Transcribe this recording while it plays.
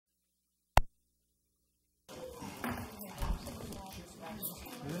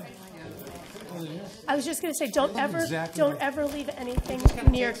I was just going to say, don't ever leave anything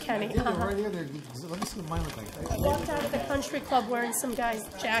near Kenny. Right here. Let me see what mine look like. I walked out of the country club wearing some guy's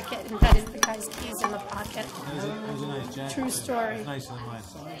jacket and had the guy's keys in the pocket. It was a nice jacket. True story. It's nicer than mine.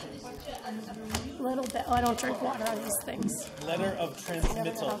 A little bit. Oh, I don't drink water on these things. Letter of I never know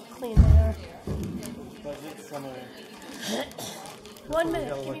transmittal. how clean they are. Budget summary. 1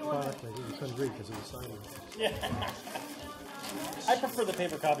 minute. Give me 1 minute. You couldn't read because it was silent. Yeah. I prefer the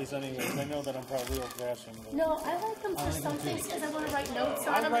paper copies anyways. I know that I'm probably old-fashioned. No, I like them for some things because I want to write notes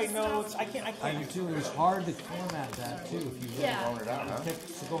on them. I write and stuff. notes. I I do too. It was hard to format that too. If you really Yeah.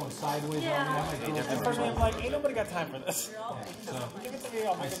 kept going sideways Yeah. on me. And personally, I'm like, ain't nobody got time for this. So, Give it to me.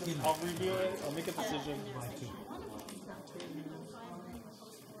 I'll review it. I'll make a decision.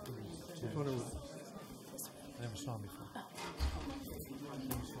 I never saw him before.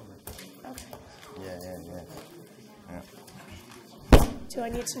 Okay. Yeah. Do I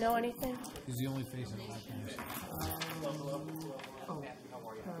need to know anything? He's the only face in the recognition.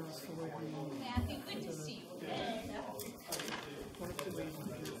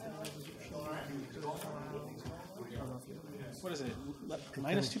 What is it?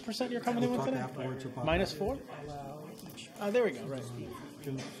 Minus 2% you're coming in with today? Afterwards about Minus 4? There we go. Right.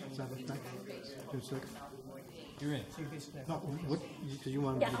 June 7th, right? June 6th. You're in. No, what, because you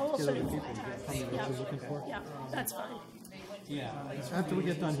wanted Yeah, to I'll get also other do people full to time. tell me what you're looking for. Yeah, that's fine. Yeah. After we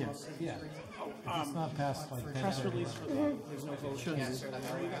get done here. Yeah. If it's not past like 10. Press release for there's no vote. Shouldn't be. A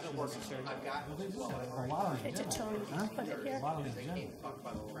lot of Okay, them. to Tony, put it here. A lot of them agenda.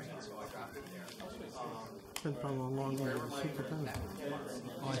 It's been probably a long way to the superintendent.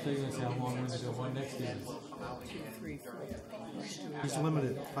 Oh, I thought you were going to say how long we're going to go one next year. He's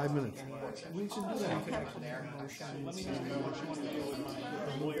limited, 5 minutes. We should do that.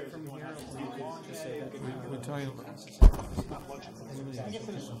 We're talking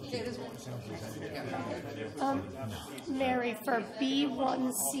Mary, for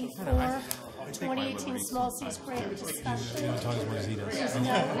B1C4, 2018 Small C's Grant discussion, You don't talk as much as he does. there's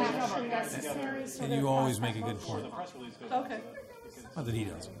no action necessary. So And you always make a good point. Okay. Not that he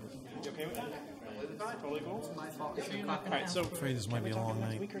does. Alright, so I'm afraid this might be a long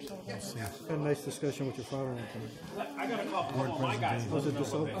night. We'll see. Had a nice discussion with your father-in-law tonight. I got a couple Board of my guys.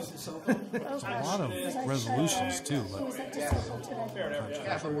 presentation. Was it DeSoto? A lot of resolutions too, Who but was at DeSoto today?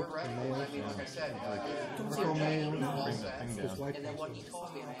 Marco Mayo, his wife.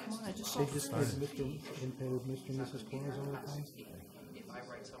 They just did Mr. and paid Mr. and Mrs. Claus all the time.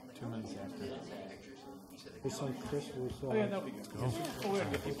 2 minutes after. His son Chris was, Yeah, that'll be good. Oh, we gotta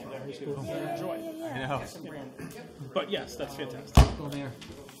get people there to enjoy. I know. But yes, that's fantastic. go there.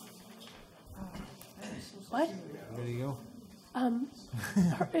 What? Ready to go?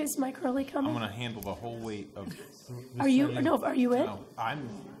 Is Mike Hurley I'm coming? gonna handle the whole weight of. Are you in? No,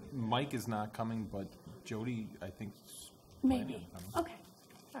 Mike is not coming, but Jody, I think. Maybe. Okay.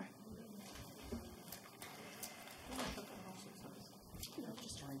 All right.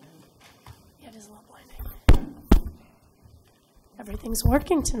 Yeah, it is a little blinding. Everything's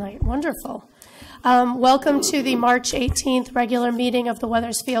working tonight. Wonderful. Welcome to the March 18th regular meeting of the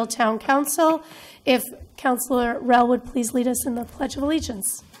Weathersfield Town Council. If Councilor Rell would please lead us in the Pledge of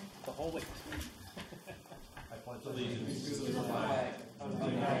Allegiance. The whole weight.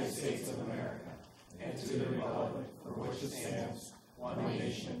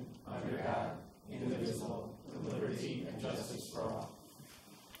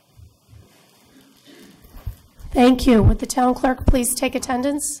 Thank you. Would the town clerk please take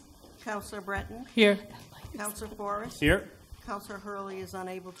attendance? Counselor Breton. Here. Counselor Forrest. Here. Counselor Hurley is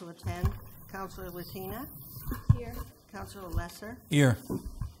unable to attend. Counselor Latina. Here. Counselor Lesser. Here.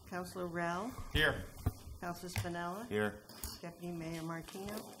 Counselor Rell. Here. Counselor Spinella. Here. Deputy Mayor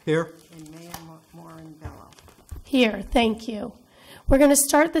Martino. Here. And Mayor Morin-Bello. Here, thank you. We're going to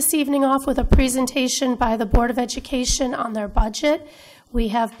start this evening off with a presentation by the Board of Education on their budget. We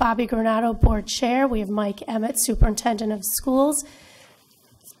have Bobby Granato, Board Chair. We have Mike Emmett, Superintendent of Schools.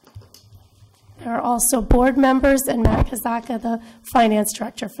 There are also board members and Matt Kazaka, the Finance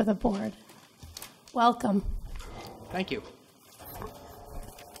Director for the board. Welcome. Thank you.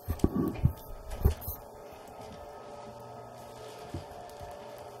 They're on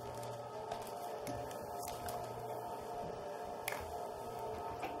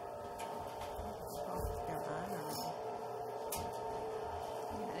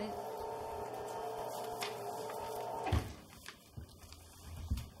already.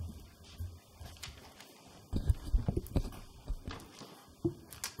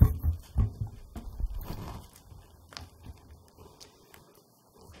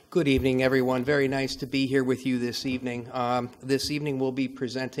 Good evening, everyone. Very nice to be here with you this evening. This evening we'll be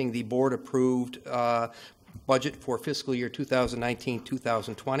presenting the board-approved budget for fiscal year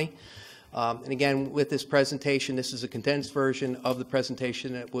 2019-2020. And again, with this presentation, this is a condensed version of the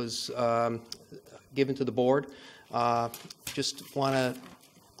presentation that was given to the board. Just want to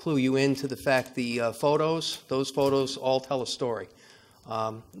clue you into the fact those photos all tell a story.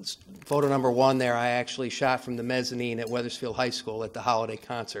 Photo number 1 there I actually shot from the mezzanine at Wethersfield High School at the holiday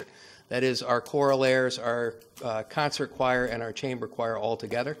concert. That is our choralaires, our concert choir, and our chamber choir all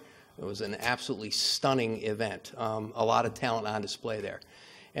together. It was an absolutely stunning event. A lot of talent on display there.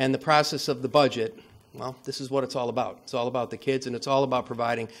 And the process of the budget, well, this is what it's all about. It's all about the kids, and it's all about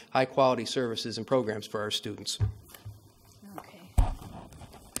providing high-quality services and programs for our students. Okay.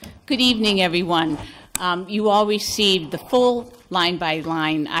 Good evening, everyone. You all received the full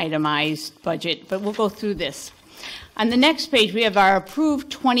line-by-line itemized budget, but we'll go through this. On the next page, we have our approved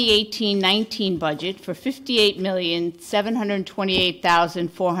 2018-19 budget for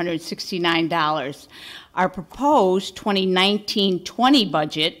 $58,728,469. Our proposed 2019-20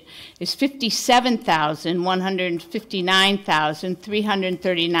 budget is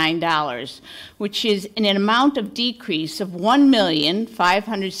 $57,159,339, which is an amount of decrease of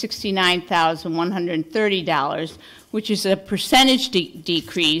 $1,569,130, which is a percentage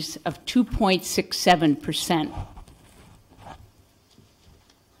decrease of 2.67%.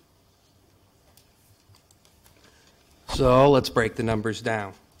 So let's break the numbers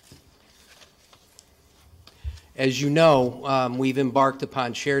down. As you know, we've embarked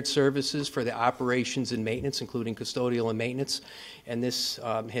upon shared services for the operations and maintenance, including custodial and maintenance, and this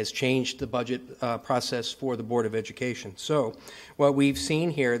has changed the budget process for the Board of Education. So what we've seen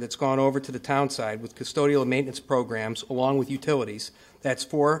here that's gone over to the town side with custodial and maintenance programs along with utilities, that's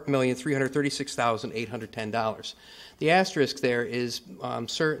 $4,336,810. The asterisk there is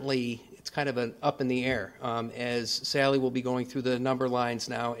certainly it's kind of an up in the air. As Sally will be going through the number lines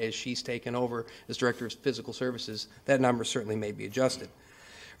now as she's taken over as Director of Physical Services, that number certainly may be adjusted.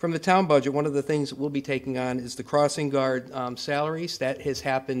 From the town budget, one of the things that we'll be taking on is the crossing guard salaries. That has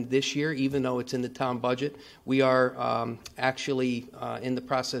happened this year, even though it's in the town budget. We are actually in the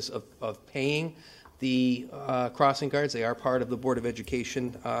process of paying the crossing guards. They are part of the Board of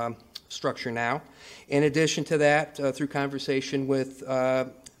Education structure now. In addition to that, through conversation with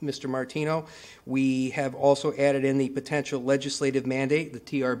Mr. Martino, we have also added in the potential legislative mandate, the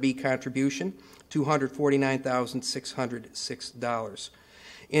TRB contribution, $249,606.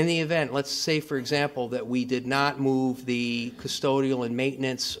 In the event, let's say, for example, that we did not move the custodial and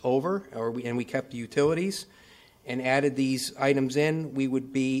maintenance over, and we kept the utilities and added these items in, we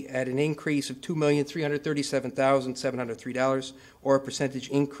would be at an increase of $2,337,703, or a percentage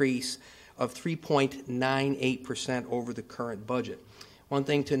increase of 3.98% over the current budget. One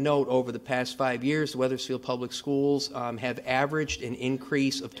thing to note, over the past 5 years, the Wethersfield Public Schools have averaged an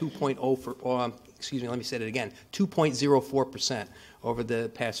increase of 2.04% over the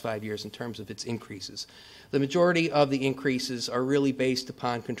past 5 years in terms of its increases. The majority of the increases are really based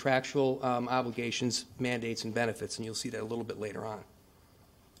upon contractual obligations, mandates, and benefits, and you'll see that a little bit later on.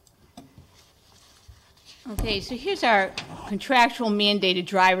 Okay, so here's our contractual mandated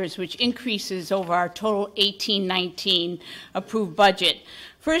drivers, which increases over our total 18-19 approved budget.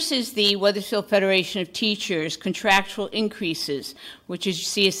 First is the Wethersfield Federation of Teachers contractual increases, which as you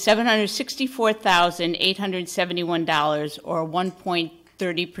see is $764,871, or a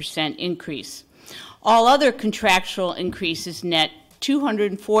 1.30% increase. All other contractual increases net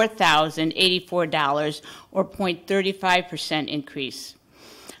 $204,084, or 0.35% increase.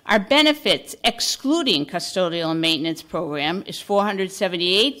 Our benefits, excluding custodial and maintenance program, is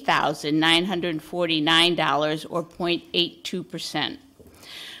 $478,949, or 0.82%.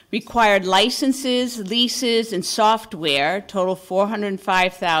 Required licenses, leases, and software total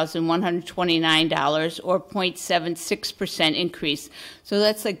 $405,129, or 0.76% increase. So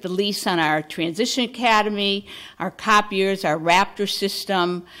that's like the lease on our Transition Academy, our copiers, our Raptor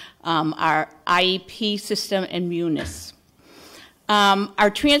system, our IEP system, and Munis.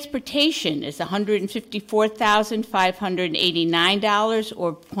 Our transportation is $154,589,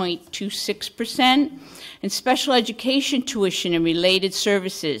 or 0.26%, and special education tuition and related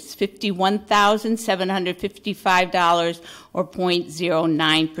services, $51,755, or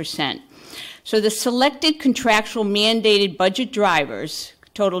 0.09%. So the selected contractual mandated budget drivers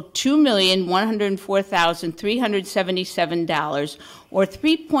total $2,104,377, or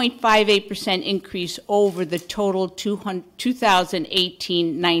 3.58% increase over the total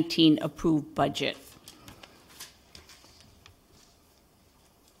 2018-19 approved budget.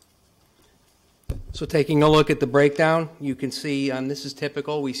 So taking a look at the breakdown, you can see, this is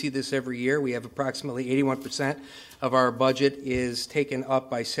typical. We see this every year. We have approximately 81% of our budget is taken up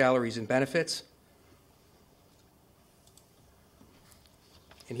by salaries and benefits.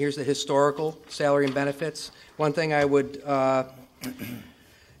 And here's the historical salary and benefits. One thing I would have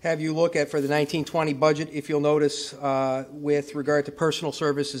you look at for the 1920 budget, if you'll notice, with regard to personal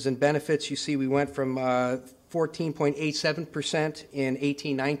services and benefits, you see we went from 14.87% in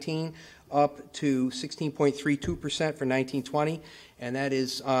 1819 up to 16.32% for 1920, and that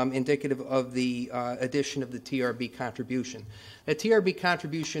is indicative of the addition of the TRB contribution. That TRB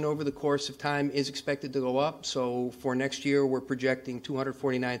contribution over the course of time is expected to go up, so for next year we're projecting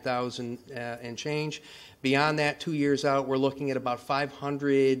 $249,000 and change. Beyond that, 2 years out, we're looking at about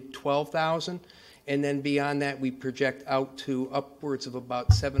 $512,000, and then beyond that, we project out to upwards of about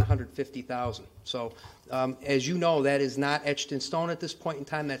 $750,000. So, as you know, that is not etched in stone at this point in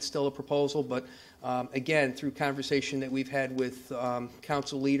time. That's still a proposal, but again, through conversation that we've had with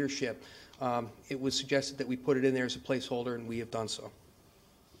council leadership, it was suggested that we put it in there as a placeholder, and we have done so.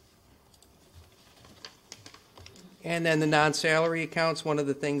 And then the non-salary accounts, one of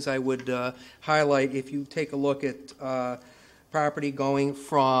the things I would highlight, if you take a look at property going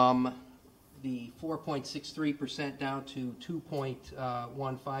from the 4.63% down to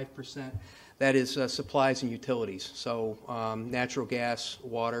 2.15%, that is supplies and utilities. So natural gas,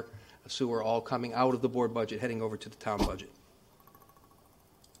 water, sewer, all coming out of the board budget, heading over to the town budget.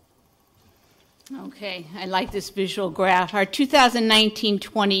 Okay, I like this visual graph. Our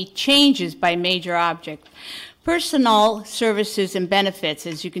 2019-20 changes by major object. Personnel, services, and benefits,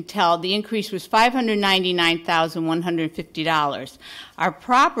 as you can tell, the increase was $599,150. Our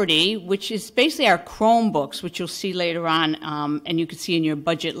property, which is basically our Chromebooks, which you'll see later on, and you can see in your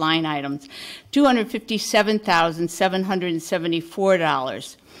budget line items,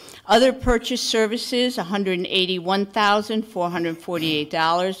 $257,774. Other purchase services,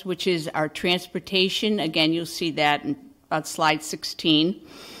 $181,448, which is our transportation. Again, you'll see that in about slide 16.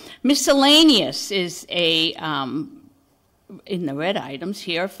 Miscellaneous is a, in the red items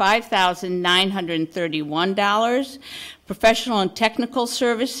here, $5,931. Professional and technical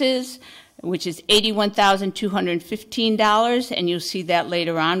services, which is $81,215, and you'll see that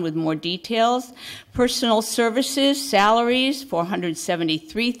later on with more details. Personal services, salaries,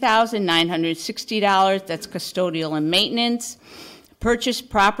 $473,960. That's custodial and maintenance. Purchase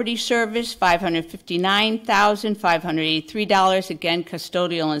property service, $559,583, again,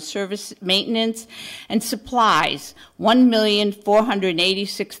 custodial and service maintenance. And supplies,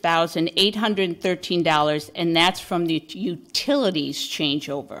 $1,486,813, and that's from the utilities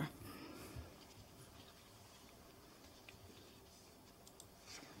changeover.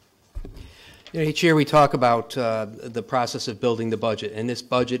 Each year we talk about the process of building the budget, and this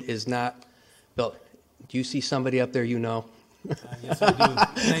budget is not built. Do you see somebody up there you know? Yes, I do.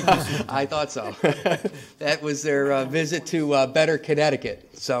 Thank you, sir. I thought so. That was their visit to Better, Connecticut.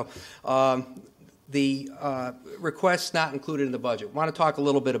 So the request's not included in the budget. I want to talk a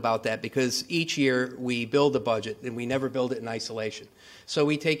little bit about that because each year we build the budget and we never build it in isolation. So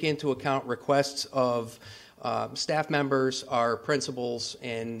we take into account requests of staff members, our principals,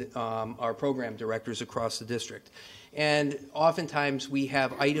 and our program directors across the district. And oftentimes we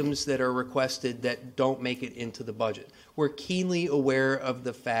have items that are requested that don't make it into the budget. We're keenly aware of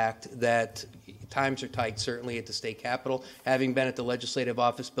the fact that times are tight, certainly at the state capitol. Having been at the legislative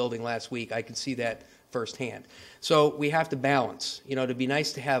office building last week, I can see that firsthand. So we have to balance. You know, it'd be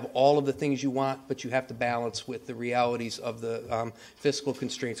nice to have all of the things you want, but you have to balance with the realities of the fiscal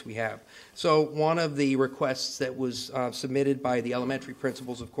constraints we have. So one of the requests that was submitted by the elementary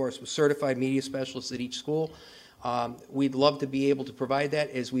principals, of course, was certified media specialists at each school. We'd love to be able to provide that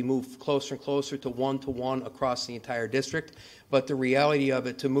as we move closer and closer to one across the entire district. But the reality of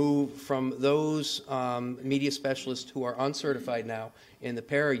it, to move from those media specialists who are uncertified now in the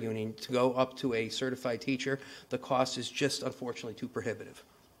para union to go up to a certified teacher, the cost is just unfortunately too prohibitive.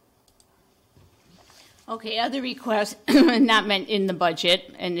 Okay, other requests not meant in the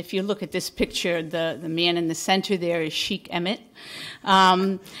budget, and if you look at this picture, the man in the center there is Sheik Emmett.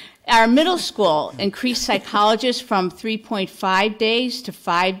 Our middle school increased psychologists from 3.5 days to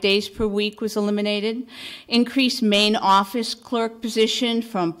 5 days per week was eliminated. Increased main office clerk position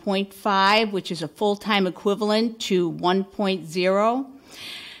from 0.5, which is a full-time equivalent, to 1.0.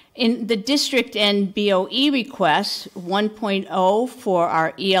 In the district and BOE requests, 1.0 for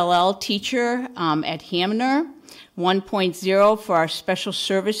our ELL teacher at Hamner, 1.0 for our special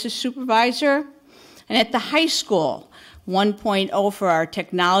services supervisor. And at the high school, 1.0 for our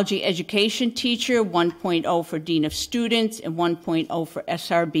technology education teacher, 1.0 for dean of students, and 1.0 for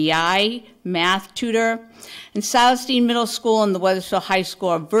SRBI math tutor. And Solstein Middle School and the Weathersfield High School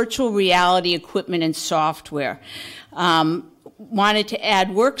are virtual reality equipment and software. Wanted to add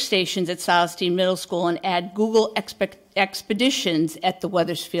workstations at Solstein Middle School and add Google Expeditions at the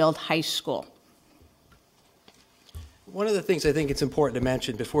Weathersfield High School. One of the things I think it's important to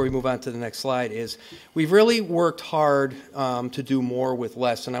mention before we move on to the next slide is we've really worked hard to do more with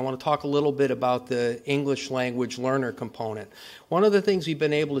less, and I want to talk a little bit about the English language learner component. One of the things we've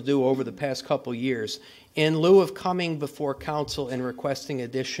been able to do over the past couple years, in lieu of coming before council and requesting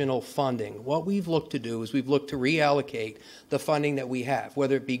additional funding, what we've looked to do is we've looked to reallocate the funding that we have,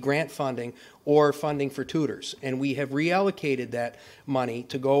 whether it be grant funding or funding for tutors. And we have reallocated that money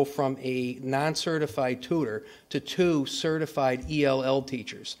to go from a non-certified tutor to 2 certified ELL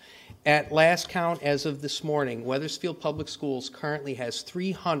teachers. At last count, as of this morning, Weathersfield Public Schools currently has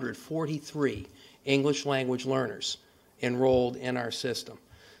 343 English language learners enrolled in our system.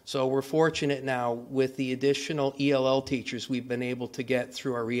 So we're fortunate now with the additional ELL teachers we've been able to get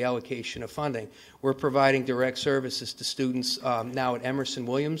through our reallocation of funding. We're providing direct services to students now at Emerson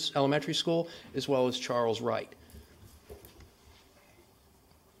Williams Elementary School as well as Charles Wright.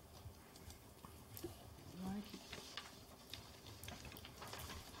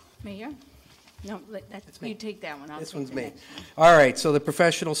 Mayor? No, that's you take that one. This one's me. All right, so the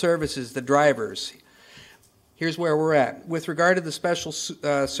professional services, the drivers. Here's where we're at. With regard to the special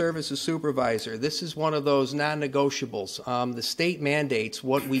services supervisor, this is one of those non-negotiables. The state mandates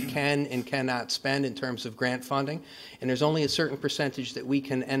what we can and cannot spend in terms of grant funding, and there's only a certain percentage that we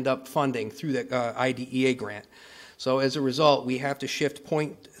can end up funding through the IDEA grant. So as a result, we have to shift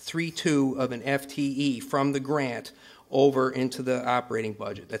 0.32 of an FTE from the grant over into the operating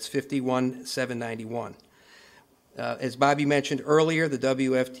budget. That's $51,791. As Bobby mentioned earlier, the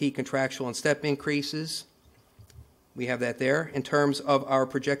WFT contractual and step increases, we have that there. In terms of our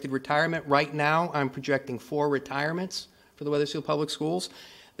projected retirement, right now I'm projecting 4 retirements for the Weathersfield Public Schools.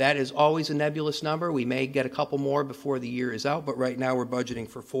 That is always a nebulous number. We may get a couple more before the year is out, but right now we're budgeting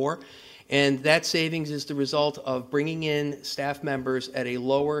for 4. And that savings is the result of bringing in staff members at a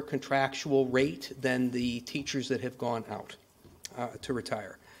lower contractual rate than the teachers that have gone out to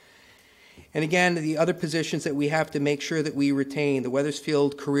retire. And again, the other positions that we have to make sure that we retain, the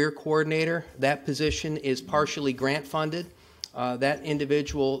Weathersfield Career Coordinator, that position is partially grant funded. That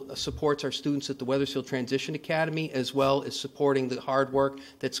individual supports our students at the Weathersfield Transition Academy as well as supporting the hard work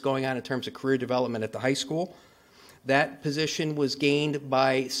that's going on in terms of career development at the high school. That position was gained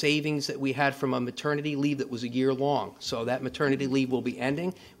by savings that we had from a maternity leave that was a year long. So that maternity leave will be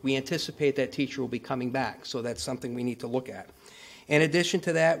ending. We anticipate that teacher will be coming back. So that's something we need to look at. In addition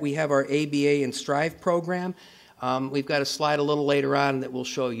to that, we have our ABA and Strive program. We've got a slide a little later on that will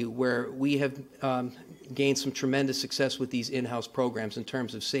show you where we have gained some tremendous success with these in-house programs in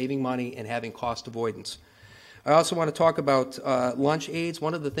terms of saving money and having cost avoidance. I also want to talk about lunch aids.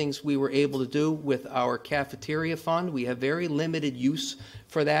 One of the things we were able to do with our cafeteria fund, we have very limited use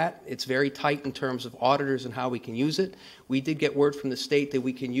for that. It's very tight in terms of auditors and how we can use it. We did get word from the state that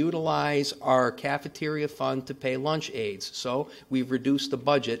we can utilize our cafeteria fund to pay lunch aids. So we've reduced the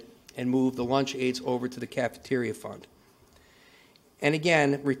budget and moved the lunch aids over to the cafeteria fund. And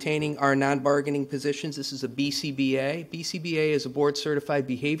again, retaining our non-bargaining positions. This is a BCBA. BCBA is a board-certified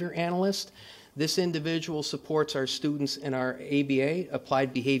behavior analyst. This individual supports our students in our ABA,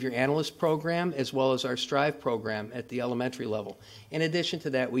 Applied Behavior Analyst program, as well as our Strive program at the elementary level. In addition to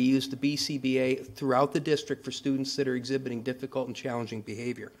that, we use the BCBA throughout the district for students that are exhibiting difficult and challenging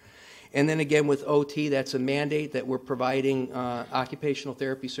behavior. And then again with OT, that's a mandate that we're providing occupational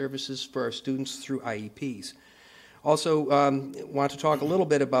therapy services for our students through IEPs. Also, want to talk a little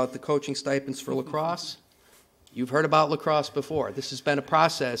bit about the coaching stipends for lacrosse. You've heard about lacrosse before. This has been a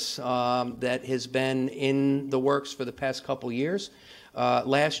process that has been in the works for the past couple years.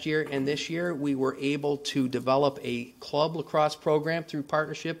 Last year and this year, we were able to develop a club lacrosse program through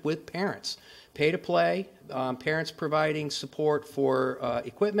partnership with parents. Pay to play, parents providing support for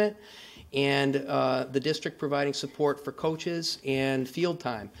equipment, and the district providing support for coaches and field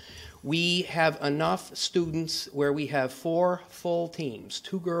time. We have enough students where we have 4 full teams,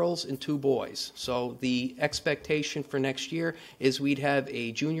 2 girls and 2 boys. So the expectation for next year is we'd have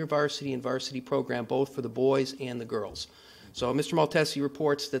a junior varsity and varsity program both for the boys and the girls. So Mr. Maltesi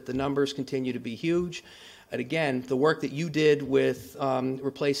reports that the numbers continue to be huge. And again, the work that you did with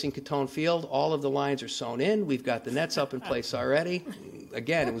replacing Catone Field, all of the lines are sewn in. We've got the nets up in place already.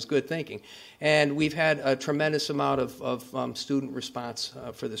 Again, it was good thinking. And we've had a tremendous amount of student response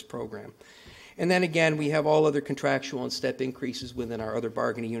for this program. And then again, we have all other contractual and step increases within our other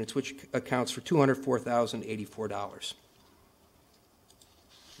bargaining units, which accounts for $204,084.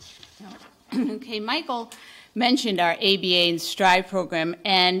 Okay, Michael mentioned our ABA and STRIVE program,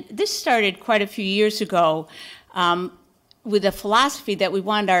 and this started quite a few years ago with a philosophy that we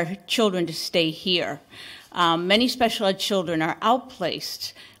wanted our children to stay here. Many special ed children are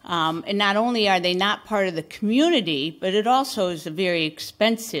outplaced, and not only are they not part of the community, but it also is a very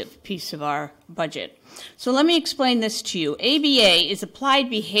expensive piece of our budget. So let me explain this to you. ABA is Applied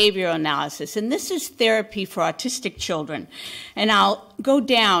Behavioral Analysis, and this is therapy for autistic children. And I'll go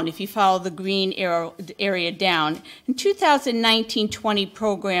down, if you follow the green area down. In 2019-20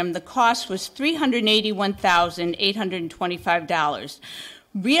 program, the cost was $381,825.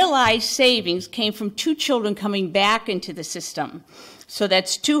 Realized savings came from 2 children coming back into the system. So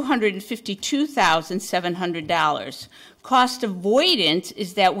that's $252,700. Cost avoidance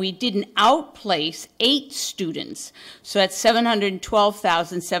is that we didn't outplace 8 students. So that's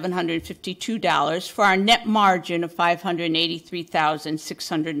 $712,752 for our net margin of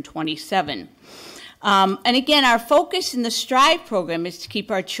 $583,627. And again, our focus in the STRIVE program is to keep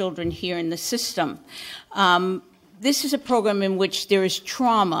our children here in the system. This is a program in which there is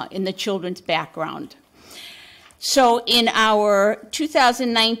trauma in the children's background. So in our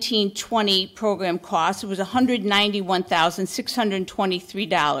 2019-20 program cost, it was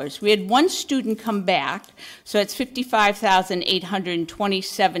 $191,623. We had 1 student come back, so that's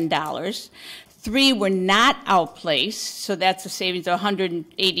 $55,827. 3 were not outplaced, so that's a savings of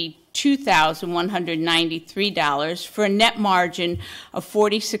 $182,193 for a net margin of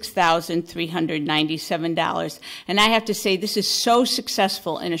 $46,397. And I have to say, this is so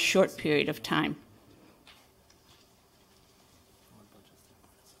successful in a short period of time.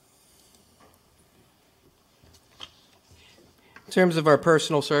 In terms of our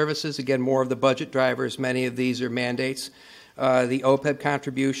personal services, again, more of the budget drivers, many of these are mandates. The OPEB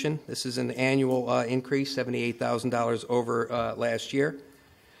contribution, this is an annual increase, $78,000 over last year.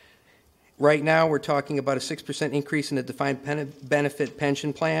 Right now, we're talking about a 6% increase in the defined benefit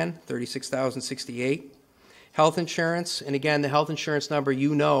pension plan, $36,068. Health insurance, and again, the health insurance number,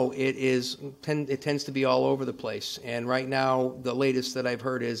 you know, it tends to be all over the place. And right now, the latest that I've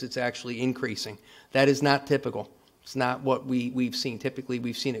heard is it's actually increasing. That is not typical. It's not what we've seen. Typically,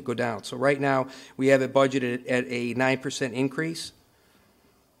 we've seen it go down. So right now, we have it budgeted at a 9% increase.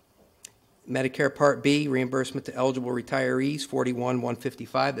 Medicare Part B, reimbursement to eligible retirees,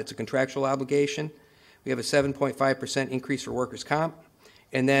 $41,155. That's a contractual obligation. We have a 7.5% increase for workers' comp.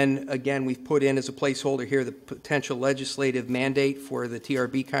 And then, again, we've put in as a placeholder here the potential legislative mandate for the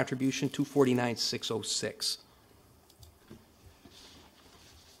TRB contribution, $249,606.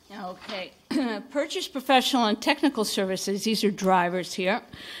 Okay. Purchase professional and technical services, these are drivers here.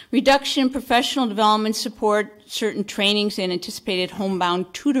 Reduction in professional development support, certain trainings and anticipated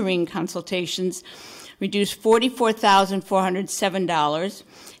homebound tutoring consultations, reduced $44,407.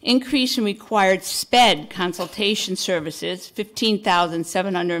 Increase in required SPED consultation services,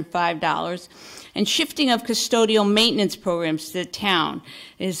 $15,705. And shifting of custodial maintenance programs to the town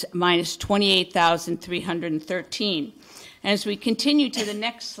is minus $28,313. As we continue to the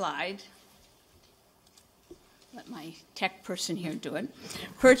next slide, let my tech person here do it.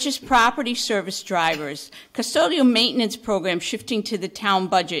 Purchase property service drivers. Custodial maintenance program shifting to the town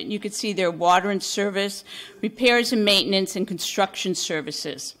budget. You can see there water and service, repairs and maintenance, and construction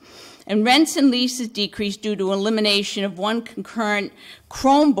services. And rents and leases decreased due to elimination of 1 concurrent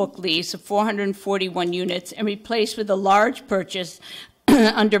Chromebook lease of 441 units and replaced with a large purchase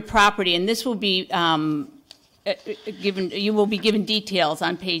under property. And this will be you will be given details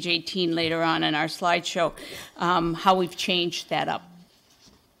on page 18 later on in our slideshow, how we've changed that up.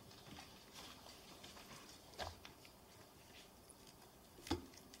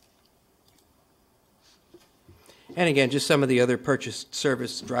 And again, just some of the other purchase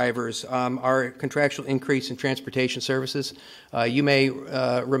service drivers. Our contractual increase in transportation services. You may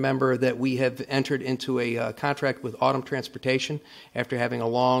remember that we have entered into a contract with Autumn Transportation after having a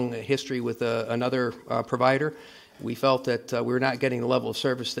long history with another provider. We felt that we were not getting the level of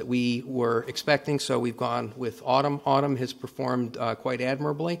service that we were expecting, so we've gone with Autumn. Autumn has performed quite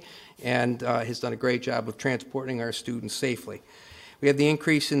admirably and has done a great job of transporting our students safely. We have the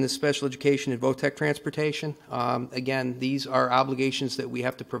increase in the special education and VOTEC transportation. Again, these are obligations that we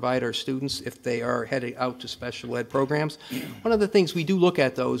have to provide our students if they are headed out to special ed programs. One of the things we do look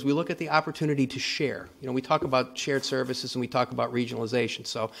at, though, is we look at the opportunity to share. You know, we talk about shared services and we talk about regionalization.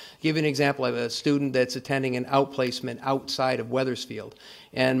 So, to give you an example, I have a student that's attending an outplacement outside of Wethersfield,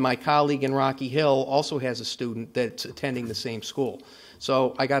 and my colleague in Rocky Hill also has a student that's attending the same school.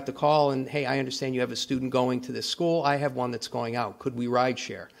 So I got the call and, hey, I understand you have a student going to this school. I have one that's going out. Could we ride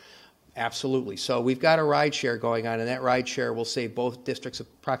share? Absolutely. So we've got a ride share going on, and that ride share will save both districts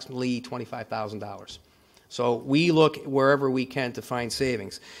approximately $25,000. So we look wherever we can to find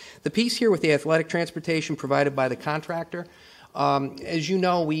savings. The piece here with the athletic transportation provided by the contractor, as you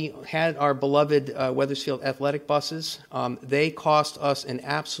know, we had our beloved Weathersfield athletic buses. They cost us an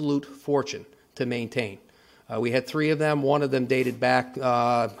absolute fortune to maintain. We had 3 of them. One of them dated back,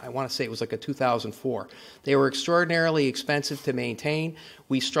 I want to say it was like a 2004. They were extraordinarily expensive to maintain.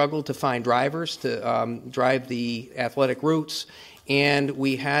 We struggled to find drivers to drive the athletic routes, and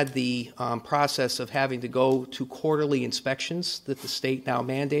we had the process of having to go to quarterly inspections that the state now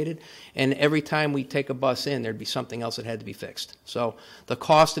mandated, and every time we take a bus in, there'd be something else that had to be fixed. So the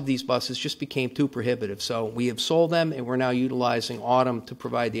cost of these buses just became too prohibitive. So we have sold them, and we're now utilizing Autumn to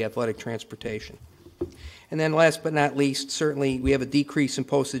provide the athletic transportation. And then last but not least, certainly we have a decrease in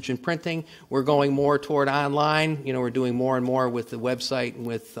postage and printing. We're going more toward online. You know, we're doing more and more with the website and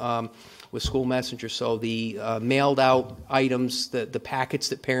with School Messenger. So the mailed out items, the packets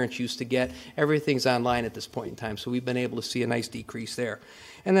that parents used to get, everything's online at this point in time. So we've been able to see a nice decrease there.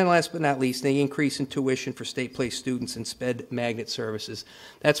 And then last but not least, the increase in tuition for state-placed students and SPED magnet services.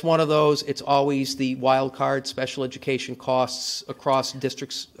 That's one of those. It's always the wild card. Special education costs across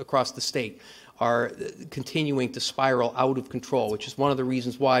districts across the state are continuing to spiral out of control, which is one of the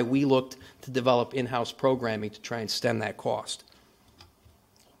reasons why we looked to develop in-house programming to try and stem that cost.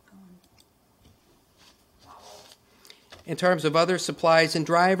 In terms of other supplies and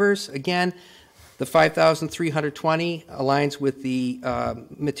drivers, again, the $5,320 aligns with the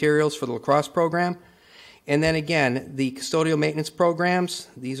materials for the lacrosse program. And then again, the custodial maintenance programs,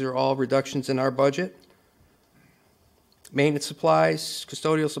 these are all reductions in our budget. Maintenance supplies,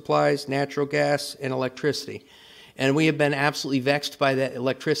 custodial supplies, natural gas, and electricity. And we have been absolutely vexed by that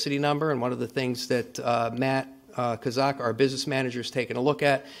electricity number, and one of the things that Matt Kazak, our business manager, is taking a look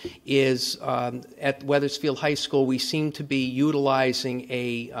at is at Weathersfield High School, we seem to be utilizing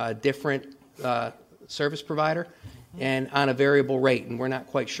a different service provider and on a variable rate, and we're not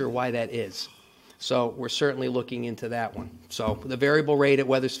quite sure why that is. So we're certainly looking into that one. So the variable rate at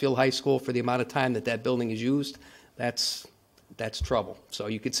Weathersfield High School for the amount of time that that building is used, that's trouble. So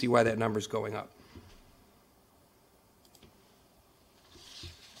you can see why that number's going up.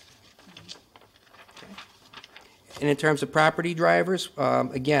 Okay. And in terms of property drivers,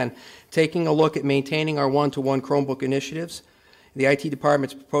 again, taking a look at maintaining our one-to-one Chromebook initiatives, the IT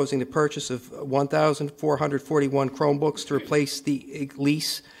department's proposing the purchase of 1,441 Chromebooks to replace the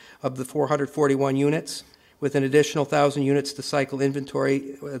lease of the 441 units with an additional 1,000 units to cycle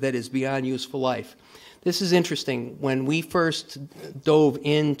inventory that is beyond useful life. This is interesting. When we first dove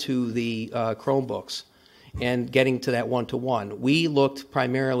into the Chromebooks and getting to that one-to-one, we looked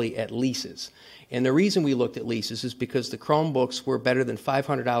primarily at leases. And the reason we looked at leases is because the Chromebooks were better than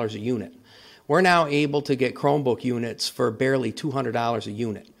 $500 a unit. We're now able to get Chromebook units for barely $200 a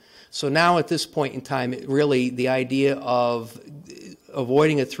unit. So now at this point in time, really the idea of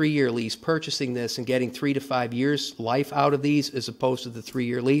avoiding a 3-year lease, purchasing this and getting 3 to 5 years life out of these as opposed to the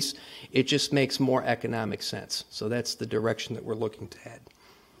 3-year lease, it just makes more economic sense. So that's the direction that we're looking to head.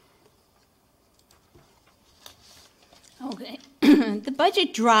 Okay. The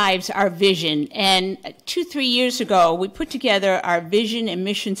budget drives our vision, and 2-3 years ago, we put together our vision and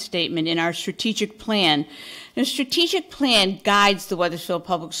mission statement in our strategic plan. The strategic plan guides the Weathersfield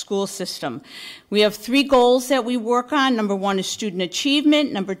Public School System. We have 3 goals that we work on. Number 1 is student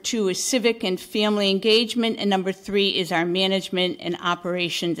achievement, number 2 is civic and family engagement, and number 3 is our management and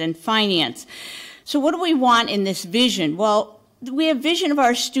operations and finance. So what do we want in this vision? Well, we have vision of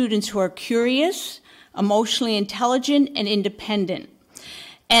our students who are curious, emotionally intelligent, and independent.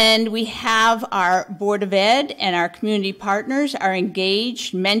 And we have our Board of Ed and our community partners are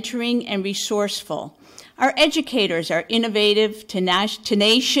engaged, mentoring, and resourceful. Our educators are innovative,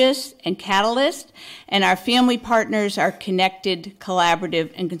 tenacious, and catalyst, and our family partners are connected,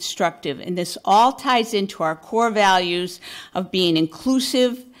 collaborative, and constructive. And this all ties into our core values of being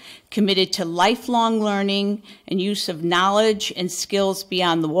inclusive, committed to lifelong learning and use of knowledge and skills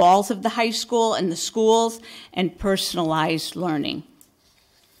beyond the walls of the high school and the schools, and personalized learning.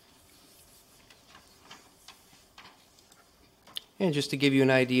 And just to give you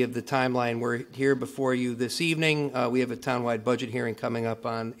an idea of the timeline, we're here before you this evening. We have a townwide budget hearing coming up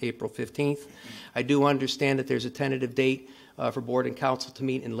on April 15th. I do understand that there's a tentative date for board and council to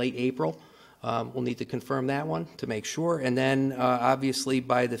meet in late April. We'll need to confirm that one to make sure. And then, obviously,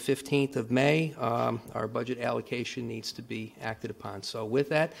 by the 15th of May, our budget allocation needs to be acted upon. So with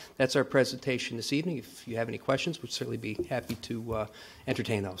that, that's our presentation this evening. If you have any questions, we'd certainly be happy to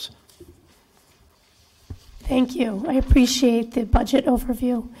entertain those. Thank you. I appreciate the budget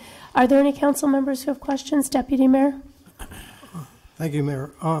overview. Are there any council members who have questions? Deputy Mayor? Thank you,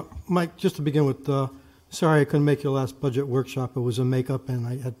 Mayor. Mike, just to begin with, sorry I couldn't make your last budget workshop. It was a makeup, and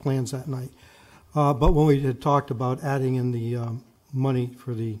I had plans that night. But when we had talked about adding in the money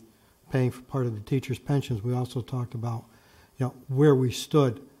for the paying for part of the teachers' pensions, we also talked about, where we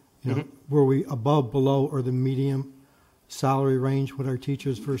stood. Were we above, below, or the medium salary range with our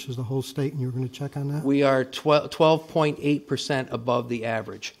teachers versus the whole state? And you were going to check on that? We are 12.8% above the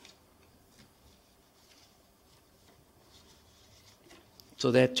average. So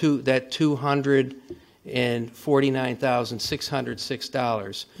that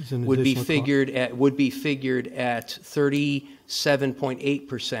 $249,606 would be figured at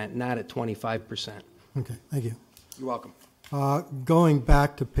 37.8%, not at 25%. Okay, thank you. You're welcome. Going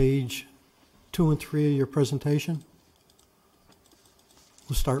back to page 2 and 3 of your presentation,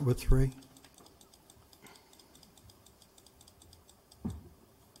 we'll start with 3.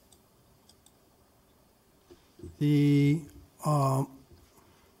 The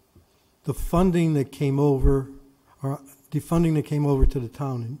funding that came over, to the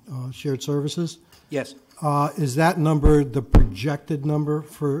town in shared services. Yes. Is that number the projected number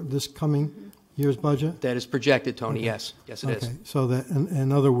for this coming year's budget? That is projected, Tony. Okay. Yes. Yes, it is. Okay. So that,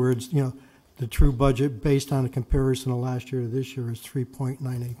 in other words, the true budget based on a comparison of last year to this year is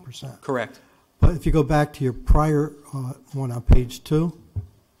 3.98%. Correct. But if you go back to your prior one on page 2,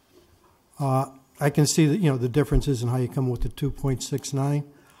 I can see that the differences in how you come with the 2.69.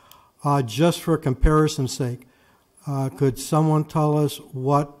 Just for comparison's sake, could someone tell us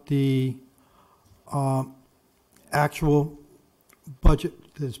what the actual budget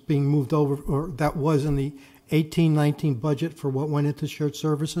that's being moved over, or that was in the 18-19 budget for what went into shared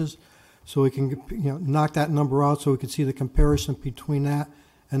services, so we can knock that number out, so we can see the comparison between that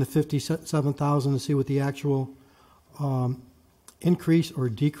and the 57,000 to see what the actual increase or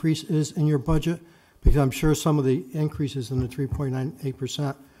decrease is in your budget, because I'm sure some of the increases in the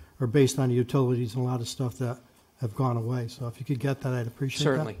 3.98% are based on utilities and a lot of stuff that have gone away. So if you could get that, I'd appreciate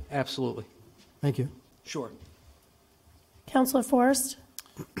Certainly. that. Absolutely. Thank you. Sure. Councilor Forrest?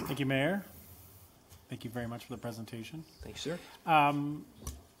 Thank you, Mayor. Thank you very much for the presentation. Thanks, sir.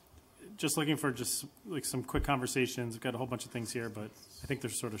 Just looking for some quick conversations. We've got a whole bunch of things here, but I think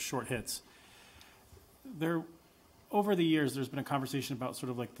they're sort of short hits. Over the years, there's been a conversation about sort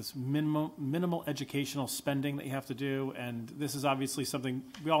of like this minimal educational spending that you have to do, and this is obviously something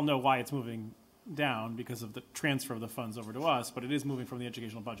we all know why it's moving down because of the transfer of the funds over to us, but it is moving from the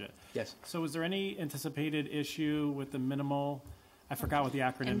educational budget. Yes. So is there any anticipated issue with the minimal, I forgot what the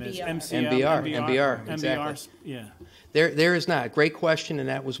acronym is. MBR, exactly. Yeah. There is not. Great question, and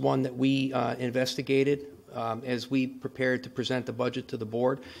that was one that we investigated as we prepared to present the budget to the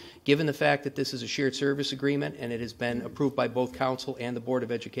board. Given the fact that this is a shared service agreement and it has been approved by both council and the Board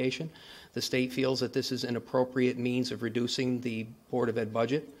of Education, the state feels that this is an appropriate means of reducing the Board of Ed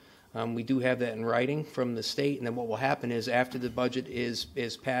budget. We do have that in writing from the state, and then what will happen is after the budget is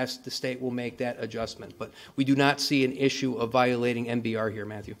passed, the state will make that adjustment. But we do not see an issue of violating MBR here,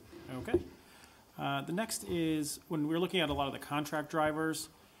 Matthew. Okay. The next is when we're looking at a lot of the contract drivers,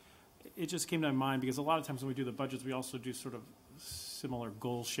 it just came to my mind because a lot of times when we do the budgets, we also do sort of similar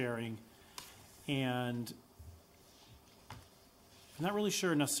goal sharing, and I'm not really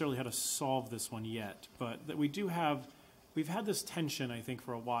sure necessarily how to solve this one yet, but that we've had this tension, I think,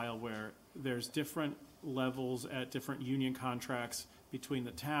 for a while where there's different levels at different union contracts between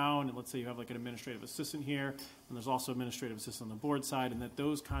the town, and let's say you have like an administrative assistant here, and there's also administrative assistant on the board side, and that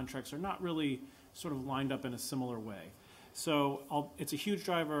those contracts are not really sort of lined up in a similar way. So it's a huge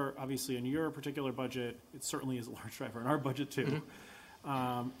driver, obviously, in your particular budget. It certainly is a large driver in our budget, too.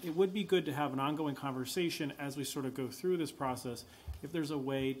 Mm-hmm. It would be good to have an ongoing conversation as we sort of go through this process, if there's a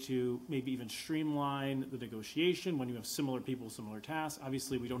way to maybe even streamline the negotiation when you have similar people, similar tasks.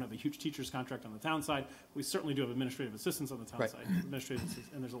 Obviously, we don't have a huge teacher's contract on the town side. We certainly do have administrative assistants on the town side,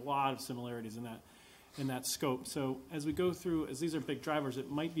 and there's a lot of similarities in that scope. So as we go through, as these are big drivers,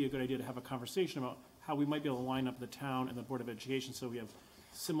 it might be a good idea to have a conversation about how we might be able to line up the town and the Board of Education so we have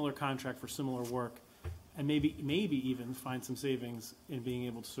similar contract for similar work, and maybe even find some savings in being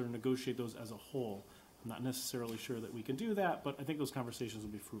able to sort of negotiate those as a whole. I'm not necessarily sure that we can do that, but I think those conversations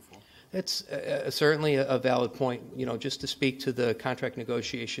will be fruitful. It's certainly a valid point. You know, just to speak to the contract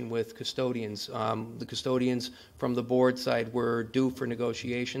negotiation with custodians, the custodians from the board side were due for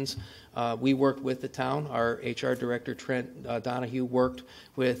negotiations. We worked with the town. Our HR director, Trent Donahue, worked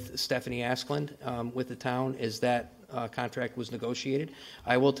with Stephanie Askland with the town as that contract was negotiated.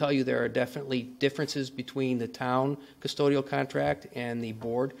 I will tell you there are definitely differences between the town custodial contract and the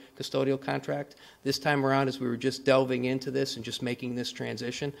board custodial contract. This time around, as we were just delving into this and just making this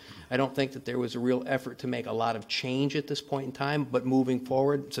transition, I don't think that there was a real effort to make a lot of change at this point in time, but moving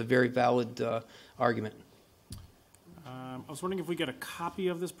forward, it's a very valid argument. I was wondering if we get a copy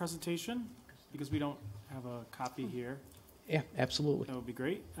of this presentation, because we don't have a copy here. Yeah, absolutely. That would be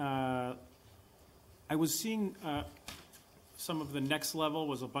great. I was seeing some of the next level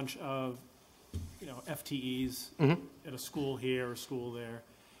was a bunch of, FTEs at a school here or school there.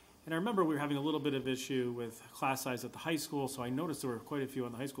 And I remember we were having a little bit of issue with class size at the high school, so I noticed there were quite a few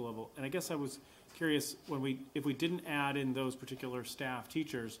on the high school level. And I guess I was curious, if we didn't add in those particular staff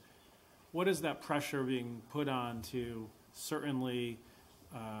teachers, what is that pressure being put on to certainly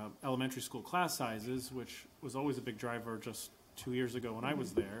elementary school class sizes, which was always a big driver just 2 years ago when I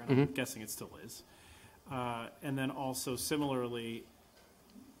was there, and I'm guessing it still is. And then also similarly,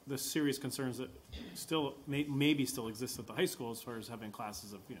 the serious concerns that still maybe still exist at the high school as far as having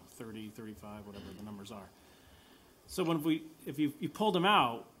classes of 30, 35, whatever the numbers are. So if you pulled them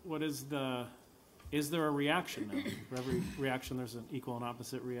out, is there a reaction now? For every reaction, there's an equal and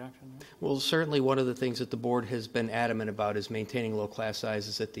opposite reaction? Well, certainly one of the things that the board has been adamant about is maintaining low class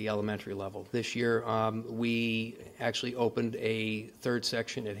sizes at the elementary level. This year, we actually opened a third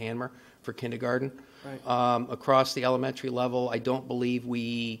section at Hanmer for kindergarten. Right. Across the elementary level, I don't believe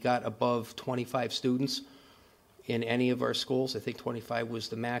we got above 25 students in any of our schools. I think 25 was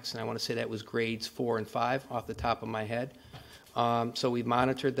the max, and I want to say that was grades 4 and 5 off the top of my head. So we've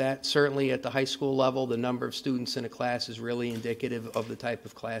monitored that. Certainly at the high school level, the number of students in a class is really indicative of the type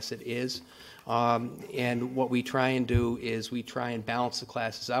of class it is. And what we try and do is we try and balance the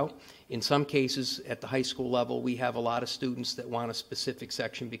classes out. In some cases, at the high school level, we have a lot of students that want a specific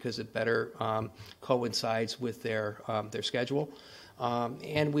section because it better coincides with their schedule.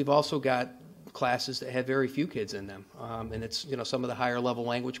 And we've also got classes that have very few kids in them. And it's, some of the higher level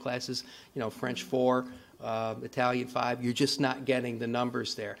language classes, French 4, Italian 5, you're just not getting the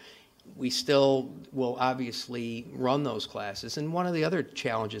numbers there. We still will obviously run those classes. And one of the other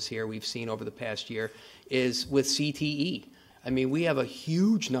challenges here we've seen over the past year is with CTE. I mean, we have a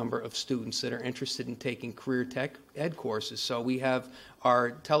huge number of students that are interested in taking career tech ed courses. So we have our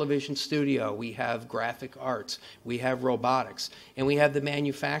television studio, we have graphic arts, we have robotics, and we have the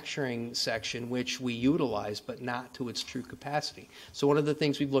manufacturing section, which we utilize, but not to its true capacity. So one of the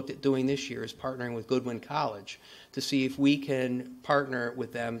things we've looked at doing this year is partnering with Goodwin College to see if we can partner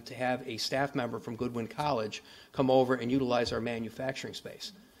with them to have a staff member from Goodwin College come over and utilize our manufacturing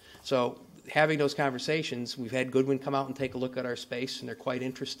space. So having those conversations, we've had Goodwin come out and take a look at our space, and they're quite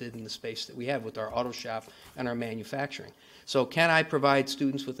interested in the space that we have with our auto shop and our manufacturing. So can I provide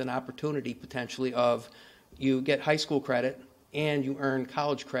students with an opportunity potentially of you get high school credit and you earn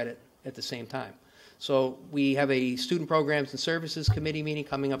college credit at the same time? So we have a Student Programs and Services Committee meeting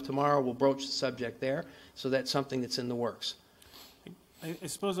coming up tomorrow. We'll broach the subject there. So that's something that's in the works. I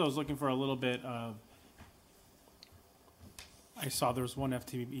suppose I was looking for a little bit of, I saw there was one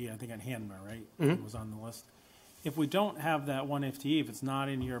FTE, I think, at Hanmer, right? It was on the list. If we don't have that one FTE, if it's not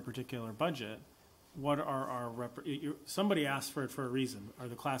in your particular budget, what are our somebody asked for it for a reason. Are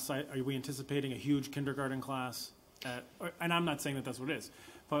the class size, are we anticipating a huge kindergarten class? And I'm not saying that that's what it is,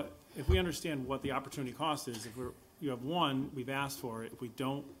 but if we understand what the opportunity cost is, if you have one, we've asked for it. If we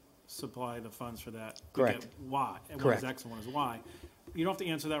don't supply the funds for that, correct. We get Y. And correct. One is X and one is Y. You don't have to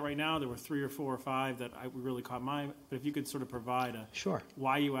answer that right now. There were 3 or 4 or 5 that really caught my. But if you could sort of provide sure.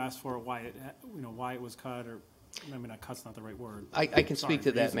 why you asked for it, why it was cut, or I mean, cut's not the right word. I can speak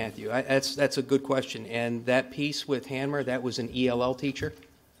to that, Matthew. That's a good question. And that piece with Hanmer, that was an ELL teacher,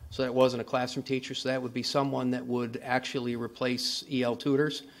 so that wasn't a classroom teacher. So that would be someone that would actually replace EL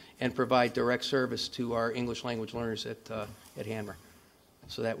tutors and provide direct service to our English language learners at Hanmer.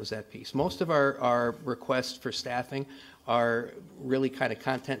 So that was that piece. Most of our requests for staffing are really kind of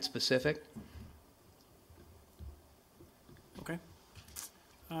content specific. Okay.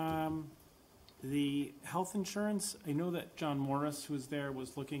 The health insurance, I know that John Morris, who was there,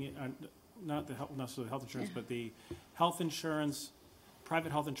 was looking at, not necessarily health insurance, but the health insurance,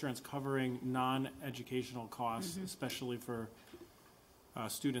 private health insurance covering non-educational costs, especially for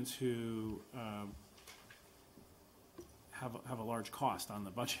students who have a large cost on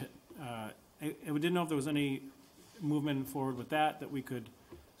the budget. I didn't know if there was any movement forward with that we could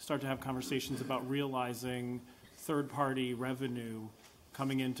start to have conversations about realizing third-party revenue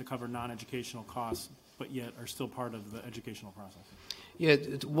coming in to cover non-educational costs, but yet are still part of the educational process. Yeah,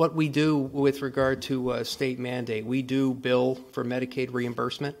 what we do with regard to state mandate, we do bill for Medicaid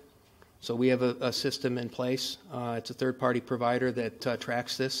reimbursement. So we have a system in place. It's a third-party provider that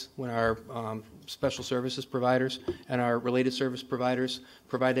tracks this. When our special services providers and our related service providers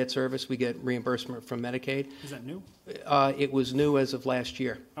provide that service, we get reimbursement from Medicaid. Is that new? It was new as of last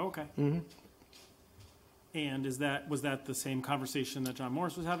year. Oh, okay. Mm-hmm. And was that the same conversation that John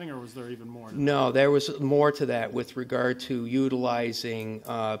Morris was having, or was there even more? No, there was more to that with regard to utilizing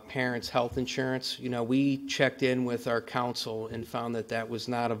parents' health insurance. You know, we checked in with our council and found that that was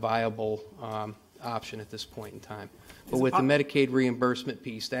not a viable option at this point in time. But with the Medicaid reimbursement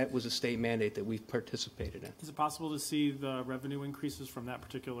piece, that was a state mandate that we've participated in. Is it possible to see the revenue increases from that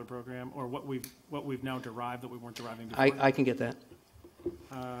particular program, or what we've now derived that we weren't deriving before? I can get that.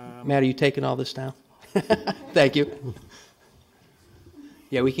 Matt, are you taking all this down? Thank you.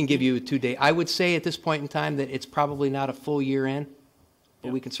 Yeah, we can give you a 2-day. I would say at this point in time that it's probably not a full year in,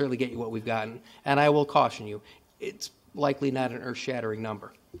 but we can certainly get you what we've gotten. And I will caution you, it's likely not an earth-shattering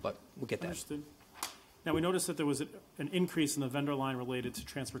number, but we'll get that. Understood. Now, we noticed that there was an increase in the vendor line related to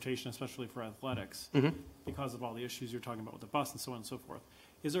transportation, especially for athletics, because of all the issues you're talking about with the bus and so on and so forth.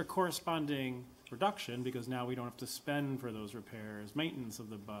 Is there a corresponding reduction because now we don't have to spend for those repairs, maintenance of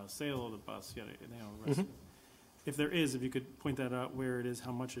the bus, sale of the bus, the rest of it? If there is, if you could point that out, where it is,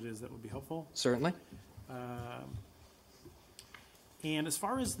 how much it is, that would be helpful. Certainly. And as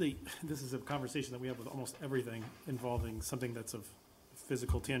far as this is a conversation that we have with almost everything involving something that's of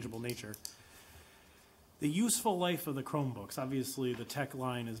physical, tangible nature. The useful life of the Chromebooks, obviously the tech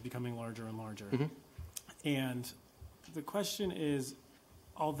line is becoming larger and larger. And the question is,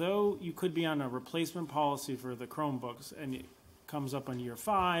 although you could be on a replacement policy for the Chromebooks and it comes up on year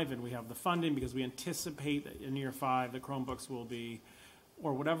 5 and we have the funding because we anticipate that in year 5 the Chromebooks will be,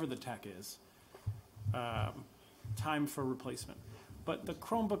 or whatever the tech is, time for replacement. But the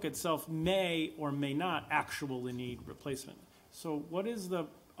Chromebook itself may or may not actually need replacement. So what is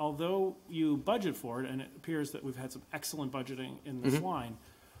although you budget for it, and it appears that we've had some excellent budgeting in this line,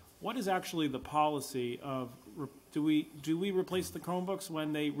 what is actually the policy of, do we replace the Chromebooks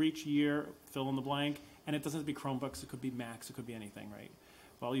when they reach year, fill in the blank, and it doesn't have to be Chromebooks, it could be Macs, it could be anything, right?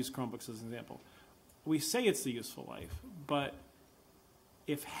 Well, I'll use Chromebooks as an example. We say it's the useful life, but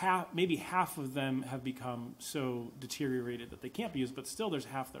if maybe half of them have become so deteriorated that they can't be used, but still there's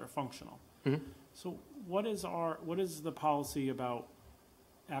half that are functional. So what is the policy about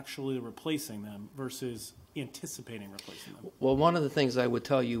actually replacing them versus anticipating replacing them? Well, one of the things I would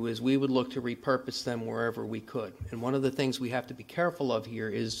tell you is we would look to repurpose them wherever we could. And one of the things we have to be careful of here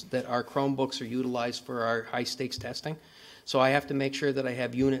is that our Chromebooks are utilized for our high-stakes testing. So I have to make sure that I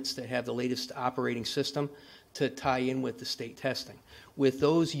have units that have the latest operating system to tie in with the state testing. With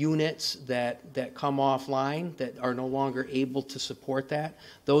those units that come offline, that are no longer able to support that,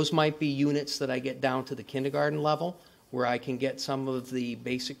 those might be units that I get down to the kindergarten level, where I can get some of the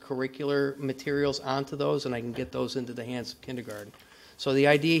basic curricular materials onto those, and I can get those into the hands of kindergarten. So the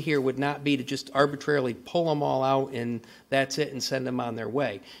idea here would not be to just arbitrarily pull them all out and that's it and send them on their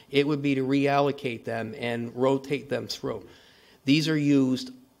way. It would be to reallocate them and rotate them through. These are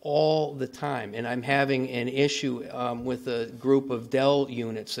used all the time, and I'm having an issue with a group of Dell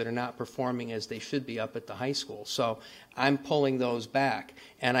units that are not performing as they should be up at the high school. So I'm pulling those back,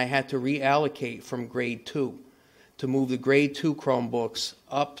 and I had to reallocate from grade 2 to move the grade 2 Chromebooks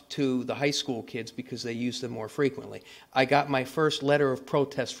up to the high school kids because they use them more frequently. I got my first letter of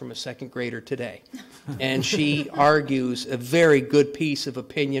protest from a second grader today, and she argues a very good piece of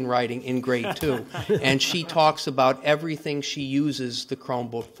opinion writing in grade 2, and she talks about everything she uses the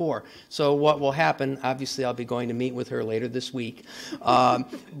Chromebook for. So what will happen, obviously I'll be going to meet with her later this week,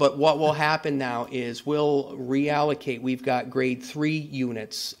 but what will happen now is we'll reallocate. We've got grade 3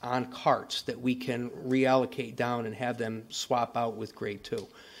 units on carts that we can reallocate down and have them swap out with grade 2.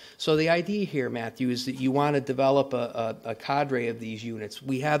 So the idea here, Matthew, is that you want to develop a cadre of these units.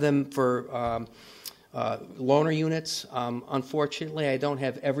 We have them for loaner units. Unfortunately, I don't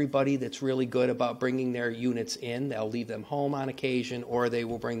have everybody that's really good about bringing their units in. They'll leave them home on occasion, or they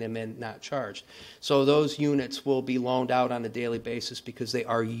will bring them in not charged. So those units will be loaned out on a daily basis because they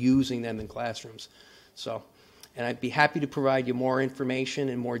are using them in classrooms. So, and I'd be happy to provide you more information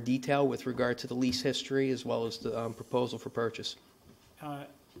and more detail with regard to the lease history as well as the proposal for purchase.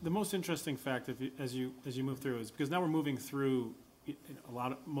 The most interesting fact, as you move through, is because now we're moving through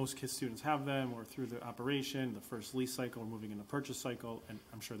most KISS students have them, or through the operation, the first lease cycle, or moving into purchase cycle, and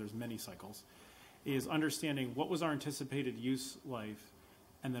I'm sure there's many cycles, is understanding what was our anticipated use life,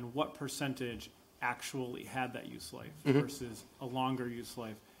 and then what percentage actually had that use life versus a longer use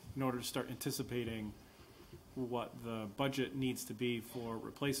life, in order to start anticipating what the budget needs to be for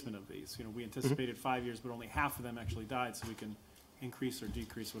replacement of these. You know, we anticipated 5 years, but only half of them actually died, so we can increase or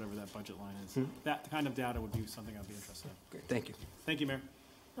decrease whatever that budget line is. That kind of data would be something I'd be interested in. Great, thank you. Thank you, Mayor.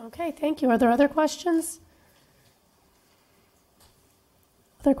 Okay, thank you. Are there other questions?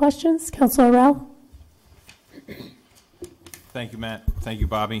 Other questions? Councilor Rowell? Thank you, Matt. Thank you,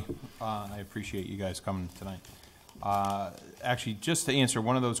 Bobby. I appreciate you guys coming tonight. Actually, just to answer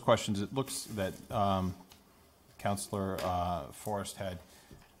one of those questions, it looks that Councilor Forrest had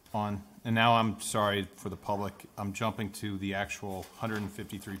on, and now I'm sorry for the public, I'm jumping to the actual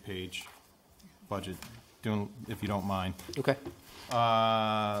 153-page budget, if you don't mind. Okay.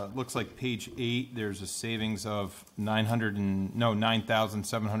 Looks like page 8, there's a savings of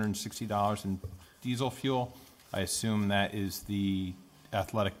 $9,760 in diesel fuel. I assume that is the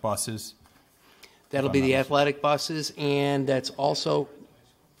athletic buses. That'll be the athletic buses, and that's also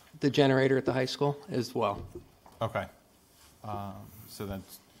the generator at the high school as well. Okay. So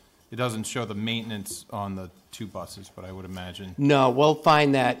that's, it doesn't show the maintenance on the 2 buses, but I would imagine. No, we'll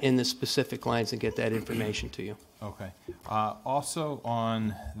find that in the specific lines and get that information to you. Okay. Also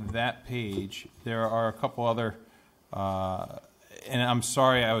on that page, there are a couple other, and I'm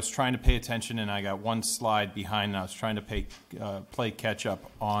sorry, I was trying to pay attention and I got one slide behind and I was trying to play catch up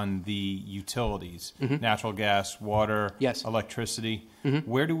on the utilities, natural gas, water, yes, electricity.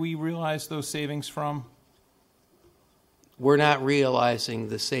 Where do we realize those savings from? We're not realizing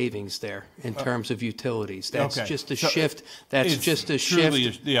the savings there in terms of utilities. That's just a shift. That's just a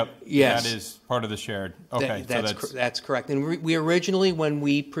shift. Yep. Yes. That is part of the shared. Okay. That's correct. And we originally, when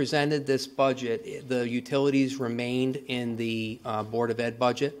we presented this budget, the utilities remained in the Board of Ed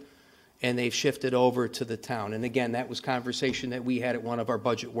budget, and they've shifted over to the town. And again, that was conversation that we had at one of our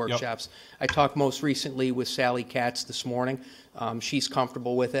budget workshops. I talked most recently with Sally Katz this morning. She's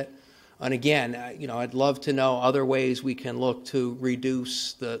comfortable with it. And again, you know, I'd love to know other ways we can look to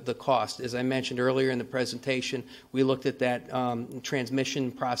reduce the cost. As I mentioned earlier in the presentation, we looked at that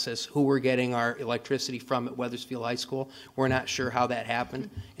transmission process, who we're getting our electricity from at Wethersfield High School. We're not sure how that happened.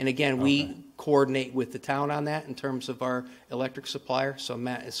 And again, we coordinate with the town on that in terms of our electric supplier. So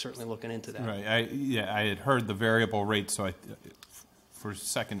Matt is certainly looking into that. Right. I had heard the variable rate, so I, for a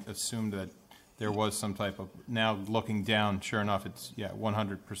second, assumed that there was some type of, now looking down, sure enough, it's,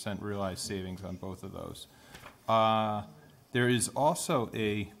 100% realized savings on both of those. There is also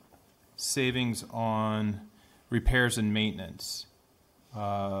a savings on repairs and maintenance.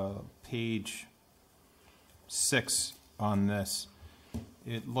 Page 6 on this.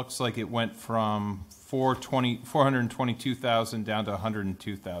 It looks like it went from 422,000 down to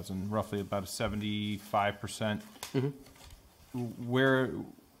 102,000, roughly about a 75%.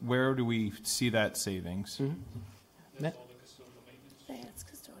 Where do we see that savings?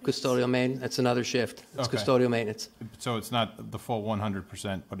 Custodial maintenance, that's another shift. It's custodial maintenance. So it's not the full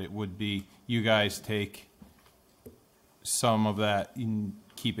 100%, but it would be, you guys take some of that and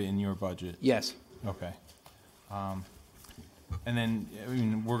keep it in your budget? Yes. Okay. And then, I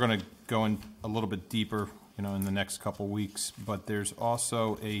mean, we're going to go in a little bit deeper, you know, in the next couple weeks, but there's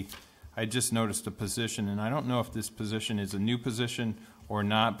also I just noticed a position, and I don't know if this position is a new position or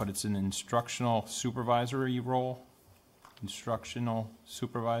not, but it's an instructional supervisory role, instructional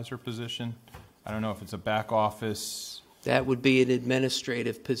supervisor position. I don't know if it's a back office. That would be an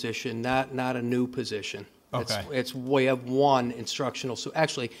administrative position, not a new position. Okay. We have one instructional, so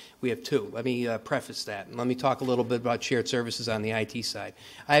actually we have 2. Let me preface that. And let me talk a little bit about shared services on the IT side.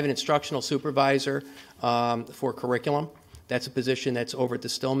 I have an instructional supervisor for curriculum. That's a position that's over at the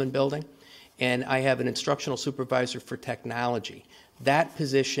Stillman building. And I have an instructional supervisor for technology. That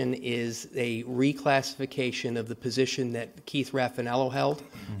position is a reclassification of the position that Keith Raffanello held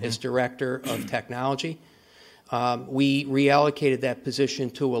as Director of Technology. We reallocated that position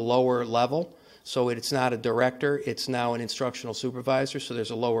to a lower level, so it's not a director, it's now an instructional supervisor, so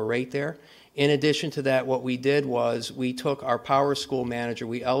there's a lower rate there. In addition to that, what we did was we took our power school manager,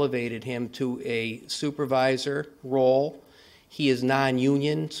 we elevated him to a supervisor role. He is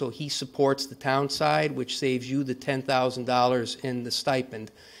non-union, so he supports the town side, which saves you the $10,000 in the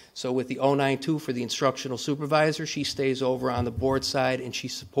stipend. So with the 092 for the instructional supervisor, she stays over on the board side and she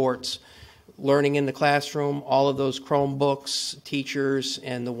supports learning in the classroom, all of those Chromebooks, teachers,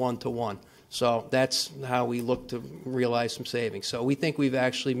 and the one-to-one. So that's how we look to realize some savings. So we think we've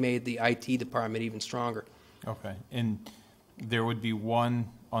actually made the IT department even stronger. Okay. And There would be one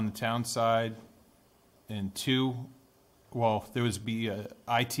on the town side and two, well, there would be a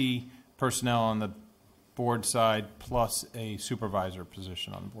IT personnel on the board side plus a supervisor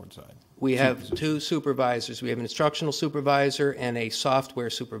position on the board side. We have two supervisors. We have an instructional supervisor and a software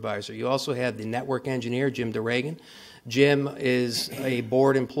supervisor. You also have the network engineer, Jim DeRegan. Jim is a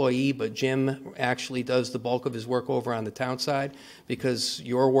board employee, but Jim actually does the bulk of his work over on the town side because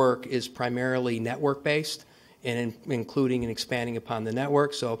your work is primarily network-based and including and expanding upon the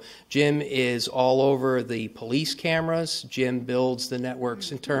network. So Jim is all over the police cameras. Jim builds the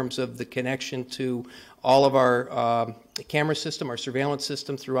networks in terms of the connection to all of our camera system, our surveillance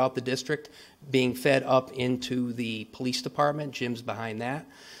system throughout the district being fed up into the police department. Jim's behind that.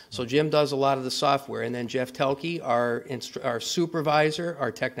 So Jim does a lot of the software. And then Jeff Telke, our supervisor,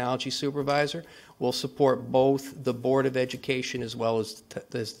 our technology supervisor, will support both the Board of Education as well as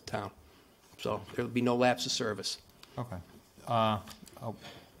the town. So there will be no lapse of service. Okay. I'm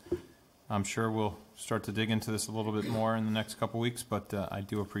sure we'll start to dig into this a little bit more in the next couple weeks, but I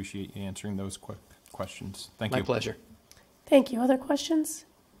do appreciate you answering those quick questions. Thank you. My pleasure. Thank you. Other questions?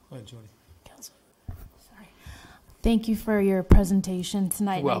 Go ahead, Jody. Council. Sorry. Thank you for your presentation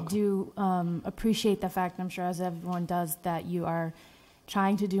tonight. You're welcome. I do appreciate the fact, I'm sure as everyone does, that you are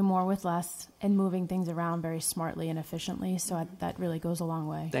trying to do more with less and moving things around very smartly and efficiently. So that really goes a long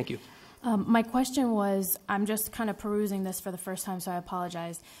way. Thank you. My question was, I'm just kind of perusing this for the first time, so I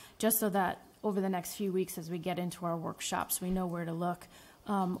apologize, just so that over the next few weeks as we get into our workshops, we know where to look.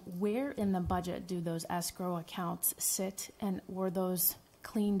 Where in the budget do those escrow accounts sit, and were those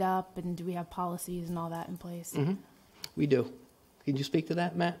cleaned up, and do we have policies and all that in place? Mm-hmm. We do. Can you speak to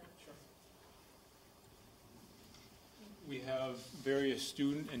that, Matt? We have various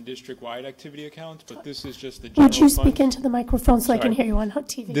student and district-wide activity accounts, but this is just the general Would you fund. speak into the microphone so I can Sorry. hear you on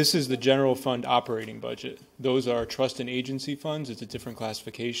TV? This is the general fund operating budget. Those are trust and agency funds. It's a different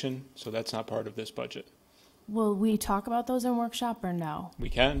classification, so that's not part of this budget. Will we talk about those in workshop or no? We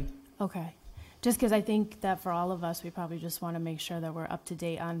can. Okay. Just because I think that for all of us, we probably just want to make sure that we're up to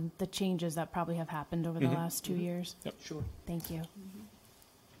date on the changes that probably have happened over the last 2 years. Yep. Sure. Thank you.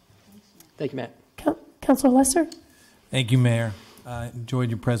 Thank you, Matt. Councilor Lesser? Thank you, Mayor. Enjoyed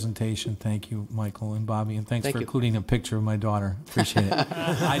your presentation. Thank you, Michael and Bobby, and thanks Thank for you. including a picture of my daughter. Appreciate it.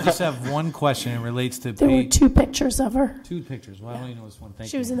 I just have one question. It relates to There were 2 pictures of her. 2 pictures. Well, I only noticed one. Thank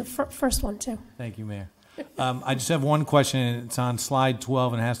She you. was in the first one, too. Thank you, Mayor. I just have one question, and it's on slide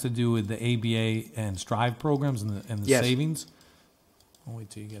 12, and it has to do with the ABA and Strive programs and the Yes. savings. I'll wait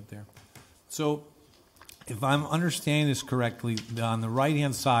till you get there. So, if I'm understanding this correctly, on the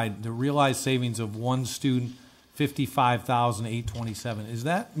right-hand side, the realized savings of one student, $55,827. Is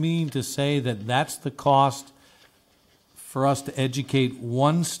that mean to say that that's the cost for us to educate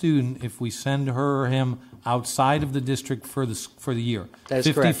one student if we send her or him outside of the district for the year? That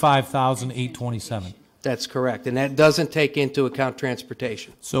is correct. $55,827. That's correct. And that doesn't take into account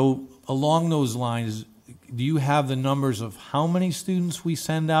transportation. So along those lines, do you have the numbers of how many students we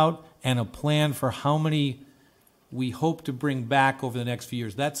send out and a plan for how many we hope to bring back over the next few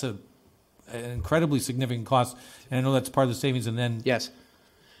years? That's an incredibly significant cost, and I know that's part of the savings, and then... Yes.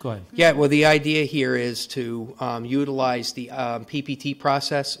 Go ahead. Yeah, well, the idea here is to utilize the PPT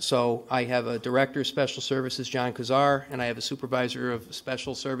process. So I have a Director of Special Services, John Kazar, and I have a Supervisor of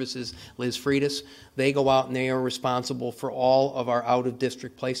Special Services, Liz Freitas. They go out and they are responsible for all of our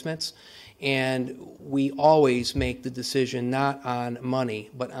out-of-district placements. And we always make the decision not on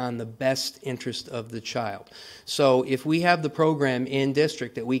money, but on the best interest of the child. So if we have the program in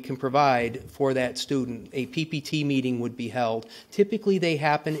district that we can provide for that student, a PPT meeting would be held. Typically they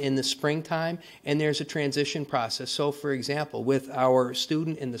happen in the springtime, and there's a transition process. So for example, with our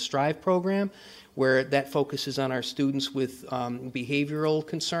student in the Strive program, where that focuses on our students with behavioral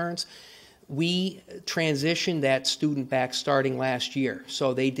concerns, we transitioned that student back starting last year.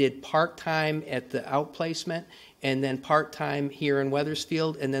 So they did part-time at the outplacement and then part-time here in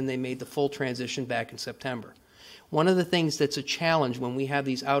Wethersfield, and then they made the full transition back in September. One of the things that's a challenge when we have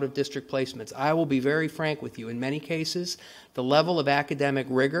these out-of-district placements, I will be very frank with you, in many cases, the level of academic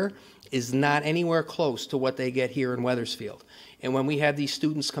rigor is not anywhere close to what they get here in Wethersfield. And when we have these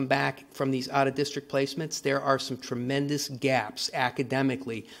students come back from these out-of-district placements, there are some tremendous gaps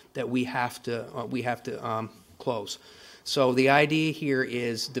academically that we have to close. So the idea here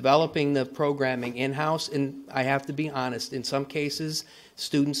is developing the programming in-house, and I have to be honest, in some cases,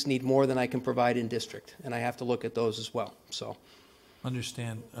 students need more than I can provide in district, and I have to look at those as well. So,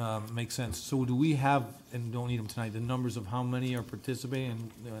 Understand. Makes sense. So do we have, and don't need them tonight, the numbers of how many are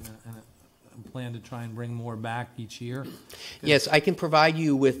participating and a plan to try and bring more back each year? yes, I can provide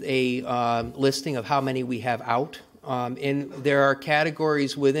you with a listing of how many we have out And there are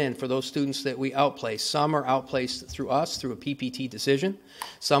categories within for those students that we outplace. Some are outplaced through us, through a PPT decision.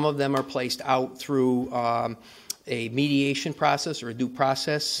 Some of them are placed out through a mediation process or a due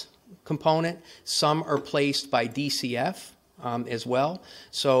process component. Some are placed by DCF as well.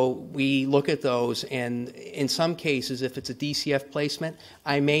 So we look at those, and in some cases, if it's a DCF placement,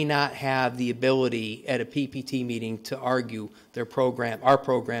 I may not have the ability at a PPT meeting to argue their program, our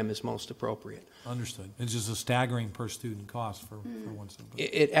program is most appropriate. Understood. It's just a staggering per student cost for one student.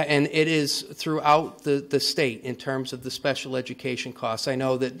 And it is throughout the state in terms of the special education costs. I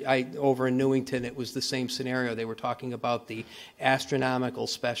know that over in Newington, it was the same scenario. They were talking about the astronomical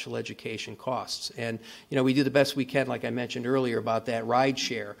special education costs. And, you know, we do the best we can, like I mentioned earlier, about that ride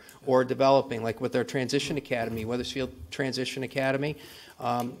share or developing, like with our Transition Academy, Weathersfield Transition Academy.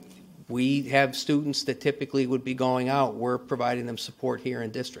 We have students that typically would be going out. We're providing them support here in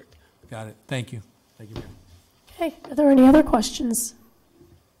district. Got it. Thank you. Thank you, Mayor. Okay, are there any other questions?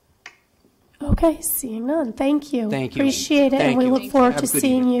 Okay, seeing none. Thank you. Thank you. Appreciate it, and Thank we you. look forward Have to a good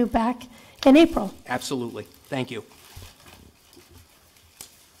seeing evening. you back in April. Absolutely. Thank you.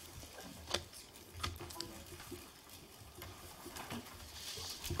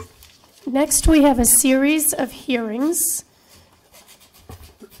 Next, we have a series of hearings.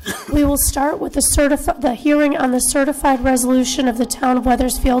 We will start with the hearing on the certified resolution of the town of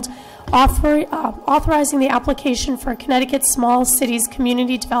Weathersfield authorizing the application for a Connecticut Small Cities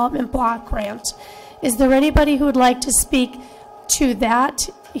Community Development Block Grant. Is there anybody who would like to speak to that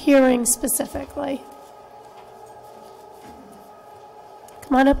hearing specifically?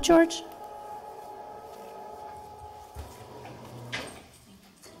 Come on up, George.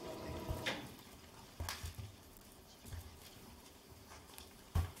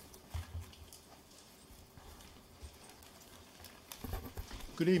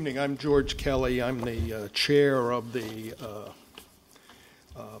 Good evening. I'm George Kelly. I'm the chair of the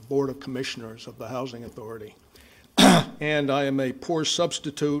Board of Commissioners of the Housing Authority. And I am a poor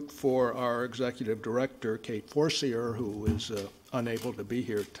substitute for our executive director, Kate Forcier, who is unable to be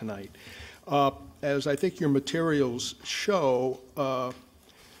here tonight. As I think your materials show,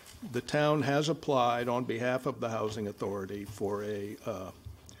 the town has applied on behalf of the Housing Authority for a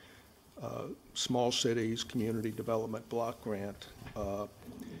Small Cities Community Development Block Grant.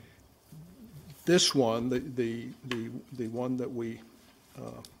 This one, the one that we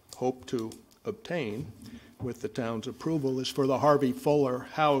hope to obtain with the town's approval, is for the Harvey Fuller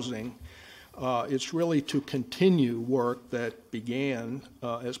housing. It's really to continue work that began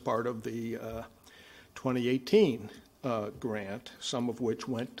as part of the 2018 grant, some of which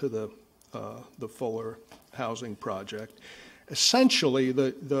went to the Fuller housing project. Essentially,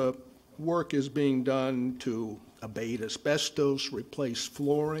 the work is being done to abate asbestos, replace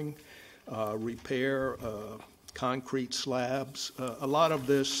flooring, repair concrete slabs. A lot of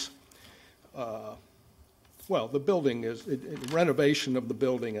this, well, the building is, renovation of the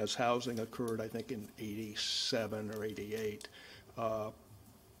building as housing occurred, I think, in 87 or 88.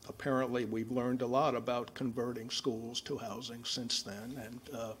 Apparently, we've learned a lot about converting schools to housing since then, and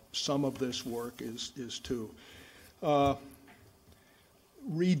some of this work is to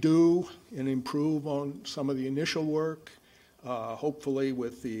redo and improve on some of the initial work, hopefully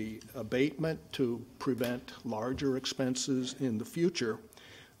with the abatement to prevent larger expenses in the future.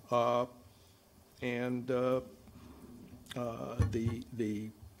 And the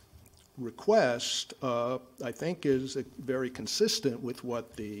request, I think, is very consistent with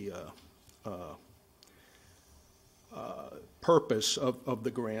what the purpose of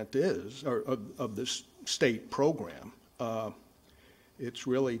the grant is, or of this state program. It's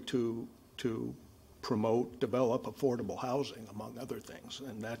really to promote, develop affordable housing, among other things,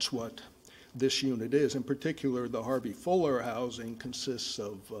 and that's what this unit is. In particular, the Harvey Fuller housing consists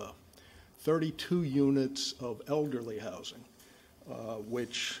of 32 units of elderly housing,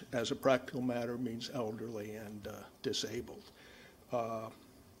 which, as a practical matter, means elderly and disabled.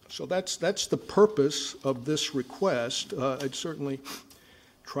 So that's the purpose of this request. I'd certainly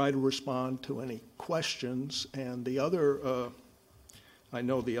try to respond to any questions, and the other I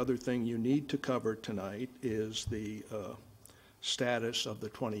know the other thing you need to cover tonight is the status of the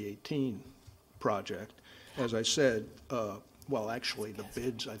 2018 project. As I said, well, actually, the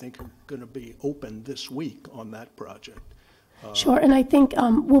bids, I think, are going to be open this week on that project. Sure, and I think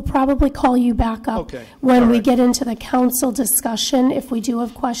we'll probably call you back up Okay. when All we right. get into the council discussion, if we do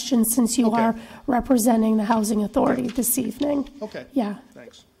have questions, since you Okay. are representing the Housing Authority this evening. Okay. Yeah.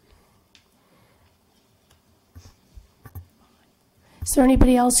 Thanks. Is there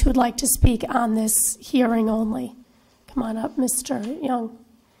anybody else who would like to speak on this hearing only? Come on up, Mr. Young.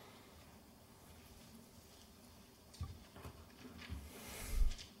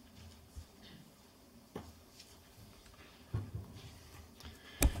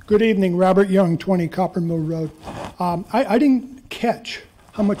 Good evening, Robert Young, 20 Copper Mill Road. I didn't catch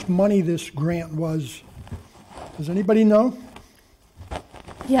how much money this grant was. Does anybody know?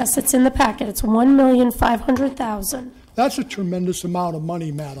 Yes, it's in the packet. It's $1,500,000. That's a tremendous amount of money,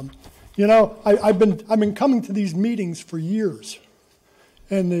 madam. You know, I've been coming to these meetings for years,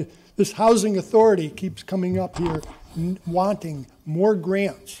 and this housing authority keeps coming up here wanting more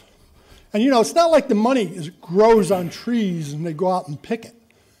grants. And you know, it's not like the money grows on trees and they go out and pick it.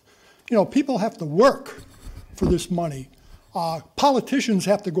 You know, people have to work for this money. Politicians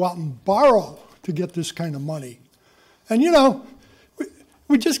have to go out and borrow to get this kind of money. And you know,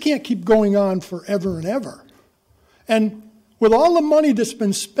 we just can't keep going on forever and ever. And with all the money that's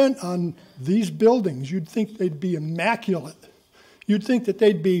been spent on these buildings, you'd think they'd be immaculate. You'd think that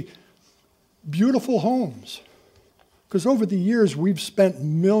they'd be beautiful homes. Because over the years, we've spent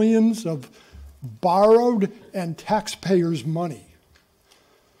millions of borrowed and taxpayers' money.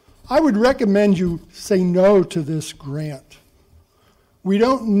 I would recommend you say no to this grant. We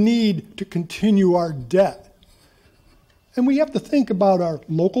don't need to continue our debt. And we have to think about our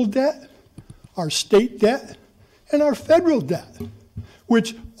local debt, our state debt, and our federal debt,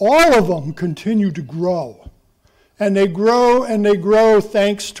 which all of them continue to grow. And they grow and they grow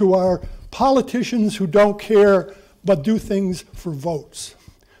thanks to our politicians who don't care but do things for votes.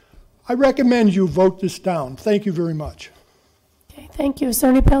 I recommend you vote this down. Thank you very much. Okay, thank you. Is there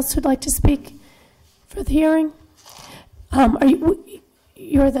anybody else who'd like to speak for the hearing?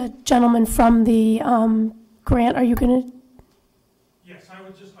 You're the gentleman from the grant. Are you going to? Yes, I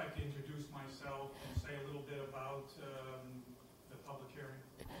would just like to introduce myself and say a little bit about the public hearing.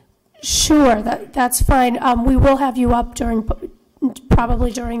 Sure, that's fine. We will have you up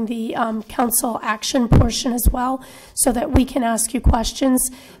probably during the council action portion as well, so that we can ask you questions.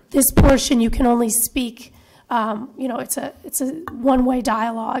 This portion you can only speak. You know, it's a one-way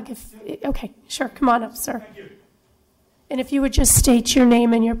dialogue. Okay, sure. Come on up, sir. Thank you. And if you would just state your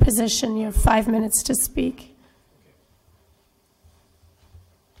name and your position, you have 5 minutes to speak.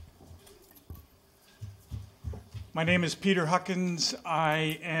 My name is Peter Huckins.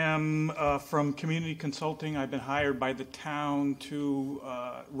 I am from Community Consulting. I've been hired by the town to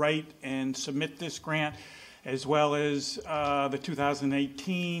write and submit this grant, as well as the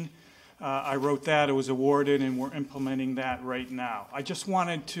 2018. I wrote that, it was awarded, and we're implementing that right now. I just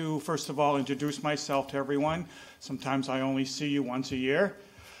wanted to, first of all, introduce myself to everyone. Sometimes I only see you once a year,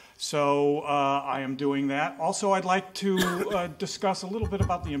 so I am doing that. Also, I'd like to discuss a little bit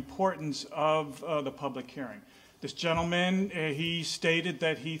about the importance of the public hearing. This gentleman, he stated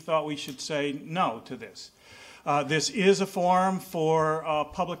that he thought we should say no to this. This is a forum for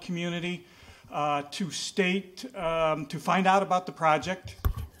public community to find out about the project,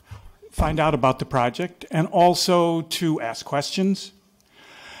 and also to ask questions,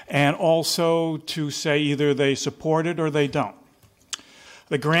 and also to say either they support it or they don't.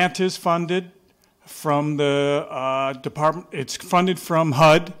 The grant is funded from the department. It's funded from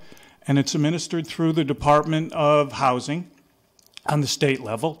HUD, and it's administered through the Department of Housing on the state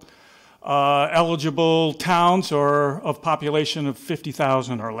level. Eligible towns are of population of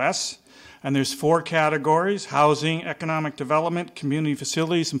 50,000 or less. And there's 4 categories: housing, economic development, community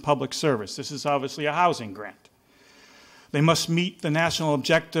facilities, and public service. This is obviously a housing grant. They must meet the national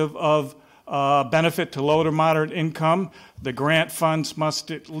objective of benefit to low to moderate income. The grant funds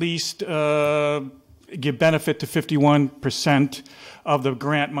must at least give benefit to 51% of the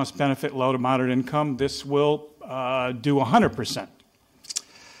grant must benefit low to moderate income. This will do 100%.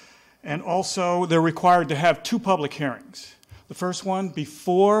 And also, they're required to have 2 public hearings. The first one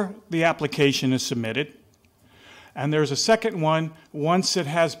before the application is submitted, and there's a second one once it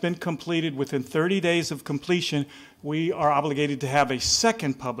has been completed. Within 30 days of completion, we are obligated to have a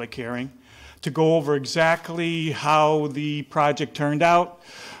second public hearing to go over exactly how the project turned out,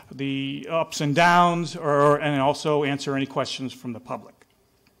 the ups and downs, and also answer any questions from the public.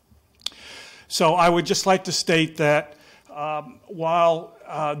 So I would just like to state that while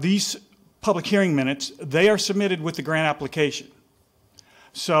these public hearing minutes, they are submitted with the grant application.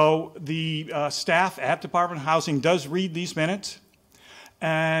 So the staff at Department of Housing does read these minutes,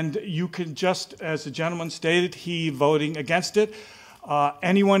 and you can just, as the gentleman stated, he voting against it.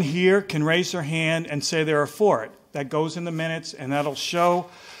 Anyone here can raise their hand and say they are for it. That goes in the minutes, and that'll show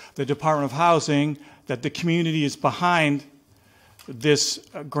the Department of Housing that the community is behind this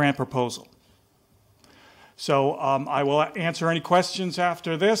grant proposal. So I will answer any questions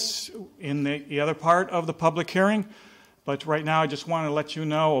after this in the other part of the public hearing. But right now I just want to let you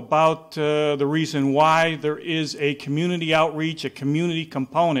know about the reason why there is a community outreach, a community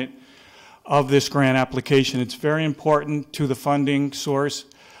component of this grant application. It's very important to the funding source.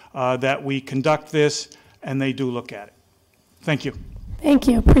 that we conduct this and they do look at it. Thank you. Thank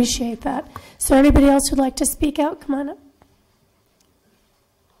you. Appreciate that. So anybody else who'd like to speak out, come on up.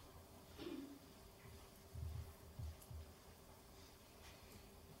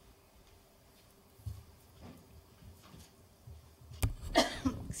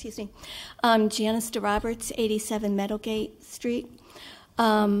 Excuse me. Janice DeRoberts, 87 Meadowgate Street.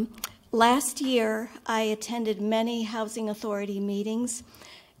 Last year, I attended many Housing Authority meetings,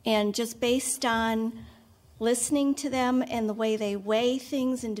 and just based on listening to them and the way they weigh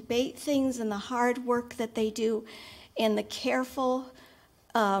things and debate things and the hard work that they do and the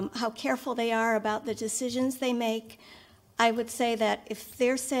how careful they are about the decisions they make, I would say that if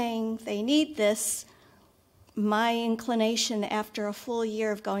they're saying they need this, my inclination after a full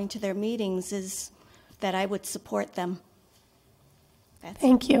year of going to their meetings is that I would support them.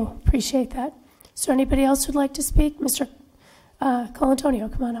 Thank you. Appreciate that. Is there anybody else who'd like to speak? Mr.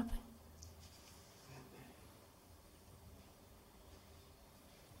 Colantonio, come on up.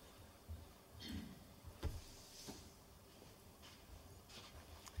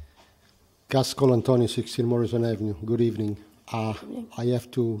 Gus Colantonio, 16 Morrison Avenue. Good evening. I have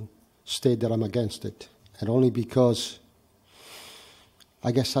to state that I'm against it, and only because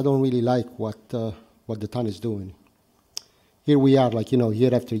I guess I don't really like what the town is doing. Here we are, like,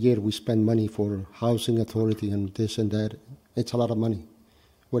 year after year, we spend money for housing authority and this and that. It's a lot of money.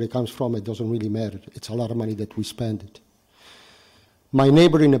 Where it comes from, it doesn't really matter. It's a lot of money that we spend it. My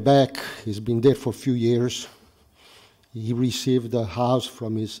neighbor in the back has been there for a few years. He received a house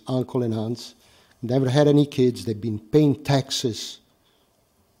from his uncle and aunts. Never had any kids. They've been paying taxes.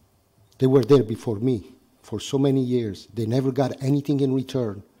 They were there before me for so many years. They never got anything in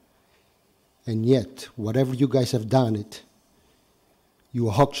return. And yet, whatever you guys have done it, you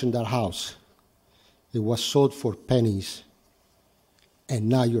auctioned that house. It was sold for pennies. And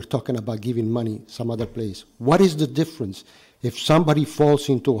now you're talking about giving money some other place. What is the difference? If somebody falls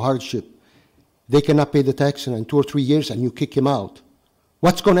into hardship, they cannot pay the tax in 2 or 3 years and you kick him out.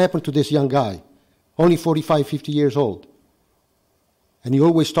 What's going to happen to this young guy? Only 45, 50 years old. And you're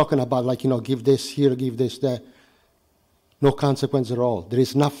always talking about, like, give this here, give this there. No consequence at all. There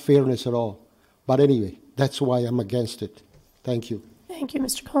is not fairness at all. But anyway, that's why I'm against it. Thank you. Thank you,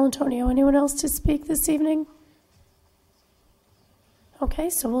 Mr. Colantonio. Anyone else to speak this evening? Okay,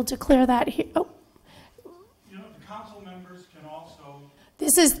 so we'll declare that here. Oh. The council members can also...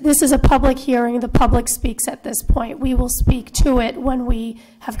 This is a public hearing. The public speaks at this point. We will speak to it when we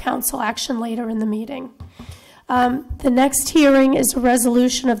have council action later in the meeting. The next hearing is a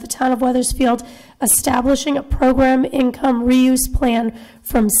resolution of the Town of Wethersfield establishing a program income reuse plan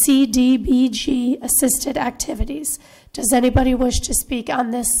from CDBG assisted activities. Does anybody wish to speak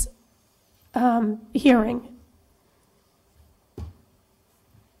on this hearing?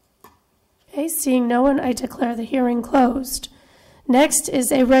 Okay, seeing no one, I declare the hearing closed. Next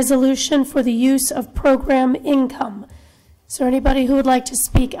is a resolution for the use of program income. Is there anybody who would like to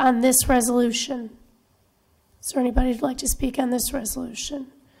speak on this resolution? Is there anybody who'd like to speak on this resolution?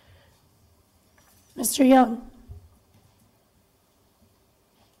 Mr. Young.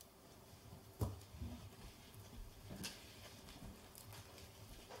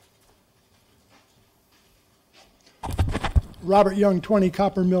 Robert Young, 20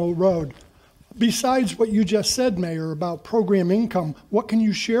 Copper Mill Road. Besides what you just said, Mayor, about program income, what can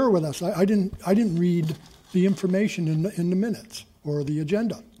you share with us? I didn't read the information in the minutes or the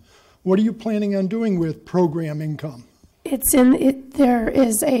agenda. What are you planning on doing with program income? There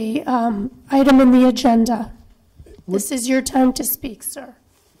is a item in the agenda. This is your time to speak, sir.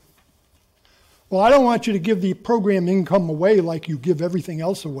 Well, I don't want you to give the program income away like you give everything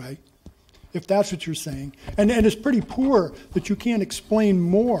else away, if that's what you're saying. And it's pretty poor that you can't explain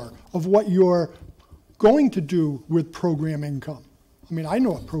more of what you're going to do with program income. I mean, I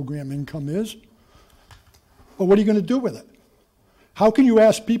know what program income is, but what are you going to do with it? How can you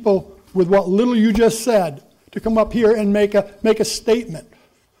ask people with what little you just said to come up here and make a statement?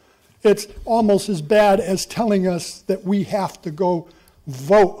 It's almost as bad as telling us that we have to go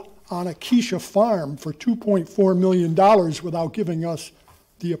vote on a Keisha farm for $2.4 million without giving us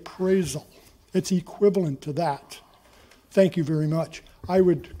the appraisal. It's equivalent to that. Thank you very much. I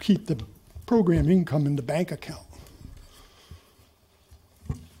would keep the program income in the bank account.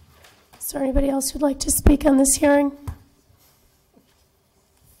 Is there anybody else who'd like to speak on this hearing?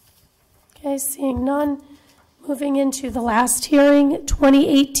 Okay, seeing none. Moving into the last hearing,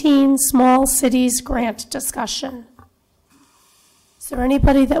 2018 Small Cities Grant discussion. Is there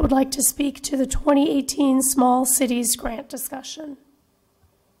anybody that would like to speak to the 2018 Small Cities Grant discussion?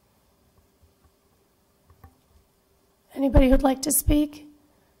 Anybody who'd like to speak?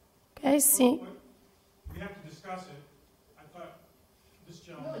 Okay, see. We have to discuss it. I thought this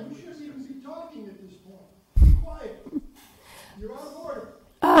gentleman. No, you shouldn't even be talking at this point. Be quiet. You're out of order.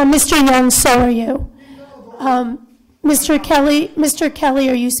 Mr. Young, so are you. Mr. Kelly,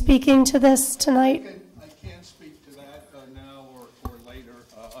 are you speaking to this tonight? I can't speak to that now or later.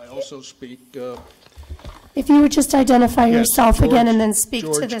 I also speak. If you would just identify yourself again and then speak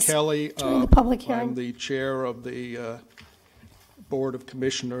to this Kelly, during the public hearing. I'm the chair of the Board of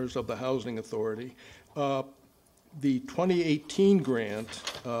Commissioners of the Housing Authority. The 2018 grant,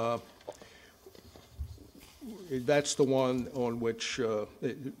 that's the one on which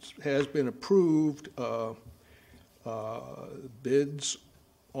it has been approved. Bids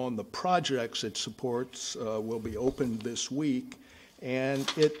on the projects it supports will be opened this week, and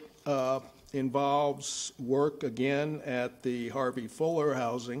it involves work again at the Harvey Fuller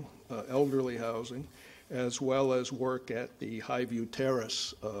housing, elderly housing, as well as work at the Highview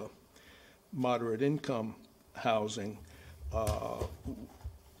Terrace moderate income housing.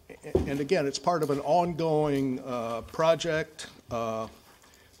 And again, it's part of an ongoing project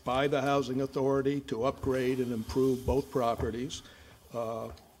by the Housing Authority to upgrade and improve both properties.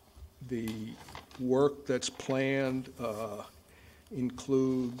 The work that's planned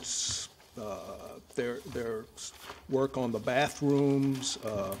includes their work on the bathrooms,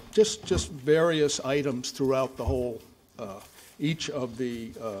 just various items throughout the whole, each of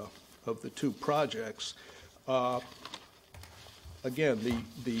the two projects. Again,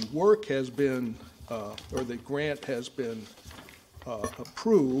 the work has been, or the grant has been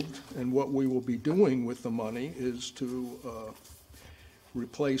approved, and what we will be doing with the money is to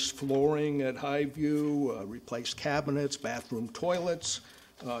replace flooring at Highview, replace cabinets, bathroom toilets,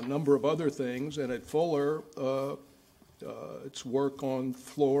 a number of other things. And at Fuller, it's work on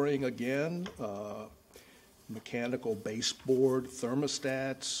flooring again, mechanical baseboard,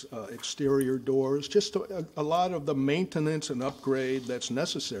 thermostats, exterior doors, just a lot of the maintenance and upgrade that's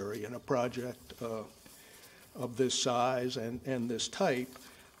necessary in a project of this size and this type.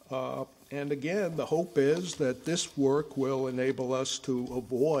 And again, the hope is that this work will enable us to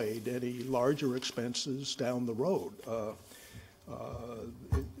avoid any larger expenses down the road.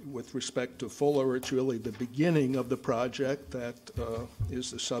 With respect to Fuller, it's really the beginning of the project that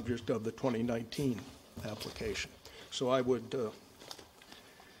is the subject of the 2019 application. So I would,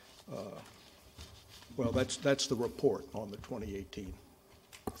 well, that's the report on the 2018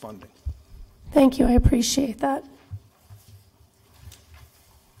 funding. Thank you, I appreciate that.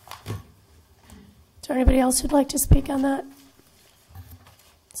 Is there anybody else who'd like to speak on that?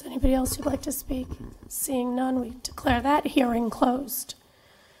 Is there anybody else who'd like to speak? Seeing none, we declare that hearing closed.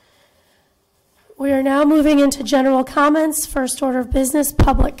 We are now moving into general comments. First order of business,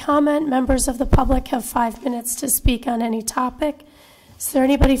 public comment. Members of the public have 5 minutes to speak on any topic. Is there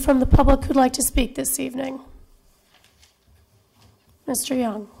anybody from the public who'd like to speak this evening? Mr.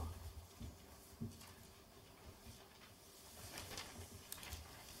 Young.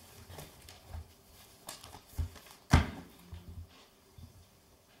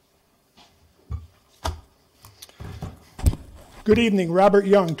 Good evening, Robert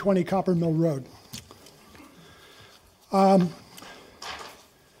Young, 20 Copper Mill Road. I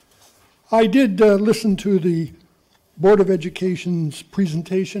did listen to the Board of Education's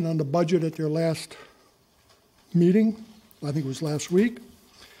presentation on the budget at their last meeting. I think it was last week.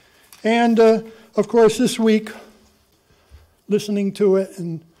 And of course, this week, listening to it,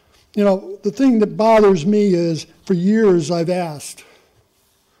 and you know, the thing that bothers me is, for years I've asked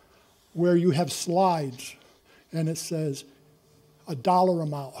where you have slides and it says a dollar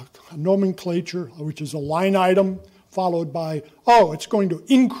amount, a nomenclature, which is a line item, followed by, oh, it's going to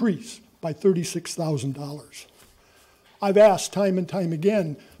increase by $36,000. I've asked time and time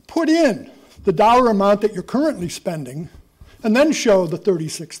again, put in the dollar amount that you're currently spending, and then show the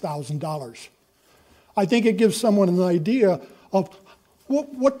 $36,000. I think it gives someone an idea of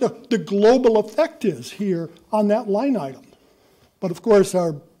what the global effect is here on that line item. But of course,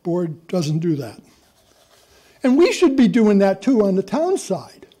 our board doesn't do that. And we should be doing that too on the town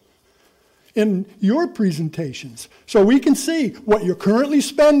side in your presentations, so we can see what you're currently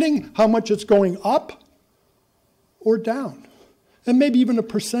spending, how much it's going up or down, and maybe even a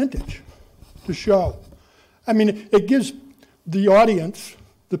percentage to show. I mean, it gives the audience,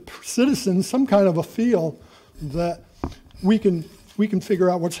 the citizens, some kind of a feel that we can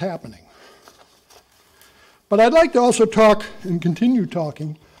figure out what's happening. But I'd like to also talk and continue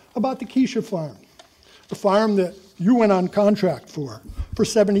talking about the Keisha Farm, the farm that you went on contract for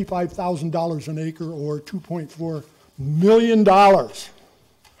 $75,000 an acre, or $2.4 million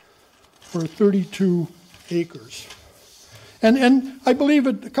for 32 acres. And I believe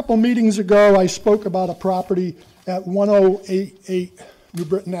a couple meetings ago, I spoke about a property at 1088 New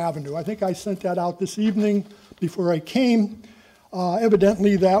Britain Avenue. I think I sent that out this evening before I came.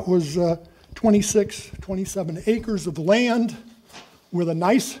 Evidently, that was 27 acres of land with a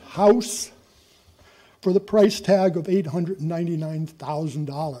nice house for the price tag of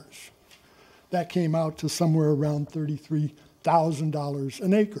 $899,000. That came out to somewhere around $33,000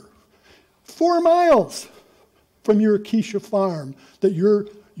 an acre. 4 miles from your Acacia farm that you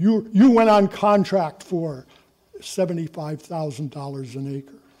went on contract for $75,000 an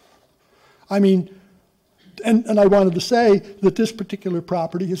acre. I mean, and I wanted to say that this particular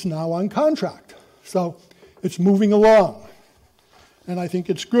property is now on contract. So it's moving along. And I think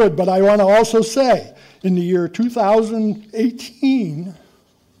it's good. But I want to also say, in the year 2018,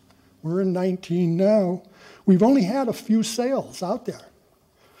 we're in 19 now, we've only had a few sales out there.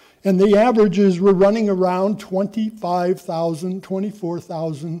 And the averages were running around $25,000,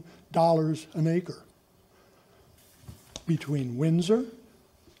 $24,000 an acre. Between Windsor,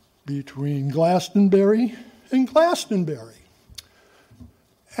 between Glastonbury and Glastonbury.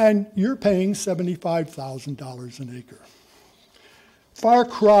 And you're paying $75,000 an acre. Far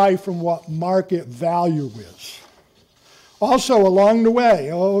cry from what market value is. Also, along the way,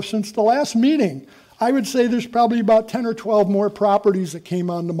 since the last meeting, I would say there's probably about 10 or 12 more properties that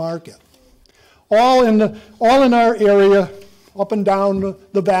came on the market. All in our area, up and down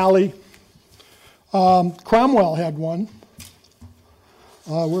the valley. Cromwell had one.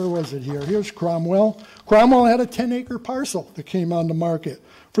 Where was it here? Here's Cromwell. Cromwell had a 10-acre parcel that came on the market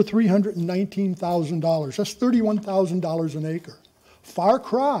for $319,000. That's $31,000 an acre. Far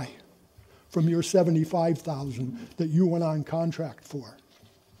cry from your $75,000 that you went on contract for.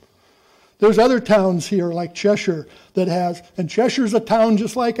 There's other towns here like Cheshire that has, and Cheshire's a town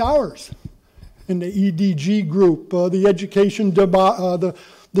just like ours in the EDG group, the education, the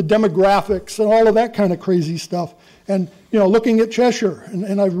demographics, and all of that kind of crazy stuff. And, you know, looking at Cheshire,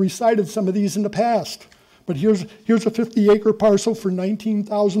 and I've recited some of these in the past, but here's a 50-acre parcel for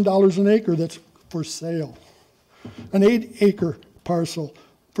 $19,000 an acre that's for sale. An 8-acre parcel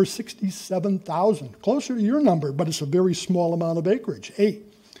for $67,000, closer to your number, but it's a very small amount of acreage, 8.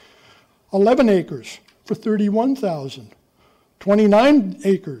 11 acres for $31,000. 29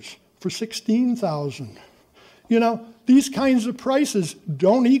 acres for $16,000. You know, these kinds of prices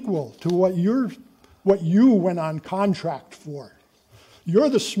don't equal to what you went on contract for. You're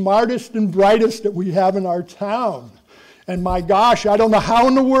the smartest and brightest that we have in our town. And my gosh, I don't know how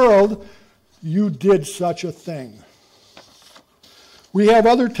in the world you did such a thing. We have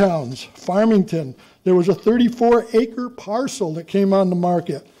other towns. Farmington, there was a 34-acre parcel that came on the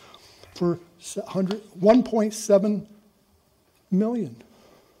market for $1.7 million.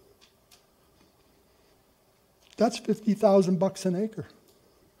 That's $50,000 an acre.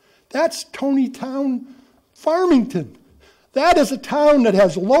 That's Tonytown, Farmington. That is a town that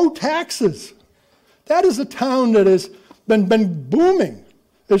has low taxes. That is a town that has been booming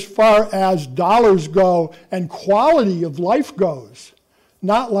as far as dollars go and quality of life goes.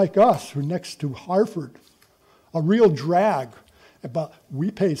 Not like us, who are next to Hartford, a real drag. But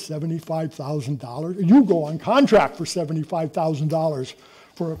we pay $75,000. You go on contract for $75,000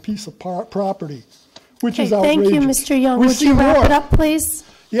 for a piece of property, which is outrageous. Thank you, Mr. Young. Would you wrap it up, please?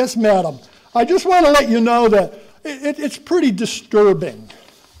 Yes, madam. I just want to let you know that it's pretty disturbing.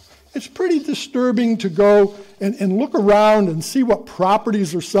 It's pretty disturbing to go and look around and see what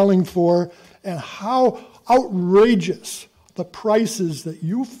properties are selling for and how outrageous the prices that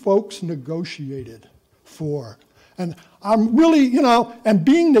you folks negotiated for. And I'm really, you know, and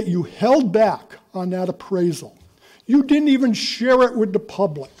being that you held back on that appraisal, you didn't even share it with the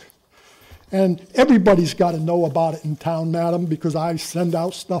public. And everybody's got to know about it in town, madam, because I send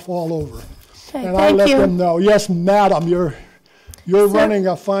out stuff all over. Okay, and I let them know, yes, madam, you're running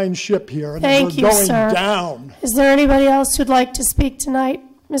a fine ship here, and we're going down. Is there anybody else who'd like to speak tonight?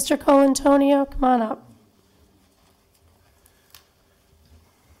 Mr. Colantonio, come on up.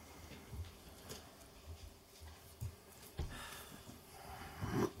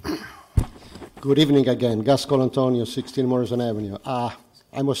 Good evening again. Gus Colantonio, 16 Morrison Avenue.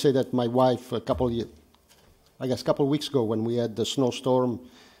 I must say that my wife, a couple of weeks ago when we had the snowstorm,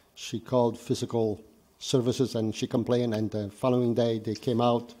 she called physical services and she complained, and the following day they came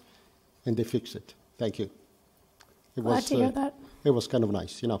out and they fixed it. Thank you. Glad to hear that. It was kind of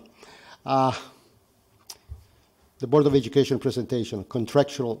nice, you know. The Board of Education presentation,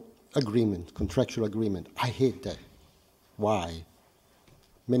 contractual agreement. I hate that. Why?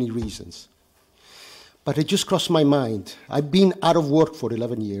 Many reasons. But it just crossed my mind. I've been out of work for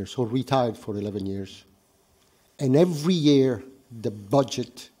 11 years, or retired for 11 years. And every year, the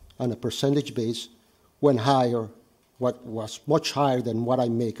budget on a percentage base went higher, what was much higher than what I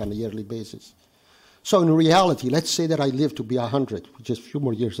make on a yearly basis. So in reality, let's say that I live to be 100, which is a few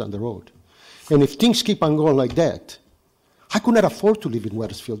more years down the road. And if things keep on going like that, I could not afford to live in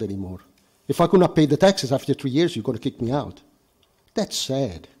Wethersfield anymore. If I could not pay the taxes after 3 years, you're going to kick me out. That's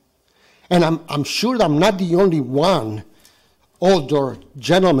sad. And I'm sure that I'm not the only one, older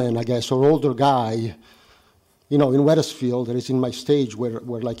gentleman, I guess, or older guy, in Wethersfield that is in my stage where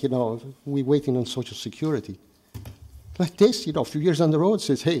we're waiting on Social Security. Like this, a few years down the road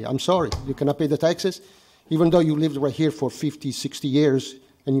says, hey, I'm sorry, you cannot pay the taxes. Even though you lived right here for 50, 60 years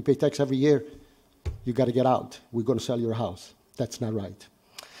and you pay tax every year, you got to get out. We're going to sell your house. That's not right.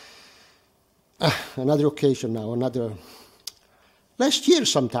 Another occasion now, last year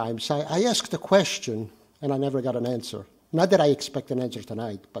sometimes, I asked a question and I never got an answer. Not that I expect an answer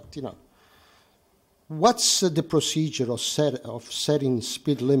tonight, but, what's the procedure of setting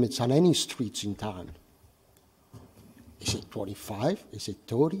speed limits on any streets in town? Is it 25? Is it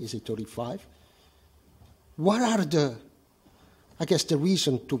 30? Is it 35? What are the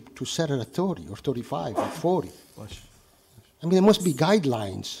reason to set it at 30 or 35 or 40? I mean, there must be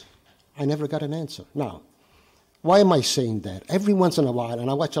guidelines. I never got an answer. Now, why am I saying that? Every once in a while, and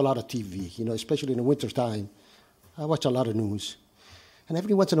I watch a lot of TV, especially in the wintertime, I watch a lot of news. And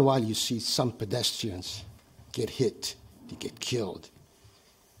every once in a while you see some pedestrians get hit, they get killed.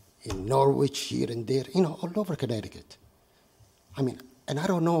 In Norwich, here and there, all over Connecticut. I mean, and I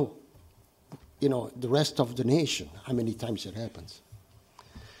don't know, the rest of the nation, how many times it happens.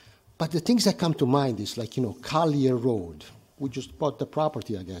 But the things that come to mind is like, Collier Road. We just bought the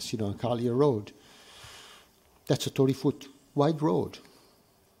property, I guess, on Collier Road. That's a 30-foot wide road.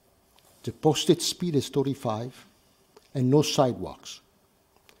 The posted speed is 35 and no sidewalks.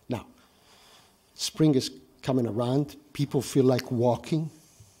 Now, spring is coming around. People feel like walking.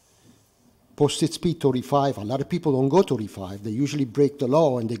 Posted speed 35. A lot of people don't go 35. They usually break the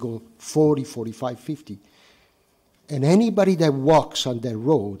law and they go 40, 45, 50. And anybody that walks on that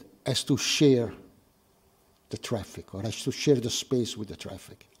road has to share the traffic or has to share the space with the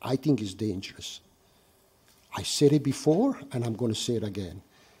traffic. I think it's dangerous. I said it before and I'm going to say it again.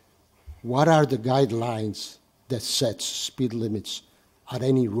 What are the guidelines that sets speed limits at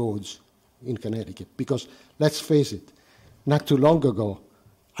any roads in Connecticut? Because let's face it, not too long ago,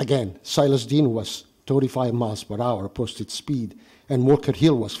 again, Silas Dean was 35 miles per hour posted speed, and Walker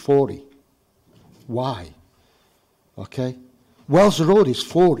Hill was 40. Why? Okay? Wells Road is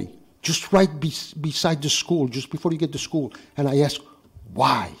 40, just right beside the school, just before you get to school. And I ask,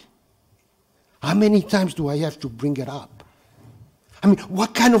 why? How many times do I have to bring it up? I mean,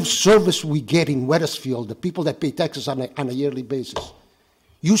 what kind of service we get in Wethersfield, the people that pay taxes on a yearly basis?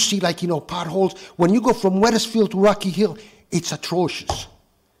 You see, potholes. When you go from Wethersfield to Rocky Hill, it's atrocious.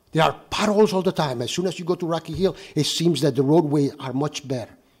 There are potholes all the time. As soon as you go to Rocky Hill, it seems that the roadways are much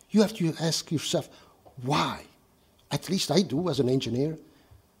better. You have to ask yourself, why? At least I do as an engineer.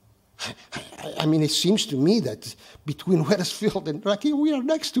 I mean, it seems to me that between Wethersfield and Rocky Hill, we are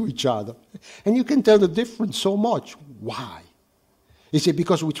next to each other. And you can tell the difference so much. Why? Is it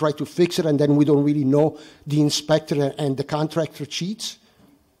because we try to fix it and then we don't really know the inspector and the contractor cheats?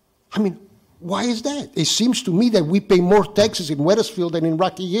 I mean, why is that? It seems to me that we pay more taxes in Wethersfield than in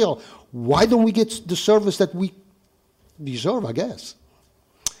Rocky Hill. Why don't we get the service that we deserve, I guess?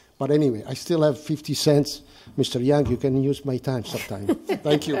 But anyway, I still have 50 cents. Mr. Young, you can use my time sometime.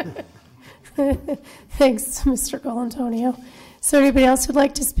 Thank you. Thanks, Mr. Colantonio. Is there anybody else who'd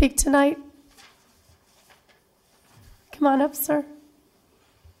like to speak tonight? Come on up, sir.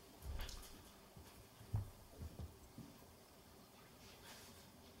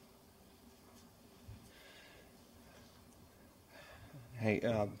 Hey,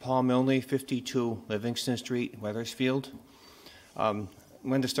 Paul Milne, 52 Livingston Street, Wethersfield. I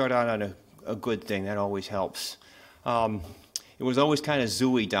wanted to start out on a good thing. That always helps. It was always kind of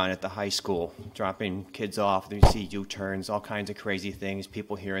zooey down at the high school, dropping kids off. Then you see U-turns, all kinds of crazy things,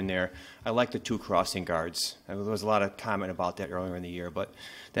 people here and there. I like the 2 crossing guards. There was a lot of comment about that earlier in the year, but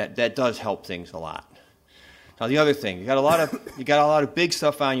that does help things a lot. Now the other thing, you got a lot of big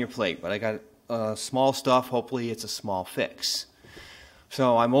stuff on your plate, but I got small stuff. Hopefully it's a small fix.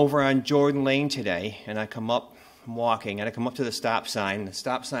 So I'm over on Jordan Lane today, and I'm walking, and I come up to the stop sign. The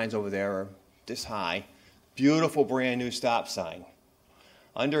stop signs over there are this high. Beautiful brand new stop sign.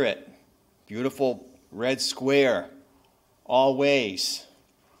 Under it, beautiful red square, all ways.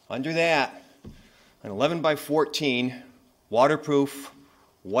 Under that, an 11 by 14, waterproof,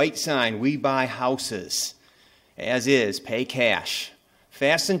 white sign, we buy houses. As is, pay cash.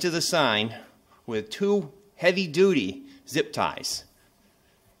 Fastened to the sign with 2 heavy-duty zip ties.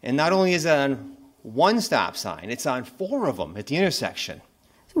 And not only is it on one stop sign, it's on 4 of them at the intersection.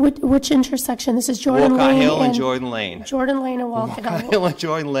 Which intersection? This is Jordan Walcott Lane Hill and Jordan Lane. Jordan Lane and Walcott Walcott Hill. Hill and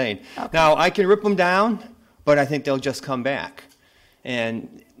Jordan Lane. Okay. Now, I can rip them down, but I think they'll just come back.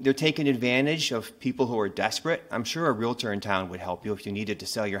 And they're taking advantage of people who are desperate. I'm sure a realtor in town would help you if you needed to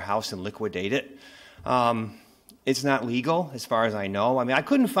sell your house and liquidate it. It's not legal, as far as I know. I mean, I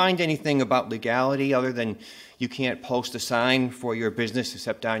couldn't find anything about legality other than you can't post a sign for your business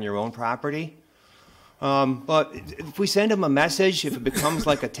except on your own property. But if we send them a message, if it becomes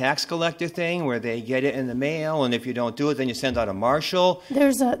like a tax collector thing where they get it in the mail, and if you don't do it, then you send out a marshal. There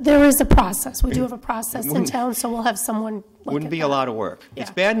is a process. We do have a process in town, so we'll have someone look Wouldn't at be that. a lot of work. Yeah.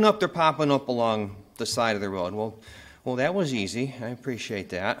 It's bad enough they're popping up along the side of the road. Well, that was easy. I appreciate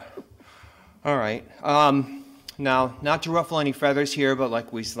that. All right. Now, not to ruffle any feathers here, but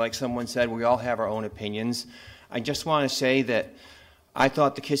like someone said, we all have our own opinions. I just want to say that I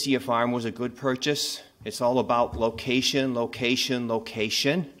thought the Kissia Farm was a good purchase. It's all about location, location,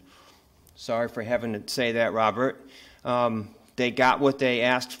 location. Sorry for having to say that, Robert. They got what they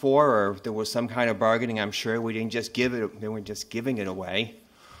asked for, or there was some kind of bargaining, I'm sure. We didn't just give it, they weren't just giving it away.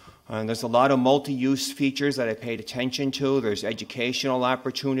 There's a lot of multi-use features that I paid attention to. There's educational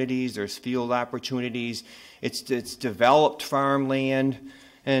opportunities, there's field opportunities. It's developed farmland,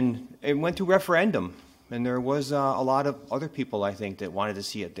 and it went through referendum. And there was a lot of other people, I think, that wanted to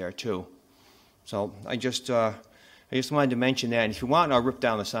see it there, too. So I just wanted to mention that. And if you want, I'll rip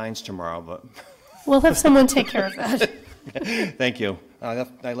down the signs tomorrow. But We'll have someone take care of that. Thank you.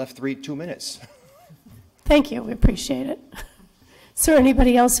 I left 2 minutes. Thank you. We appreciate it. Is there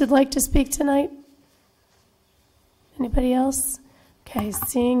anybody else who'd like to speak tonight? Anybody else? Okay,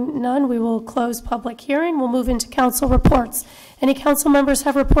 seeing none, we will close public hearing. We'll move into council reports. Any council members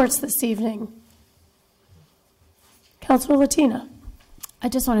have reports this evening? Councilor Latina. I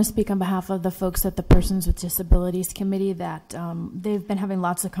just want to speak on behalf of the folks at the Persons with Disabilities Committee that they've been having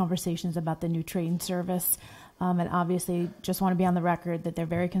lots of conversations about the new train service. And obviously just want to be on the record that they're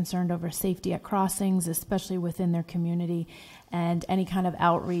very concerned over safety at crossings, especially within their community, and any kind of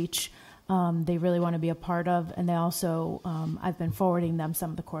outreach they really want to be a part of. And they also, I've been forwarding them some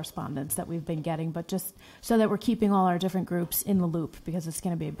of the correspondence that we've been getting, but just so that we're keeping all our different groups in the loop, because it's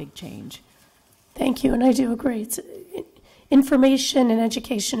going to be a big change. Thank you, and I do agree. Information and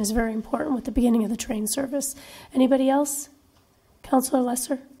education is very important with the beginning of the train service. Anybody else? Councilor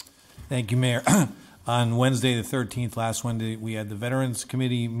Lesser? Thank you, Mayor. On Wednesday, the 13th, last Wednesday, we had the Veterans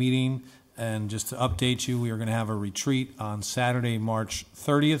Committee meeting, and just to update you, we are going to have a retreat on Saturday, March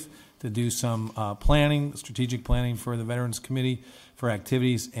 30th, to do some planning, strategic planning for the Veterans Committee for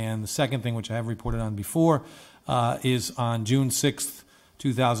activities. And the second thing, which I have reported on before, is on June 6th,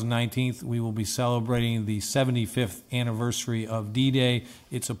 2019, we will be celebrating the 75th anniversary of D-Day.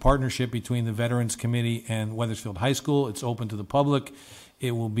 It's a partnership between the Veterans Committee and Wethersfield High School. It's open to the public.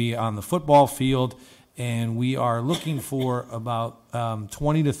 It will be on the football field, and we are looking for about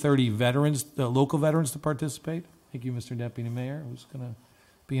 20 to 30 veterans, local veterans, to participate. Thank you, Mr. Deputy Mayor, who's going to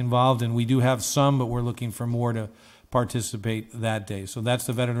be involved. And we do have some, but we're looking for more to participate that day. So that's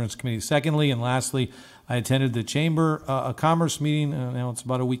the Veterans Committee. Secondly and lastly, I attended the Chamber of Commerce meeting, now it's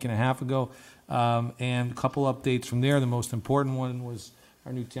about a week and a half ago, and a couple updates from there. The most important one was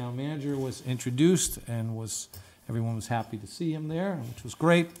our new town manager was introduced, and everyone was happy to see him there, which was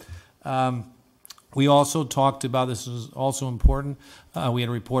great. We also talked about, this is also important, we had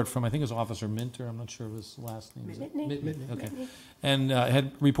a report from, I think it was Officer Minter, I'm not sure of his last name. Mitney. Okay. And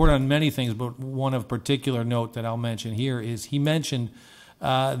had reported on many things, but one of particular note that I'll mention here is he mentioned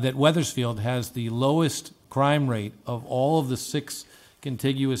that Wethersfield has the lowest crime rate of all of the 6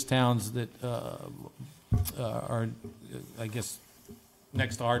 contiguous towns that are, I guess,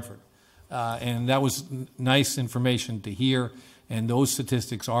 next to Hartford. And that was nice information to hear. And those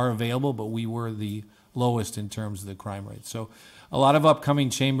statistics are available, but we were the lowest in terms of the crime rate. So a lot of upcoming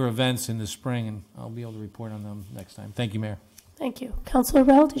chamber events in the spring, and I'll be able to report on them next time. Thank you, Mayor. Thank you. Councilor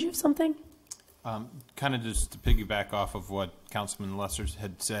Rell, did you have something? Kind of just to piggyback off of what Councilman Lesser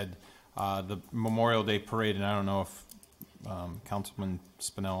had said, the Memorial Day Parade, and I don't know if Councilman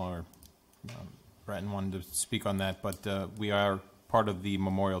Spinella or Breton wanted to speak on that, but we are part of the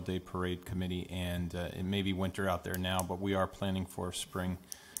Memorial Day Parade Committee, and it may be winter out there now, but we are planning for spring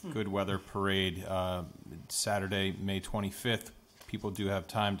good weather parade Saturday, May 25th. People do have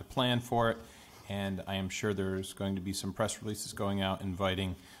time to plan for it, and I am sure there's going to be some press releases going out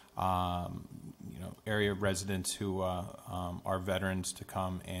inviting area residents who are veterans to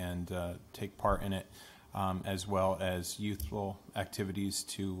come and take part in it, as well as youthful activities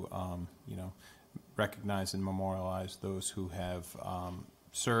to recognize and memorialize those who have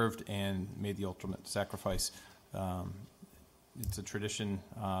served and made the ultimate sacrifice. It's a tradition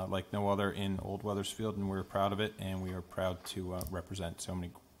like no other in Old Wethersfield, and we're proud of it, and we are proud to represent so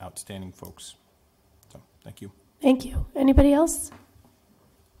many outstanding folks. So, thank you. Thank you. Anybody else?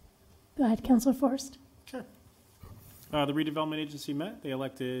 Go ahead, Councilor Forrest. Sure. The redevelopment agency met. They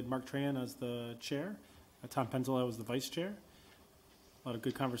elected Mark Tran as the chair. Tom Penzela was the vice chair. A lot of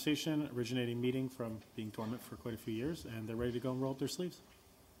good conversation, originating meeting from being dormant for quite a few years, and they're ready to go and roll up their sleeves.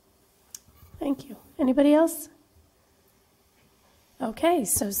 Thank you. Anybody else? Okay,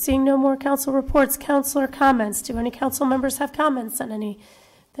 so seeing no more council reports, councilor comments. Do any council members have comments on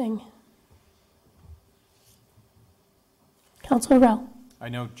anything? Councilor Rell. I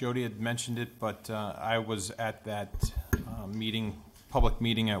know Jody had mentioned it, but I was at that public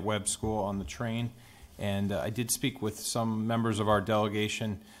meeting at Webb School on the train, and I did speak with some members of our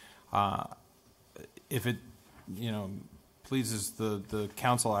delegation. If it, pleases the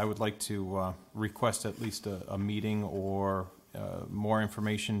council, I would like to request at least a meeting or more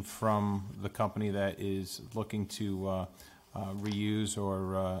information from the company that is looking to reuse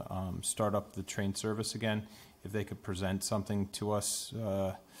or start up the train service again. If they could present something to us,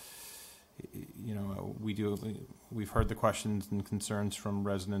 we've heard the questions and concerns from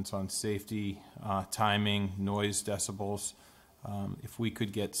residents on safety, timing, noise, decibels. If we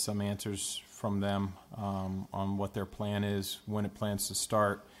could get some answers from them on what their plan is, when it plans to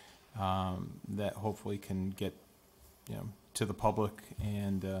start, that hopefully can get to the public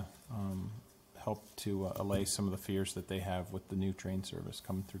and help to allay some of the fears that they have with the new train service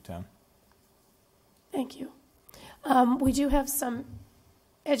coming through town. Thank you. We do have some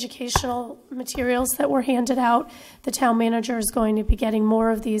educational materials that were handed out. The town manager is going to be getting more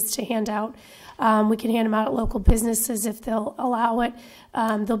of these to hand out. We can hand them out at local businesses if they'll allow it.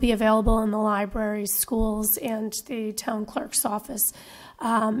 They'll be available in the libraries, schools, and the town clerk's office.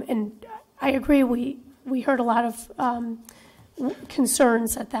 And I agree, we heard a lot of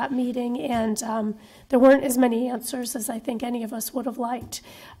concerns at that meeting, and there weren't as many answers as I think any of us would have liked.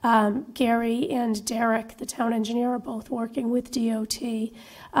 Gary and Derek, the town engineer, are both working with DOT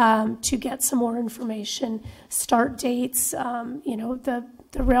to get some more information, start dates.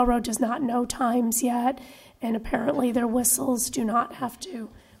 The railroad does not know times yet, and apparently their whistles do not have to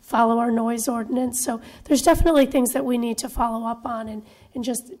follow our noise ordinance. So there's definitely things that we need to follow up on and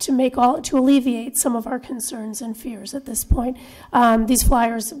just to alleviate some of our concerns and fears at this point. These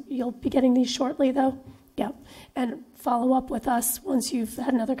flyers, you'll be getting these shortly though? Yep. And follow up with us once you've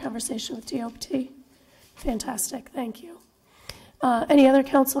had another conversation with DOT. Fantastic, thank you. Any other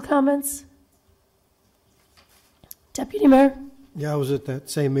council comments? Deputy Mayor? Yeah, I was at that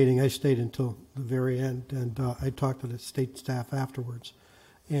same meeting. I stayed until the very end, and I talked to the state staff afterwards.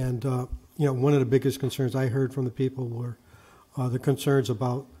 And, one of the biggest concerns I heard from the people were the concerns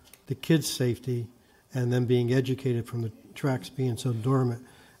about the kids' safety and them being educated from the tracks being so dormant.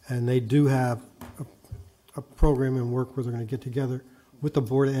 And they do have a program in work where they're going to get together with the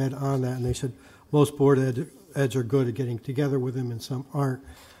Board of Ed on that. And they said most Board of Eds are good at getting together with them and some aren't.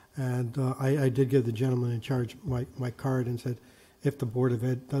 And I did give the gentleman in charge my card and said, if the Board of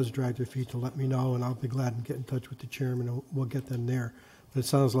Ed does drag their feet, to let me know, and I'll be glad to get in touch with the chairman and we'll get them there. But it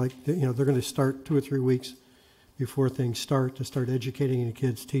sounds like they're going to start 2 or 3 weeks before things start to start educating the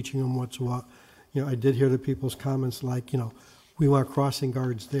kids, teaching them what's what. I did hear the people's comments like, we want crossing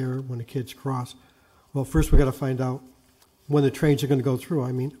guards there when the kids cross. Well, first we got to find out when the trains are going to go through.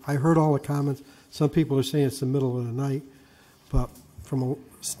 I mean, I heard all the comments. Some people are saying it's the middle of the night, but from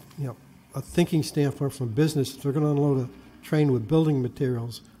a thinking standpoint, from business, if they're going to unload a train with building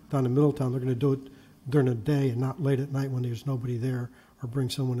materials down in Middletown, they're going to do it during the day and not late at night when there's nobody there, or bring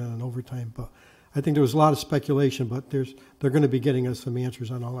someone in on overtime. But I think there was a lot of speculation, but they're going to be getting us some answers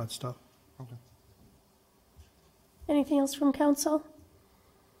on all that stuff. Okay. Anything else from council?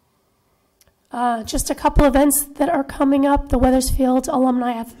 Just a couple events that are coming up. The Wethersfield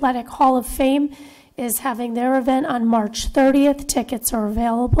Alumni Athletic Hall of Fame is having their event on March 30th. Tickets are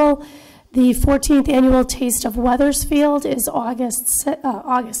available. The 14th Annual Taste of Wethersfield is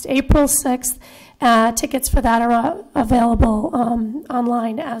April 6th. Tickets for that are available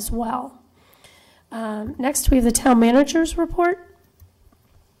online as well. Next, we have the town manager's report.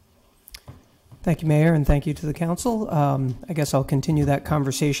 Thank you, Mayor, and thank you to the council. I guess I'll continue that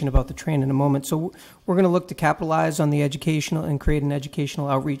conversation about the train in a moment. So we're going to look to capitalize on the educational and create an educational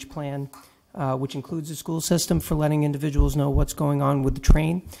outreach plan, which includes the school system for letting individuals know what's going on with the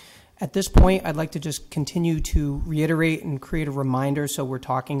train. At this point, I'd like to just continue to reiterate and create a reminder so we're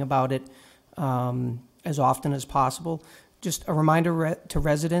talking about it as often as possible. Just a reminder to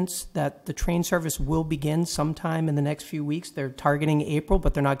residents that the train service will begin sometime in the next few weeks. They're targeting April,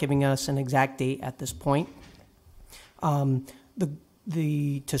 but they're not giving us an exact date at this point.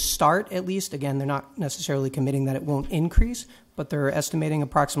 To start, at least, again, they're not necessarily committing that it won't increase, but they're estimating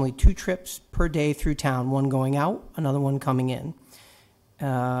approximately 2 trips per day through town, one going out, another one coming in,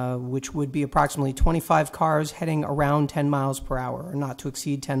 which would be approximately 25 cars heading around 10 miles per hour, or not to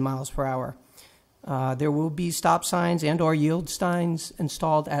exceed 10 miles per hour. There will be stop signs and or yield signs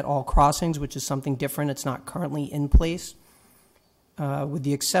installed at all crossings, which is something different. It's not currently in place. With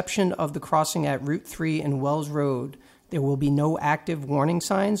the exception of the crossing at Route 3 and Wells Road, there will be no active warning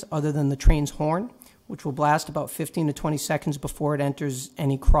signs other than the train's horn, which will blast about 15 to 20 seconds before it enters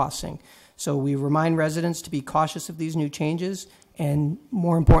any crossing. So we remind residents to be cautious of these new changes and,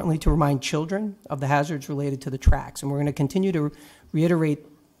 more importantly, to remind children of the hazards related to the tracks. And we're going to continue to reiterate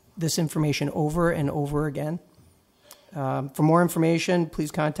this information over and over again. For more information,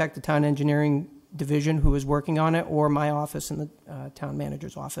 please contact the Town Engineering Division who is working on it, or my office in the Town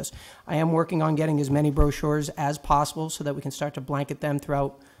Manager's office. I am working on getting as many brochures as possible so that we can start to blanket them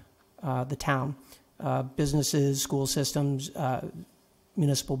throughout the town. Businesses, school systems,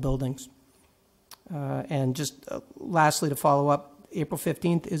 municipal buildings. And just lastly, to follow up, April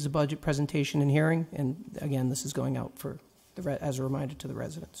 15th is the budget presentation and hearing, and again, this is going out for as a reminder to the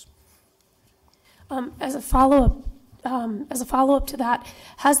residents. As a follow-up to that,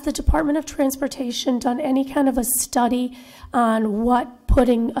 has the Department of Transportation done any kind of a study on what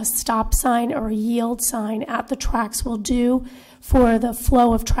putting a stop sign or a yield sign at the tracks will do for the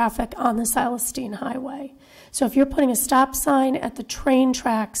flow of traffic on the Silas Deane Highway? So if you're putting a stop sign at the train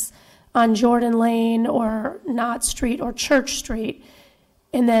tracks on Jordan Lane or Knott Street or Church Street,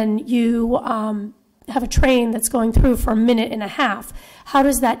 and then you have a train that's going through for a minute and a half, how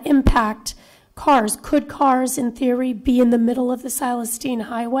does that impact cars? Could cars, in theory, be in the middle of the Silas Deane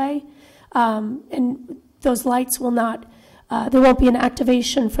Highway? And those lights will not, there won't be an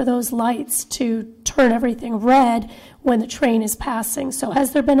activation for those lights to turn everything red when the train is passing. So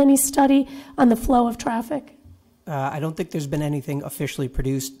has there been any study on the flow of traffic? I don't think there's been anything officially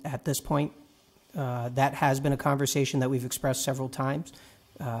produced at this point. That has been a conversation that we've expressed several times.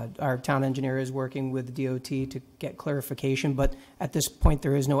 Our town engineer is working with the DOT to get clarification, but at this point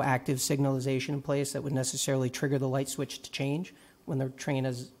there is no active signalization in place that would necessarily trigger the light switch to change when the train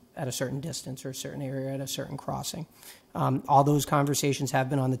is at a certain distance or a certain area at a certain crossing. All those conversations have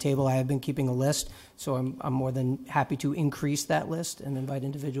been on the table. I have been keeping a list, so I'm more than happy to increase that list and invite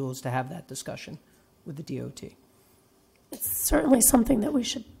individuals to have that discussion with the DOT. It's certainly something that we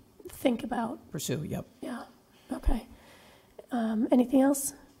should think about. Pursue, yep. Yeah, okay. Anything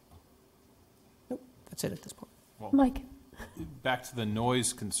else? Nope, that's it at this point. Well, Mike? Back to the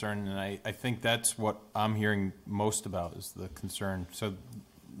noise concern, and I think that's what I'm hearing most about is the concern. So,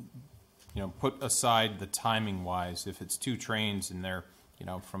 you know, put aside the timing-wise, if it's 2 trains and they're, you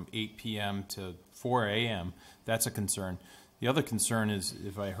know, from 8 p.m. to 4 a.m., that's a concern. The other concern is,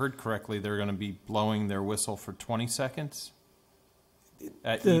 if I heard correctly, they're going to be blowing their whistle for 20 seconds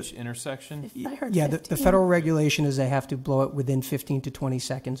at each intersection? I heard yeah, 15. the federal regulation is they have to blow it within 15 to 20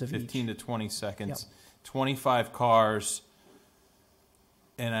 seconds of 15 each. to 20 seconds. Yep. 25 cars,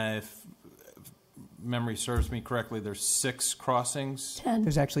 and if memory serves me correctly, there's 6 crossings. 10.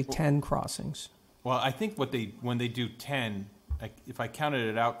 There's actually 10 crossings. Well, I think when they do 10, if I counted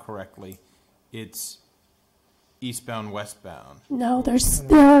it out correctly, it's eastbound, westbound. No, there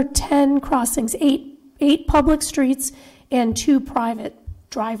are 10 crossings, eight public streets and 2 private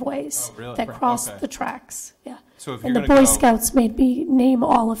driveways that cross the tracks. Yeah. So if and you're the gonna Boy go- Scouts made me name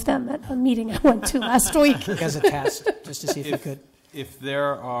all of them at a meeting I went to last week. As a test, just to see if you could. If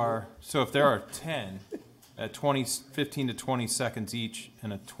there are 10 at 15 to 20 seconds each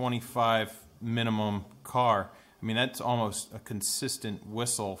and a 25 minimum car, I mean, that's almost a consistent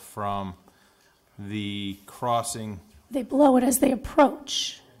whistle from the crossing. They blow it as they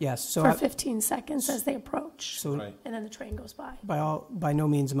approach. Yes. So for 15 seconds as they approach. So Right. And then the train goes by. by no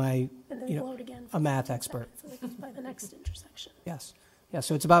means am I And then they blow it again. a math expert. So it goes by the next intersection. Yes. Yeah,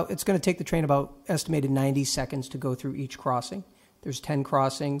 so it's going to take the train about estimated 90 seconds to go through each crossing. There's 10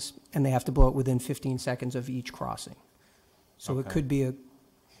 crossings, and they have to blow it within 15 seconds of each crossing. So it could be a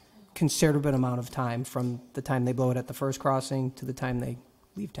considerable amount of time from the time they blow it at the first crossing to the time they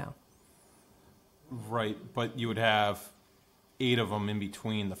leave town. Right, but you would have 8 of them in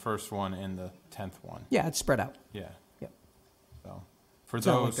between the first one and the 10th one. Yeah, it's spread out. Yeah. Yep. So for It's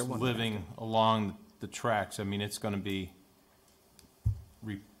not like those they're one living along the tracks, I mean, it's going to be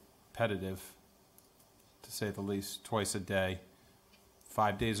repetitive, to say the least, twice a day,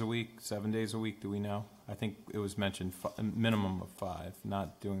 5 days a week, 7 days a week. Do we know? I think it was mentioned a minimum of 5,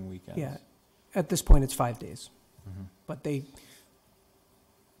 not doing weekends. Yeah, at this point, it's 5 days. Mhm. But they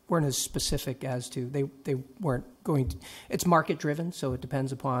weren't as specific as to, they weren't going to, it's market-driven, so it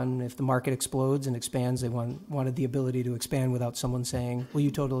depends upon if the market explodes and expands, they wanted the ability to expand without someone saying, well,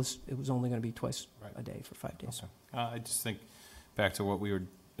 you told us it was only going to be twice a day for 5 days. Okay. I just think back to what we were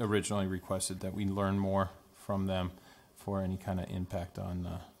originally requested, that we learn more from them for any kind of impact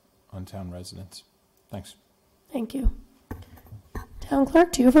on town residents. Thanks. Thank you. Town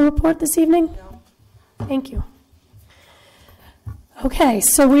Clerk, do you have a report this evening? No. Thank you. Okay,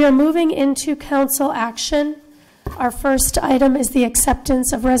 so we are moving into council action. Our first item is the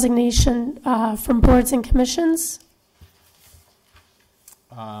acceptance of resignation from boards and commissions.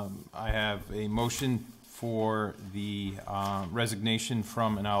 I have a motion for the resignation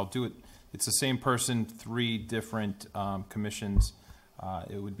from, and I'll do it, it's the same person, 3 different commissions.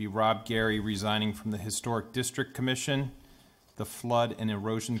 It would be Rob Gary resigning from the Historic District Commission, the Flood and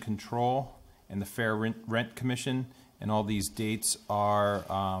Erosion Control, and the Fair Rent Commission. And all these dates are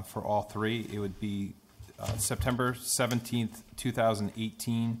for all 3. It would be September 17th,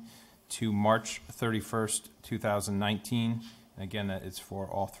 2018 to March 31st, 2019. And again, that is for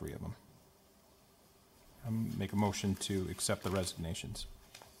all 3 of them. Make a motion to accept the resignations.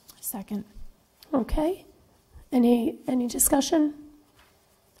 Second. Okay. Any discussion?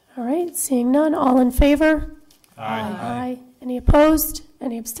 All right, seeing none, all in favor? Aye. Any opposed?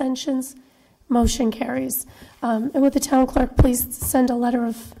 Any abstentions? Motion carries. And would the town clerk please send a letter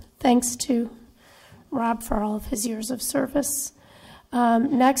of thanks to Rob for all of his years of service.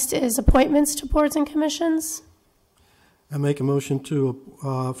 Next is appointments to boards and commissions. I make a motion to,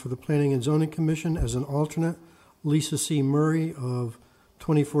 for the Planning and Zoning Commission as an alternate, Lisa C. Murray of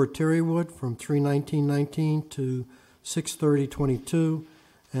 24 Terrywood from 3/19/19 to 6/30/22,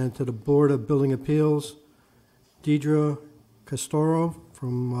 and to the Board of Building Appeals, Deidre Castoro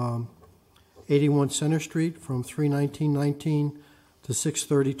from 81 Center Street from 3/19/19 to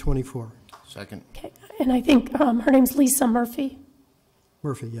 6/30/24. Second. Okay, and I think her name's Lisa Murphy.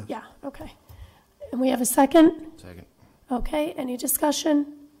 Murphy, yes. Yeah, okay. And we have a second? Second. Okay, any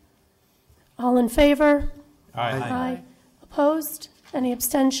discussion? All in favor? Aye. Opposed? Any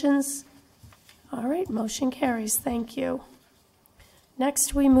abstentions? All right, motion carries. Thank you.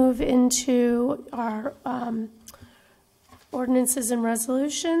 Next, we move into our ordinances and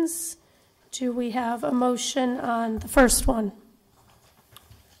resolutions. Do we have a motion on the first one?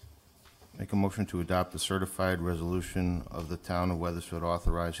 Make a motion to adopt the certified resolution of the Town of Weathersfield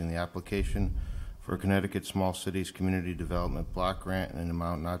authorizing the application for a Connecticut Small Cities Community Development Block Grant in an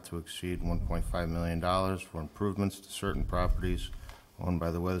amount not to exceed $1.5 million for improvements to certain properties owned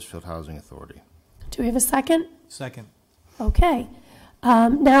by the Weathersfield Housing Authority. Do we have a second? Second. Okay.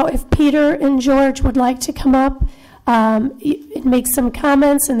 Now, if Peter and George would like to come up and make some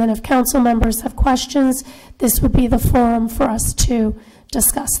comments, and then if council members have questions, this would be the forum for us to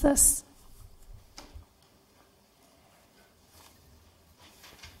discuss this.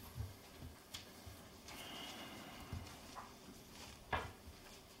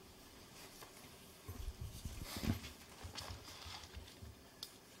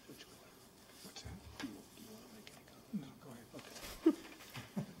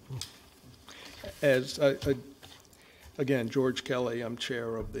 As, again, George Kelly, I'm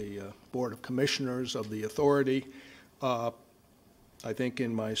chair of the Board of Commissioners of the Authority. I think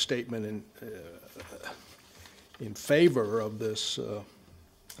in my statement in favor of this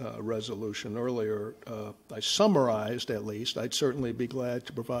resolution earlier, I summarized, at least, I'd certainly be glad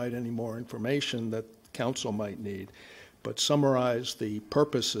to provide any more information that council might need, but summarize the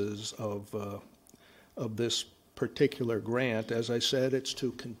purposes of this particular grant. As I said, it's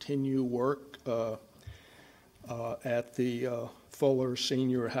to continue work at the Fuller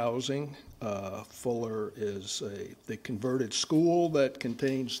Senior Housing. Fuller is the converted school that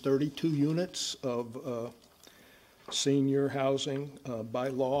contains 32 units of senior housing. By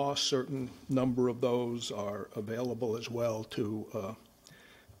law, a certain number of those are available as well to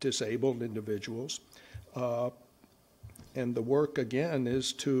disabled individuals. And the work, again,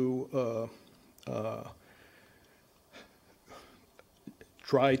 is to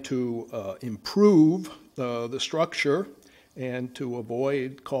try to improve the structure and to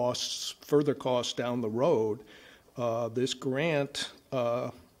avoid costs, further costs down the road. This grant,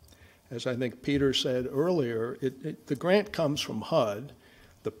 as I think Peter said earlier, the grant comes from HUD.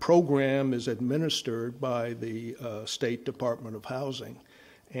 The program is administered by the State Department of Housing.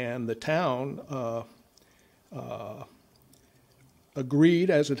 And the town agreed,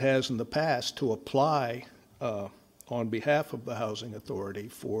 as it has in the past, to apply on behalf of the Housing Authority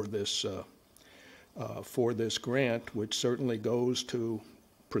for this for this grant, which certainly goes to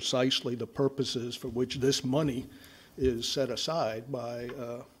precisely the purposes for which this money is set aside by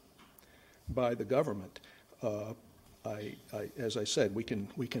the government. As I said, we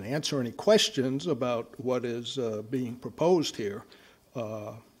can answer any questions about what is being proposed here,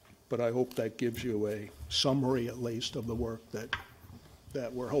 but I hope that gives you a summary, at least, of the work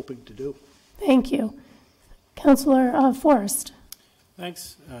that we're hoping to do. Thank you. Councilor Forrest.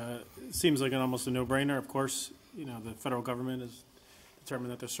 Thanks. It seems like almost a no-brainer. Of course, you know, the federal government has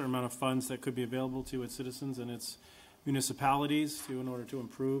determined that there's a certain amount of funds that could be available to its citizens and its municipalities in order to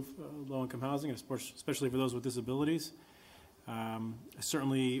improve low-income housing, especially for those with disabilities.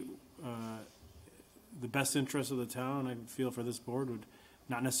 Certainly, the best interest of the town, I feel, for this board would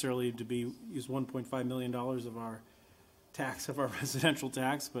not necessarily to be use $1.5 million of our tax, of our residential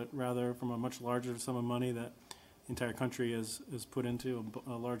tax, but rather from a much larger sum of money that the entire country has put into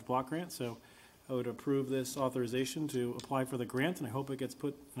a large block grant. So I would approve this authorization to apply for the grant, and I hope it gets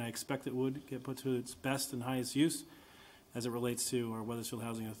put, and I expect it would get put to its best and highest use as it relates to our Wethersfield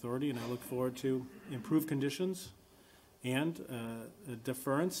Housing Authority, and I look forward to improved conditions and a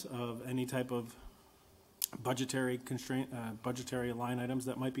deference of any type of budgetary constraint, budgetary line items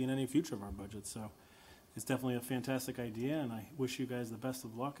that might be in any future of our budget. So it's definitely a fantastic idea, and I wish you guys the best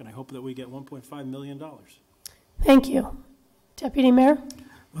of luck, and I hope that we get $1.5 million. Thank you. Deputy Mayor?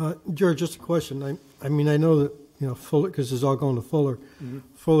 George, just a question. I mean, I know that, you know, Fuller, because this is all going to Fuller. Mm-hmm.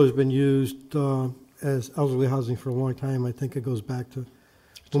 Fuller's been used as elderly housing for a long time. I think it goes back to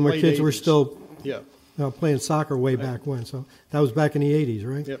when my kids were still playing soccer way back when. So that was back in the 80s,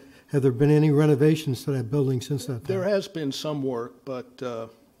 right? Yep. Have there been any renovations to that building since that time? There has been some work, but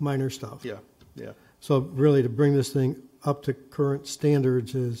minor stuff. Yeah, yeah. So really, to bring this thing up to current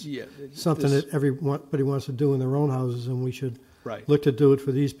standards is something that everybody wants to do in their own houses, and we should look to do it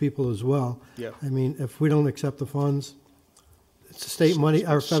for these people as well. Yeah. I mean, if we don't accept the funds, it's state money,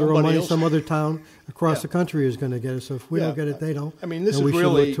 our federal money, some other town across the country is going to get it. So if we don't get it, they don't. I mean, this and is we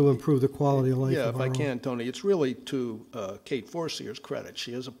really should look to improve the quality of life. Yeah, of if our I own. can, Tony, it's really to Kate Forcier's credit.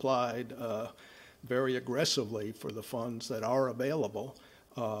 She has applied very aggressively for the funds that are available.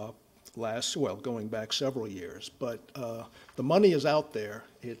 Going back several years, but the money is out there.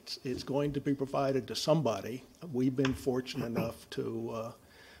 It's going to be provided to somebody. We've been fortunate enough to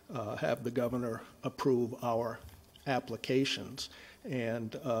have the governor approve our applications,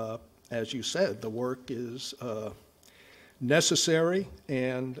 and as you said, the work is necessary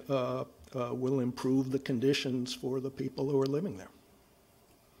and will improve the conditions for the people who are living there.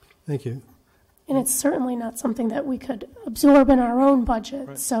 Thank you. And it's certainly not something that we could absorb in our own budget.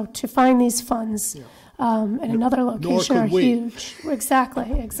 Right. So to find these funds in another location are huge.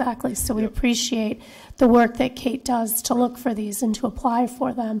 Exactly. So we appreciate the work that Kate does to look for these and to apply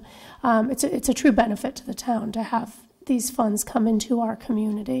for them. It's a true benefit to the town to have these funds come into our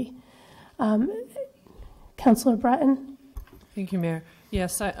community. Councilor Breton? Thank you, Mayor.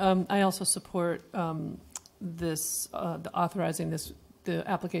 Yes, I also support authorizing the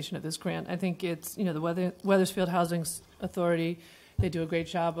application of this grant. I think it's, you know, the Wethersfield Housing Authority, they do a great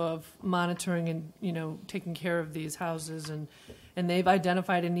job of monitoring and, you know, taking care of these houses, and they've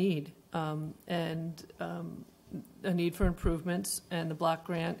identified a need, and a need for improvements, and the block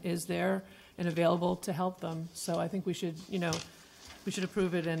grant is there and available to help them. So I think we should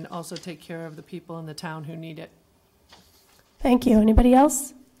approve it and also take care of the people in the town who need it. Thank you. Anybody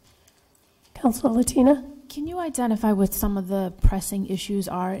else? Councilor Latina? Can you identify what some of the pressing issues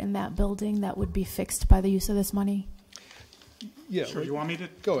are in that building that would be fixed by the use of this money? Yeah. Sure. You want me to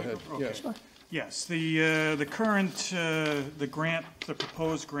go ahead? Okay. Yeah. Sure. Yes. The current the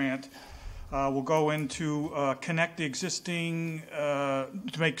proposed grant will go into connect the existing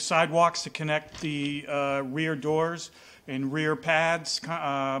to make sidewalks to connect the rear doors and rear pads,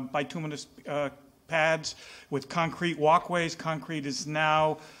 bituminous pads with concrete walkways. Concrete is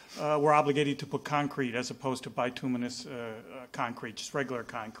now. We're obligated to put concrete as opposed to bituminous concrete, just regular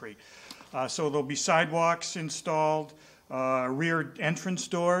concrete. So there'll be sidewalks installed, rear entrance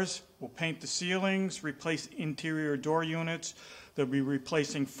doors. We'll paint the ceilings, replace interior door units. They'll be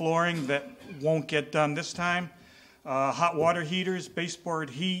replacing flooring that won't get done this time. Hot water heaters, baseboard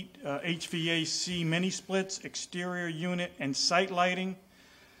heat, HVAC mini splits, exterior unit and site lighting.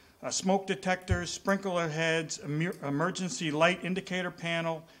 Smoke detectors, sprinkler heads, emergency light indicator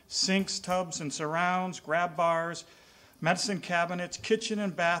panel, sinks, tubs, and surrounds, grab bars, medicine cabinets, kitchen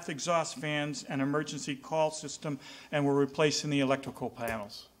and bath exhaust fans, and emergency call system, and we're replacing the electrical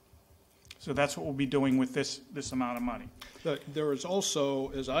panels. So that's what we'll be doing with this amount of money. There is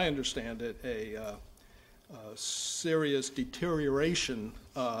also, as I understand it, serious deterioration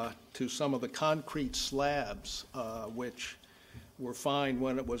to some of the concrete slabs, which were fine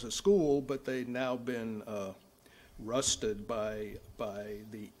when it was a school, but they've now been rusted by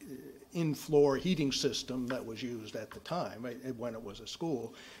the in-floor heating system that was used at the time when it was a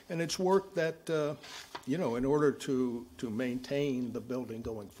school. And it's work that, you know, in order to maintain the building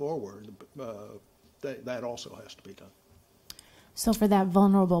going forward, that also has to be done. So for that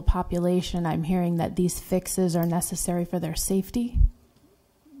vulnerable population, I'm hearing that these fixes are necessary for their safety?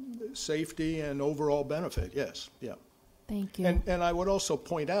 Safety and overall benefit, yes, yeah. Thank you. And I would also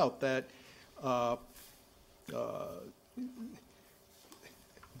point out that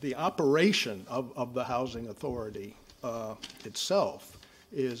the operation of the housing authority itself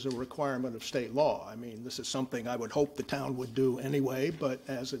is a requirement of state law. I mean, this is something I would hope the town would do anyway, but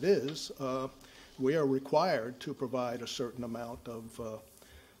as it is, we are required to provide a certain amount of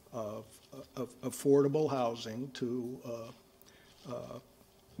affordable housing to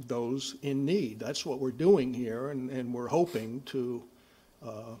those in need. That's what we're doing here, and we're hoping to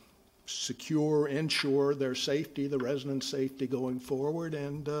ensure their safety, the residents' safety going forward,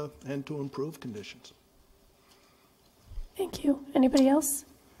 and to improve conditions. Thank you. Anybody else?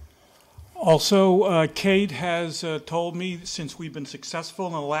 Also, Kate has told me, since we've been successful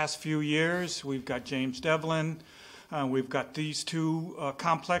in the last few years, we've got James Devlin, we've got these two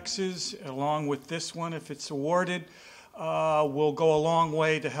complexes, along with this one, if it's awarded, will go a long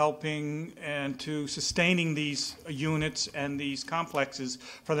way to helping and to sustaining these units and these complexes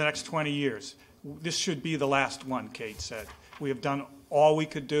for the next 20 years. This should be the last one, Kate said. We have done all we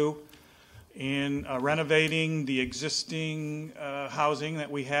could do in renovating the existing housing that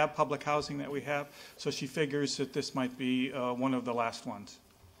we have, public housing that we have. So she figures that this might be one of the last ones.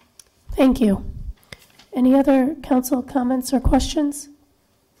 Thank you. Any other council comments or questions?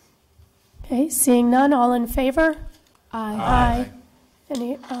 Okay, seeing none, all in favor? Aye.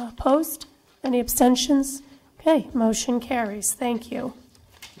 Any opposed? Any abstentions? Okay, motion carries. Thank you.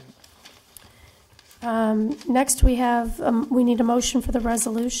 Next, we have we need a motion for the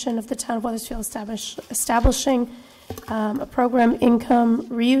resolution of the Town of Wethersfield establishing a program income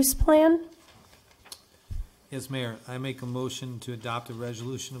reuse plan. Yes, Mayor, I make a motion to adopt a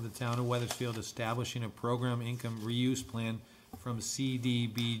resolution of the Town of Wethersfield establishing a program income reuse plan from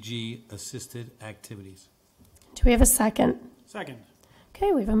CDBG assisted activities. Do we have a second? Second.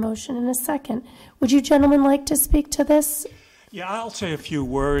 Okay, we have a motion and a second. Would you gentlemen like to speak to this? Yeah, I'll say a few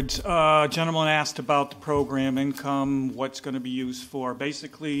words. Gentleman asked about the program income, what's going to be used for.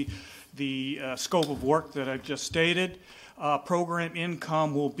 Basically, the scope of work that I've just stated. Program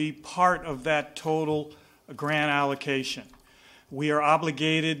income will be part of that total grant allocation. We are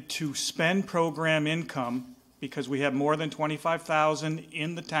obligated to spend program income because we have more than $25,000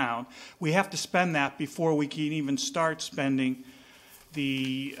 in the town. We have to spend that before we can even start spending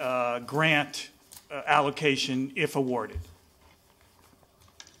the grant allocation if awarded.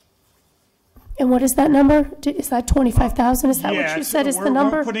 And what is that number? Is that 25,000? Is that what you said is the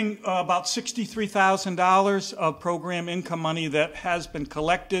number? We're putting about $63,000 of program income money that has been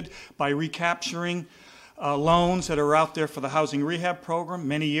collected by recapturing loans that are out there for the housing rehab program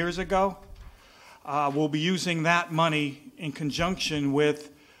many years ago. We'll be using that money in conjunction with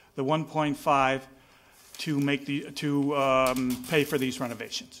the 1.5 to make pay for these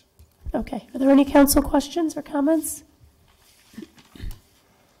renovations. Okay. Are there any council questions or comments?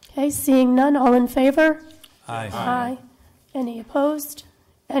 Okay, seeing none, all in favor? Aye. Aye. Any opposed?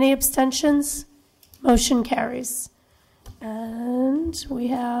 Any abstentions? Motion carries. And we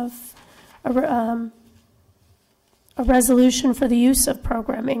have a resolution for the use of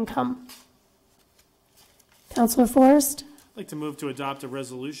program income. Councilor Forrest? I'd like to move to adopt a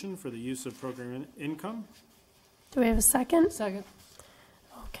resolution for the use of program income. Do we have a second? Second.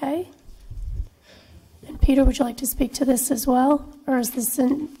 Okay. And Peter, would you like to speak to this as well? Or is this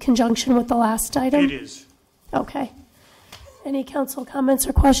in conjunction with the last item? It is. Okay. Any council comments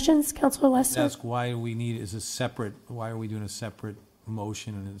or questions? Councilor Lester? Ask why we need why are we doing a separate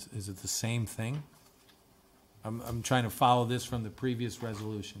motion, and is it the same thing? I'm trying to follow this from the previous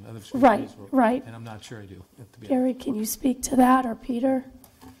resolution. Right, right. And I'm not sure I do. Gary, can you speak to that, or Peter?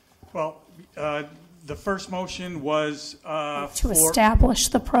 Well, the first motion was to establish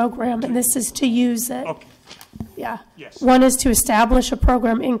the program, and this is to use it. Okay. Yeah. Yes. One is to establish a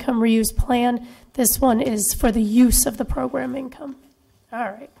program income reuse plan. This one is for the use of the program income. All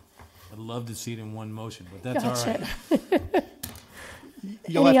right. I'd love to see it in one motion, but that's Gotcha. all right.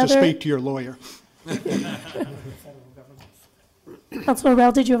 You'll have to speak to your lawyer. Councilor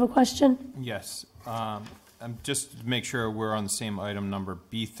Rell, did you have a question? Yes. just to make sure we're on the same item number,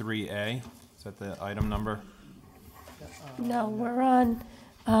 B3A. Is that the item number? No, we're on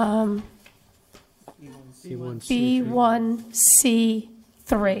C1,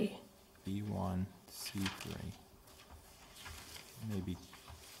 B1C3. B1C3. Maybe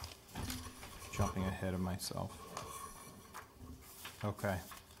jumping ahead of myself. Okay.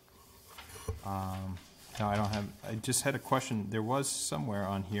 No, I don't have, I just had a question. There was somewhere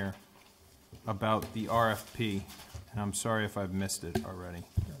on here about the RFP, and I'm sorry if I've missed it already.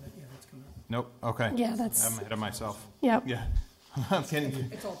 Nope, okay. Yeah, that's- I'm ahead of myself. Yep. Yeah. I'm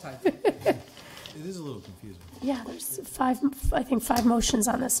kidding. It's all tied. It is a little confusing. Yeah, there's I think five motions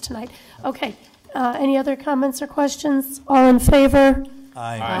on this tonight. Okay, any other comments or questions? All in favor?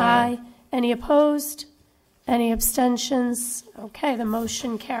 Aye. Aye. Any opposed? Any abstentions? Okay, the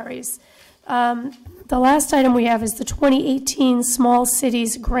motion carries. The last item we have is the 2018 Small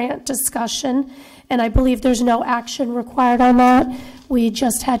Cities Grant discussion, and I believe there's no action required on that. We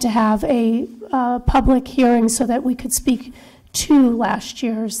just had to have a public hearing so that we could speak to last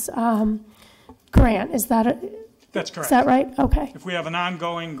year's grant. Is that That's correct. Is that right? Okay. If we have an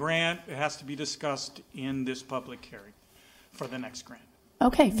ongoing grant, it has to be discussed in this public hearing for the next grant.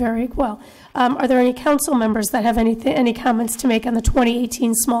 Okay, very well. Are there any council members that have any comments to make on the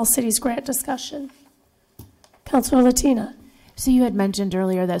 2018 Small Cities Grant discussion? Councilor Latina. So you had mentioned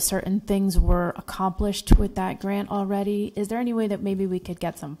earlier that certain things were accomplished with that grant already. Is there any way that maybe we could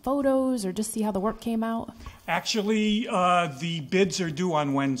get some photos or just see how the work came out? Actually, the bids are due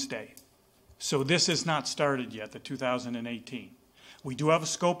on Wednesday. So this is not started yet, the 2018. We do have a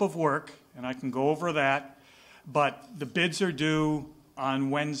scope of work, and I can go over that, but the bids are due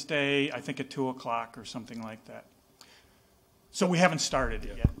on Wednesday, I think at 2 o'clock or something like that. So we haven't started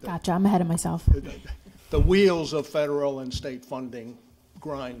it yet. Gotcha, I'm ahead of myself. The wheels of federal and state funding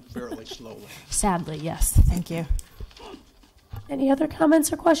grind fairly slowly. Sadly, yes. Thank you. Any other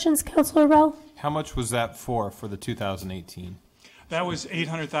comments or questions, Councilor Rell? How much was that for the 2018? That was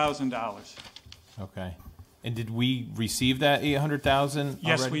 $800,000. Okay. And did we receive that 800,000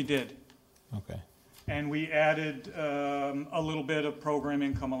 Yes, already? we did. Okay. And we added a little bit of program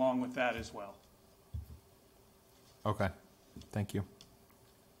income along with that as well. Okay. Thank you.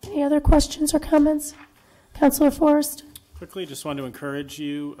 Any other questions or comments? Councilor Forrest? Quickly, just wanted to encourage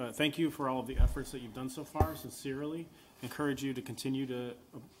you, thank you for all of the efforts that you've done so far, sincerely. Encourage you to continue to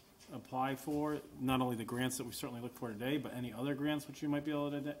apply for not only the grants that we certainly look for today, but any other grants which you might be able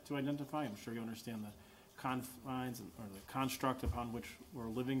to identify. I'm sure you understand the confines or the construct upon which we're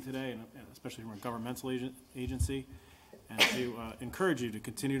living today, and especially from a governmental agency, and to encourage you to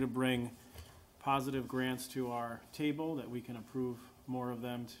continue to bring positive grants to our table that we can approve more of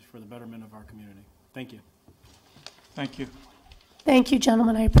them for the betterment of our community. Thank you. Thank you. Thank you,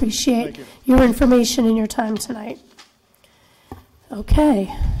 gentlemen. I appreciate your information and your time tonight.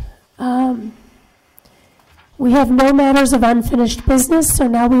 Okay. We have no matters of unfinished business, so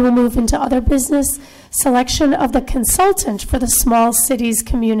now we will move into other business. Selection of the consultant for the Small Cities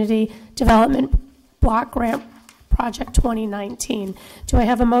Community Development Block Grant Project 2019. Do I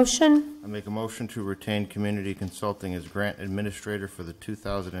have a motion? I make a motion to retain Community Consulting as grant administrator for the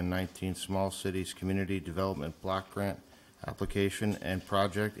 2019 Small Cities Community Development Block Grant application and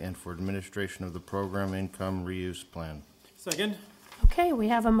project, and for administration of the program income reuse plan. Second. Okay, we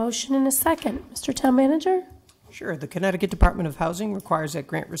have a motion and a second. Mr. Town Manager? Sure. The Connecticut Department of Housing requires that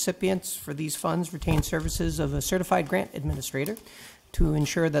grant recipients for these funds retain services of a certified grant administrator to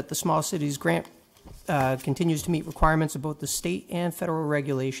ensure that the Small Cities Grant continues to meet requirements of both the state and federal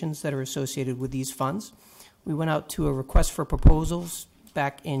regulations that are associated with these funds. We went out to a request for proposals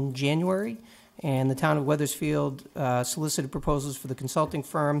back in January, and the town of Wethersfield solicited proposals for the consulting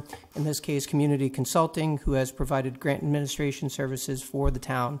firm, in this case Community Consulting, who has provided grant administration services for the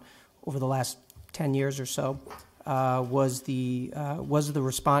town over the last 10 years or so, was the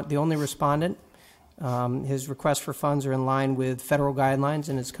only respondent. His requests for funds are in line with federal guidelines,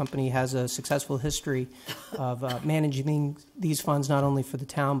 and his company has a successful history of managing these funds not only for the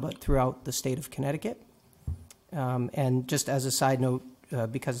town but throughout the state of Connecticut. And just as a side note,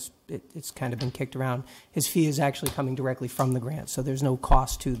 because it's kind of been kicked around, his fee is actually coming directly from the grant, so there's no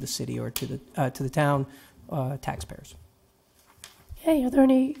cost to the city or to the town taxpayers. Okay, are there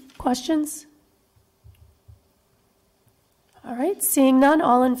any questions? All right, seeing none,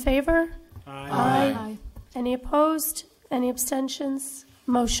 all in favor? Aye. Aye. Any opposed? Any abstentions?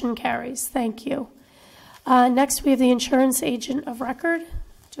 Motion carries. Thank you. Next, we have the insurance agent of record.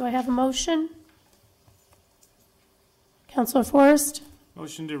 Do I have a motion? Councilor Forrest?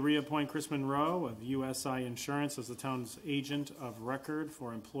 Motion to reappoint Chris Monroe of USI Insurance as the town's agent of record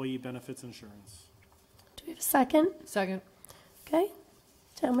for employee benefits insurance. Do we have a second? Second. Okay.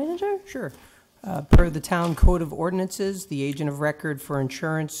 Town Manager? Sure. Per the Town Code of Ordinances, the agent of record for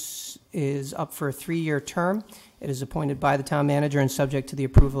insurance is up for a 3-year term. It is appointed by the town manager and subject to the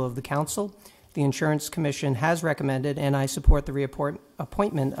approval of the council. The Insurance Commission has recommended, and I support the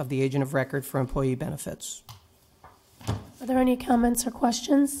appointment of the agent of record for employee benefits. Are there any comments or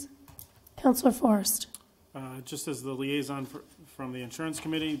questions? Councilor Forrest. Just as the liaison from the Insurance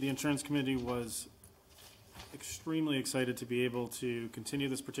Committee was extremely excited to be able to continue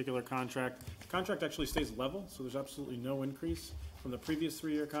this particular contract. The contract actually stays level, so there's absolutely no increase from the previous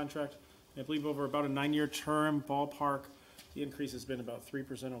 3-year contract. I believe over about a 9-year term, ballpark, the increase has been about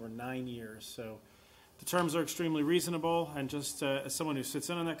 3% over 9 years. So the terms are extremely reasonable, and just as someone who sits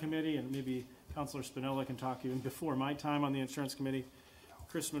in on that committee, and maybe Councilor Spinola can talk even before my time on the Insurance Committee,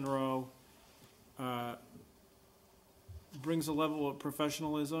 Chris Monroe brings a level of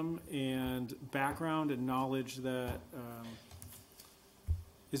professionalism and background and knowledge that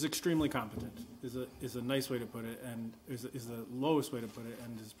is extremely competent, is a nice way to put it, and is the lowest way to put it,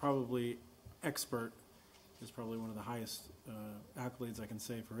 and is probably expert, is probably one of the highest accolades I can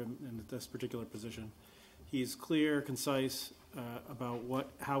say for him in this particular position. He's clear, concise about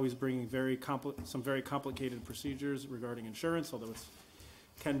how he's bringing some very complicated procedures regarding insurance, although it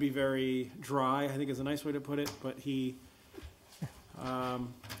can be very dry, I think is a nice way to put it, but he's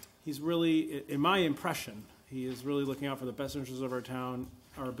really, in my impression, he is really looking out for the best interests of our town,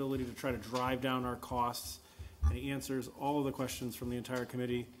 our ability to try to drive down our costs, and he answers all of the questions from the entire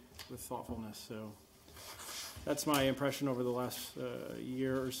committee with thoughtfulness. So that's my impression over the last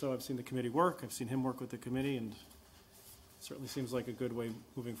year or so. I've seen the committee work. I've seen him work with the committee, and it certainly seems like a good way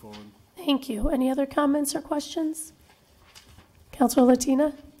moving forward. Thank you. Any other comments or questions? Councilor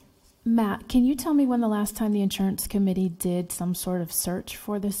Latina? Matt, can you tell me when the last time the Insurance Committee did some sort of search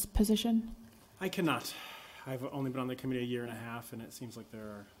for this position? I cannot. I've only been on the committee a year and a half, and it seems like there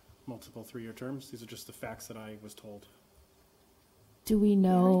are multiple 3-year terms. These are just the facts that I was told. Do we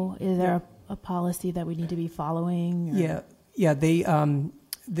know, is there a policy that we need to be following? Or? Yeah, they,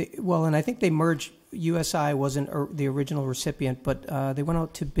 well, and I think they merged, USI wasn't the original recipient, but they went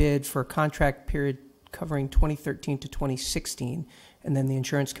out to bid for a contract period covering 2013 to 2016, and then the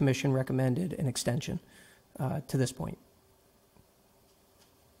Insurance Commission recommended an extension to this point.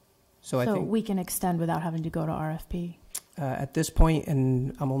 So I think we can extend without having to go to RFP? At this point,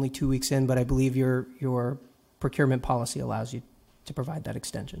 and I'm only 2 weeks in, but I believe your procurement policy allows you to provide that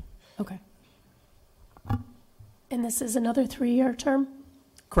extension. Okay. And this is another 3-year term?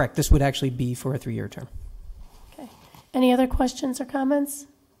 Correct. This would actually be for a 3-year term. Okay. Any other questions or comments?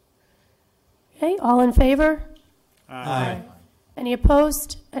 Okay, all in favor? Aye. Any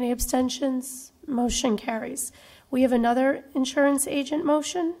opposed? Any abstentions? Motion carries. We have another insurance agent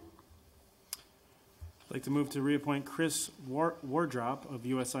motion. I'd like to move to reappoint Chris Wardrop of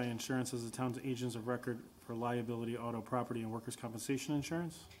USI Insurance as the town's agents of record for liability, auto, property, and workers' compensation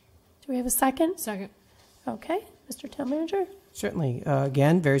insurance. Do we have a second? Second. Okay, Mr. Town Manager? Certainly.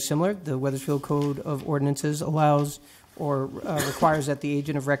 Again, very similar. The Weathersfield Code of Ordinances allows or requires that the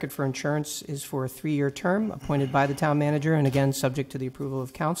agent of record for insurance is for a 3-year term appointed by the town manager and again subject to the approval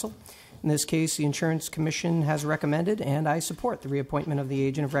of council. In this case, the Insurance Commission has recommended, and I support the reappointment of the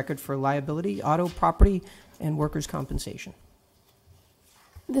agent of record for liability, auto, property, and workers' compensation.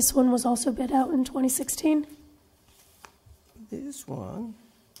 This one was also bid out in 2016? This one,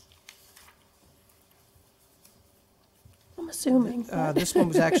 I'm assuming. this one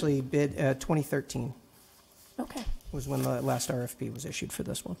was actually bid 2013. Okay. Was when the last RFP was issued for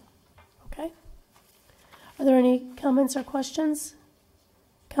this one. Okay. Are there any comments or questions?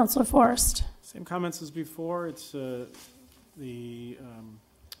 Councilor Forrest. Same comments as before. It's the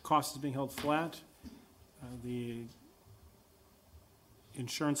cost is being held flat. The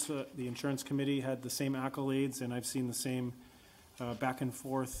insurance committee had the same accolades, and I've seen the same back and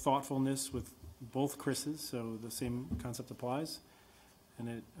forth thoughtfulness with both Chris's, so the same concept applies.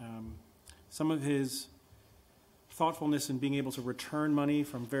 And some of his thoughtfulness in being able to return money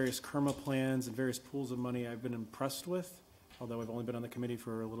from various KERMA plans and various pools of money I've been impressed with, although I've only been on the committee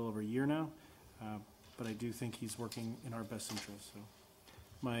for a little over a year now. But I do think he's working in our best interest. So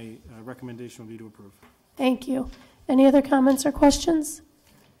my recommendation would be to approve. Thank you. Any other comments or questions?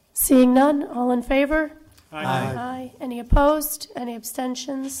 Seeing none, all in favor? Aye. Aye. Any opposed? Any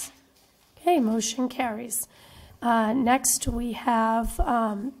abstentions? Okay, motion carries. Next, we have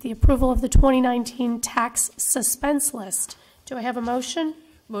the approval of the 2019 tax suspense list. Do I have a motion?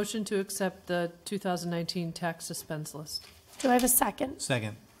 Motion to accept the 2019 tax suspense list. Do I have a second?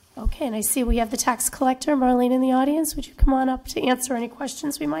 Second. Okay, and I see we have the tax collector, Marlene, in the audience. Would you come on up to answer any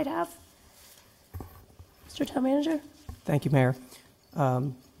questions we might have? Mr. Town Manager? Thank you, Mayor.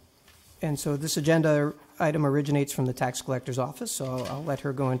 And so this agenda item originates from the tax collector's office, so I'll let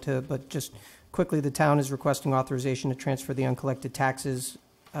her go into, but just quickly, the town is requesting authorization to transfer the uncollected taxes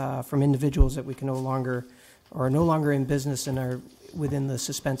from individuals that we can no longer, or are no longer in business and are within the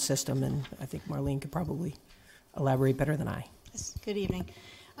suspense system, and I think Marlene could probably elaborate better than I. Yes, good evening.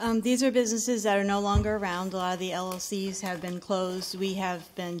 These are businesses that are no longer around. A lot of the LLCs have been closed. We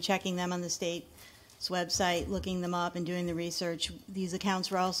have been checking them on the state's website, looking them up and doing the research. These accounts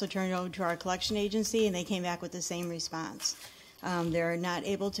were also turned over to our collection agency, and they came back with the same response. They're not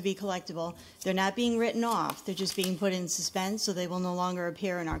able to be collectible. They're not being written off. They're just being put in suspense, so they will no longer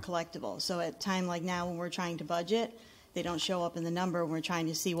appear in our collectible. So at a time like now when we're trying to budget, they don't show up in the number. We're trying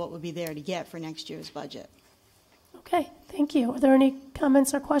to see what would be there to get for next year's budget. Okay, thank you. Are there any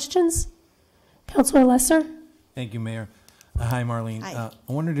comments or questions? Councilor Lesser? Thank you, Mayor. Hi, Marlene. Hi.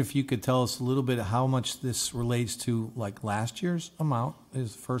 I wondered if you could tell us a little bit how much this relates to, like, last year's amount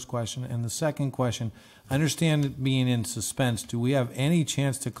is the first question. And the second question, I understand it being in suspense. Do we have any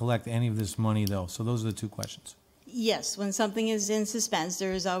chance to collect any of this money, though? So those are the two questions. Yes, when something is in suspense,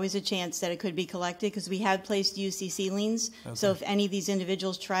 there is always a chance that it could be collected because we have placed UCC liens. Okay. So if any of these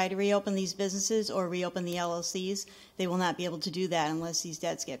individuals try to reopen these businesses or reopen the LLCs, they will not be able to do that unless these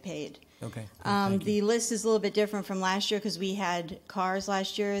debts get paid. Okay. The list is a little bit different from last year because we had cars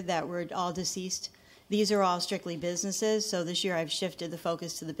last year that were all deceased. These are all strictly businesses, so this year I've shifted the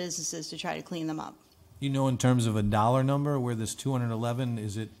focus to the businesses to try to clean them up. You know, in terms of a dollar number, where this 211,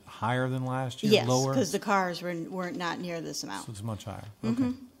 is it higher than last year, Yes, lower? because the cars weren't not near this amount. So it's much higher. Mhm.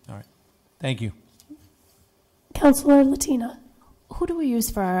 Okay. All right. Thank you. Councilor Latina? Who do we use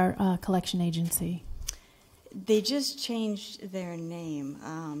for our collection agency? They just changed their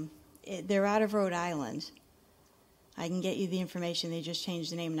name. They're out of Rhode Island. I can get you the information. They just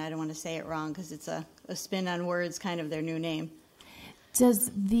changed the name, and I don't want to say it wrong because it's a spin on words, kind of their new name.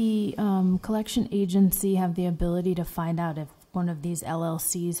 Does the collection agency have the ability to find out if one of these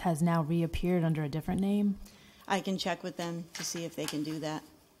LLCs has now reappeared under a different name? I can check with them to see if they can do that.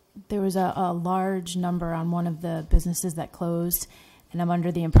 There was a large number on one of the businesses that closed, and I'm under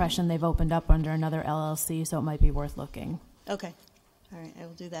the impression they've opened up under another LLC, so it might be worth looking. Okay. All right, I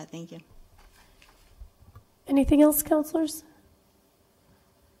will do that. Thank you. Anything else, councilors?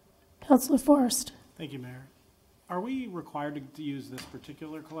 Councilor Forrest? Thank you, Mayor. Are we required to use this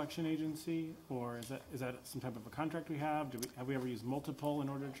particular collection agency, or is that some type of a contract we have? Have we ever used multiple in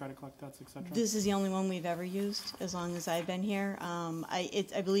order to try to collect debts, et cetera? This is the only one we've ever used as long as I've been here.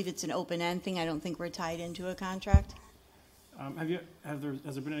 I believe it's an open-end thing. I don't think we're tied into a contract. Has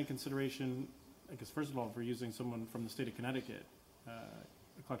there been any consideration, I guess, first of all, for using someone from the state of Connecticut,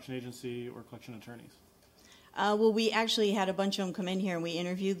 a collection agency or collection attorneys? Well, we actually had a bunch of them come in here and we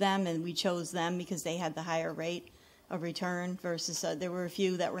interviewed them and we chose them because they had the higher rate of return versus there were a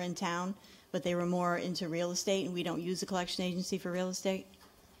few that were in town, but they were more into real estate, and we don't use a collection agency for real estate.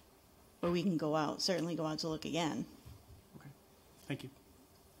 But we can certainly go out to look again. Okay, thank you.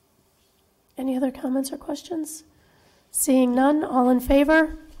 Any other comments or questions? Seeing none, all in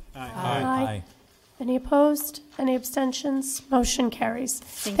favor? Aye. Aye. Any opposed? Any abstentions? Motion carries.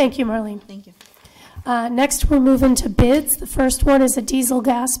 Thank you, Marlene. Thank you. Next, we're moving to bids. The first one is a diesel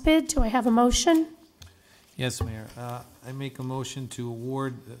gas bid. Do I have a motion? Yes, Mayor. I make a motion to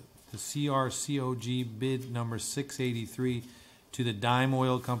award the CRCOG bid number 683 to the Dime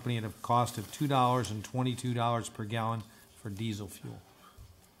Oil Company at a cost of $2.22 per gallon for diesel fuel.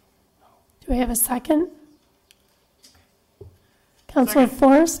 Do I have a second? Councilor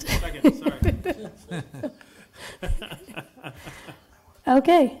Forrest? Second, sorry.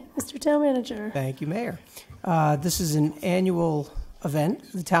 Okay, Mr. Town Manager. Thank you, Mayor. This is an annual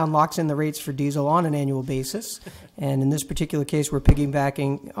event. The town locks in the rates for diesel on an annual basis, and in this particular case, we're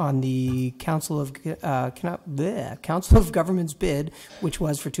piggybacking on the Council of Governments bid, which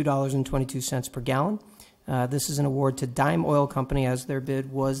was for $2.22 per gallon. This is an award to Dime Oil Company, as their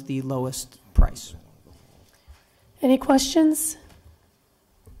bid was the lowest price. Any questions?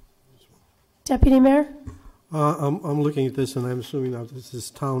 Deputy Mayor? I'm looking at this, and I'm assuming now this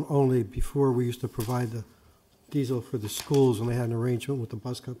is town only. Before, we used to provide the diesel for the schools, and they had an arrangement with the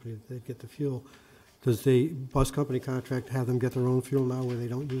bus company that they'd get the fuel. Does the bus company contract have them get their own fuel now where they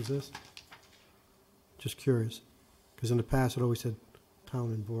don't use this? Just curious, because in the past it always said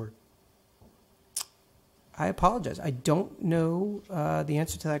town and board. I apologize. I don't know the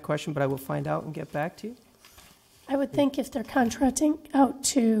answer to that question, but I will find out and get back to you. I would think if they're contracting out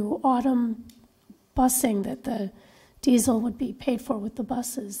to Autumn Busing that the diesel would be paid for with the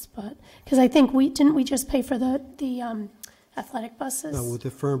buses, but because I think we just pay for the Athletic buses? Now, with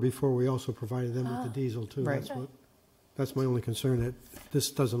the firm before, we also provided them with the diesel too. Right. That's my only concern, that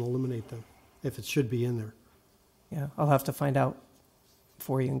this doesn't eliminate them, if it should be in there. Yeah, I'll have to find out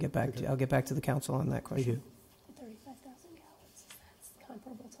for you and get back to you. I'll get back to the council on that question. 35,000 gallons, that's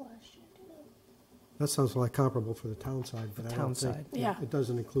comparable to last year, do you know? That sounds like comparable for the town side, but I town don't think side. Yeah. it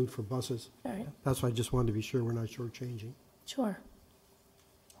doesn't include for buses. All right. That's why I just wanted to be sure we're not shortchanging. Sure.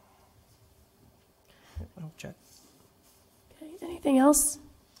 I'll check. Okay, anything else?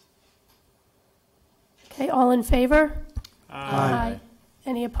 Okay, all in favor? Aye.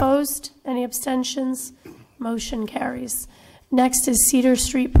 Any opposed? Any abstentions? Motion carries. Next is Cedar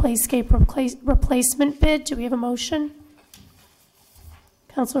Street Playscape replacement bid. Do we have a motion?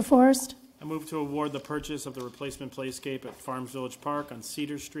 Councilor Forrest? I move to award the purchase of the replacement playscape at Farms Village Park on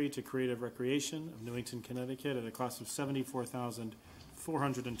Cedar Street to Creative Recreation of Newington, Connecticut at a cost of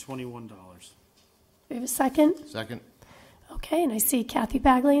 $74,421. We have a second? Second. Okay, and I see Kathy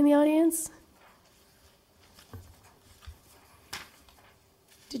Bagley in the audience.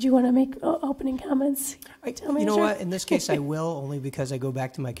 Did you want to make opening comments? You know what? In this case, I will, only because I go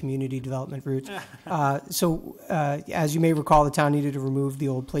back to my community development roots. As you may recall, the town needed to remove the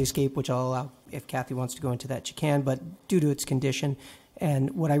old playscape, which I'll allow, if Kathy wants to go into that, she can, but due to its condition.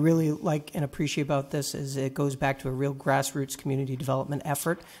 And what I really like and appreciate about this is it goes back to a real grassroots community development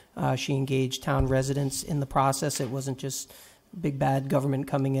effort. She engaged town residents in the process. It wasn't just big bad government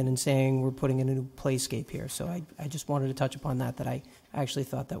coming in and saying we're putting in a new playscape here. So I just wanted to touch upon that I actually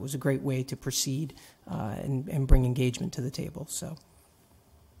thought that was a great way to proceed and bring engagement to the table. So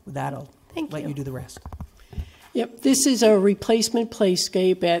with that, I'll let you do the rest. Yep, this is a replacement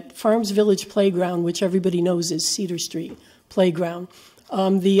playscape at Farms Village Playground, which everybody knows is Cedar Street Playground.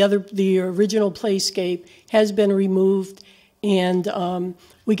 The original playscape has been removed, and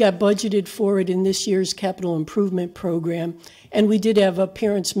we got budgeted for it in this year's capital improvement program. And we did have a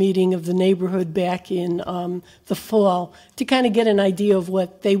parents' meeting of the neighborhood back in the fall to kind of get an idea of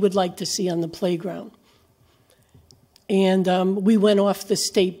what they would like to see on the playground. And we went off the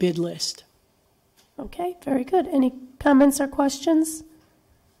state bid list. Okay, very good. Any comments or questions?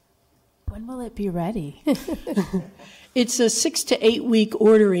 When will it be ready? It's a 6 to 8 week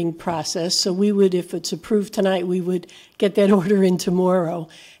ordering process, so we would, if it's approved tonight, we would get that order in tomorrow.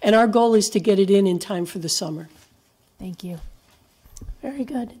 And our goal is to get it in time for the summer. Thank you. Very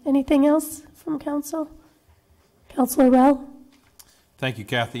good. Anything else from council? Councilor Rell? Thank you,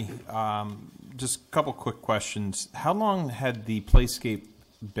 Kathy. Just a couple quick questions. How long had the playscape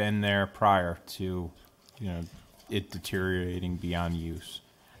been there prior to, it deteriorating beyond use?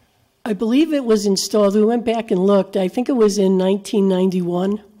 I believe it was installed. We went back and looked. I think it was in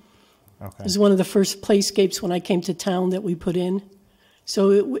 1991. Okay. It was one of the first playscapes when I came to town that we put in.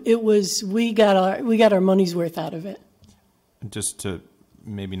 So it was. We got our money's worth out of it. Just to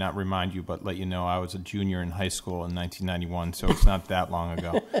maybe not remind you, but let you know, I was a junior in high school in 1991, so it's not that long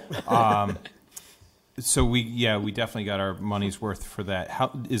ago. So we definitely got our money's worth for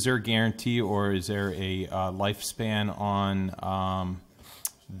that. Is there a guarantee or is there a lifespan on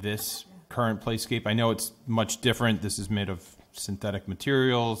this current playscape? I know it's much different. This is made of synthetic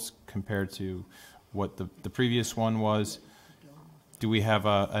materials compared to what the previous one was. Do we have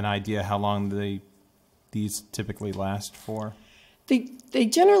an idea how long these typically last for? They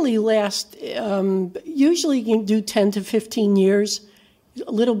generally last, usually you can do 10 to 15 years.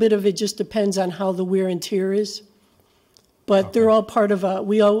 A little bit of it just depends on how the wear and tear is. But they're all part of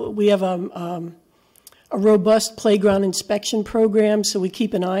we have a robust playground inspection program, so we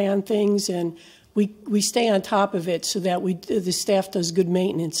keep an eye on things and we stay on top of it so that the staff does good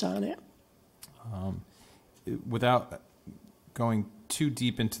maintenance on it. Without going too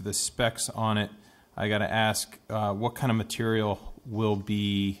deep into the specs on it, I got to ask, what kind of material will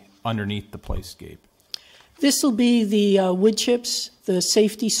be underneath the playscape? This will be the wood chips, the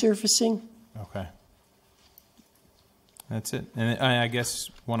safety surfacing. Okay. That's it. And I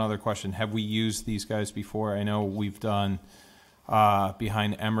guess one other question. Have we used these guys before? I know we've done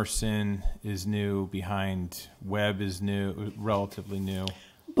behind Emerson is new, behind Webb is new, relatively new.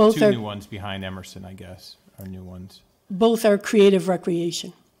 Both are new ones behind Emerson, I guess, are new ones. Both are Creative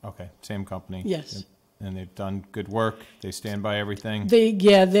Recreation. Okay, same company. Yes. And they've done good work. They stand by everything.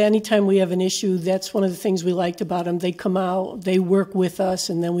 Anytime we have an issue, that's one of the things we liked about them. They come out, they work with us,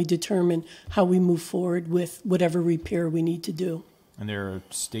 and then we determine how we move forward with whatever repair we need to do. And they're a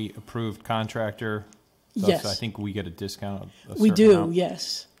state-approved contractor. Yes. I think we get a discount. We do,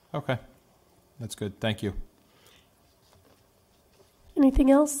 yes. Okay. That's good. Thank you. Anything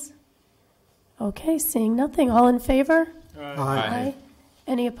else? Okay, seeing nothing. All in favor? Aye.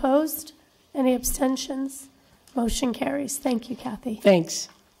 Any opposed? Any abstentions? Motion carries. Thank you, Kathy. Thanks.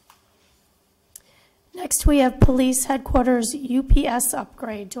 Next, we have Police Headquarters UPS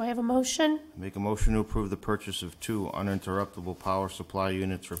upgrade. Do I have a motion? Make a motion to approve the purchase of 2 uninterruptible power supply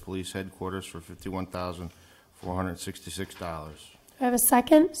units for police headquarters for $51,466. Do I have a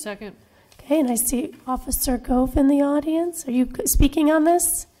second? Second. Okay, and I see Officer Gove in the audience. Are you speaking on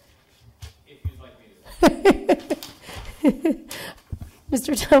this? If you'd like me to.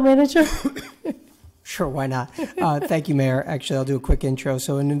 Mr. Town Manager? Sure, why not? Thank you, Mayor. Actually, I'll do a quick intro,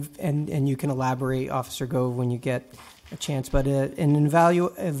 so and you can elaborate, Officer Gove, when you get a chance. But in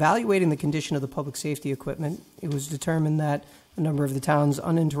evaluating the condition of the public safety equipment, it was determined that a number of the town's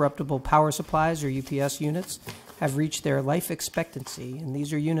uninterruptible power supplies, or UPS units, have reached their life expectancy. And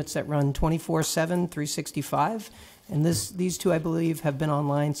these are units that run 24/7, 365. And these two, I believe, have been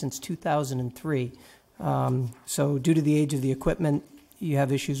online since 2003. So due to the age of the equipment, you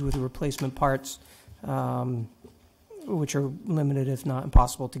have issues with the replacement parts, which are limited, if not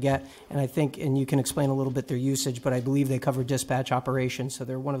impossible to get. And I think, and you can explain a little bit their usage, but I believe they cover dispatch operations, so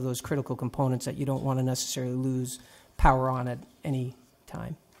they're one of those critical components that you don't want to necessarily lose power on at any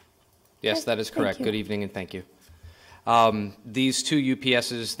time. Yes, that is correct. Good evening and thank you. These 2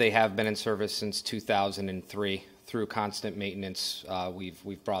 UPSs, they have been in service since 2003. Through constant maintenance,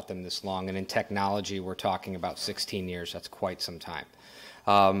 we've brought them this long, and in technology, we're talking about 16 years. That's quite some time.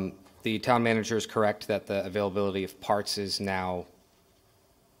 The town manager is correct that the availability of parts is now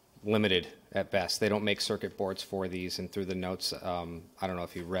limited at best. They don't make circuit boards for these, and through the notes, I don't know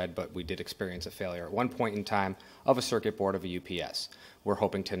if you read, but we did experience a failure at one point in time of a circuit board of a UPS. We're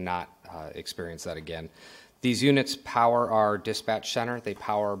hoping to not experience that again. These units power our dispatch center. They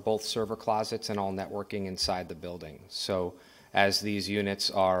power both server closets and all networking inside the building. So as these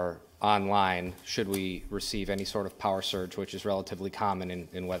units are online, should we receive any sort of power surge, which is relatively common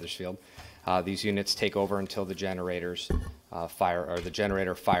in Wethersfield, these units take over until the generators the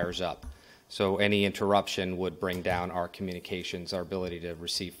generator fires up. So any interruption would bring down our communications, our ability to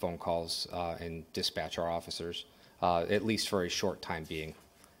receive phone calls and dispatch our officers, at least for a short time being.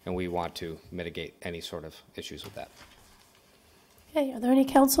 And we want to mitigate any sort of issues with that. Okay, are there any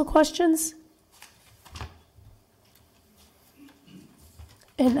council questions?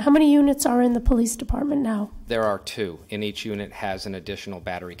 And how many units are in the police department now? There are 2, and each unit has an additional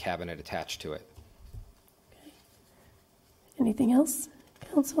battery cabinet attached to it. Okay. Anything else,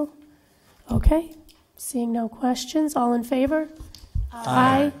 council? Okay, seeing no questions, all in favor?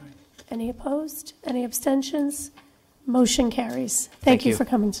 Aye. Any opposed? Any abstentions? Motion carries. Thank you for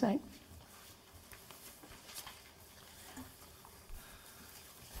coming tonight.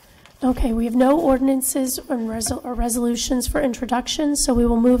 Okay, we have no ordinances or resolutions for introduction, so we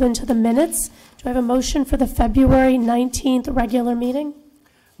will move into the minutes. Do I have a motion for the February 19th regular meeting?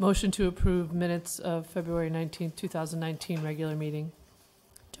 Motion to approve minutes of February 19th, 2019 regular meeting.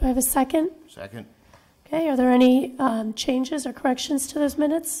 Do I have a second? Second. Okay, are there any changes or corrections to those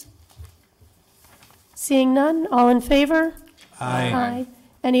minutes? Seeing none, all in favor? Aye.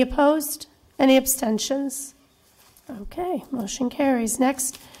 Any opposed? Any abstentions? Okay, motion carries.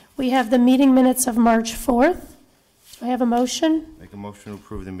 Next, we have the meeting minutes of March 4th. Do I have a motion? Make a motion to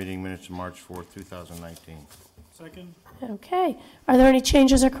approve the meeting minutes of March 4th, 2019. Second. Okay. Are there any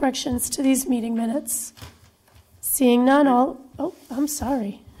changes or corrections to these meeting minutes? Seeing none, I'm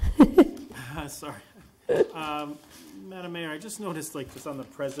sorry. Sorry. Madam Mayor, I just noticed like this on the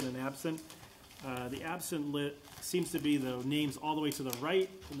present and absent. The absent lit seems to be the names all the way to the right,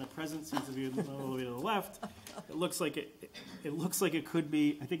 and the present seems to be all the way to the left. It looks like it could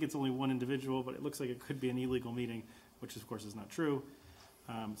be. I think it's only one individual, but it looks like it could be an illegal meeting, which of course is not true.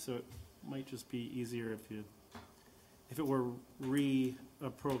 So it might just be easier if it were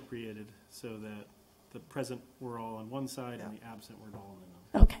reappropriated, so that the present were all on one side and the absent were all on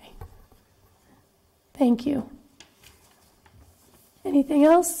another. Okay. Thank you. Anything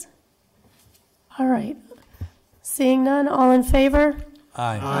else? All right. Seeing none, all in favor?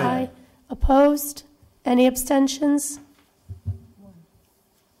 Aye. Aye. Opposed? Any abstentions?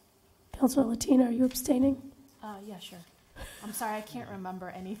 Councilor Latina, are you abstaining? Yeah, sure. I'm sorry, I can't remember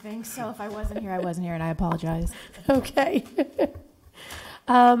anything, so if I wasn't here, I wasn't here, and I apologize. Okay.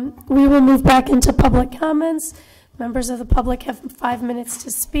 We will move back into public comments. Members of the public have 5 minutes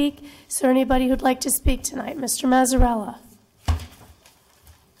to speak. Is there anybody who'd like to speak tonight? Mr. Mazzarella.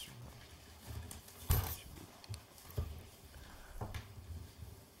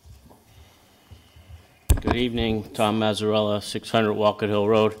 Good evening, Tom Mazzarella, 600 Walcott Hill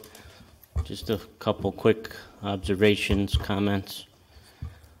Road. Just a couple quick observations, comments.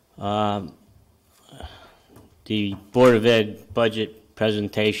 The Board of Ed budget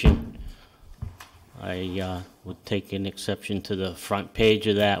presentation, I would take an exception to the front page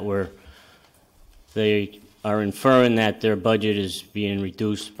of that where they are inferring that their budget is being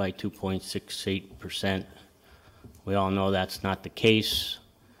reduced by 2.68%. We all know that's not the case.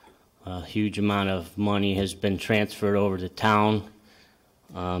 A huge amount of money has been transferred over to town,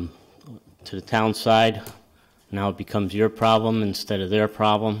 to the town side. Now it becomes your problem instead of their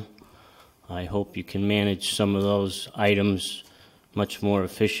problem. I hope you can manage some of those items much more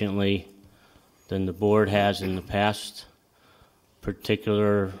efficiently than the board has in the past.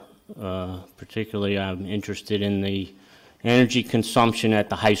 Particularly, I'm interested in the energy consumption at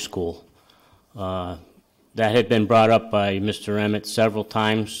the high school. That had been brought up by Mr. Emmett several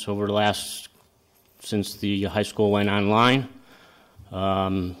times over the last, since the high school went online.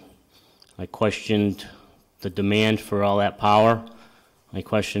 I questioned the demand for all that power. I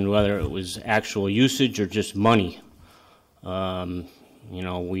questioned whether it was actual usage or just money. You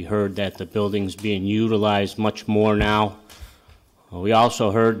know, we heard that the building's being utilized much more now. We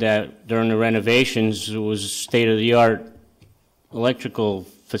also heard that during the renovations, it was state-of-the-art electrical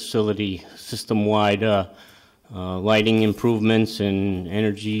facility, system-wide lighting improvements and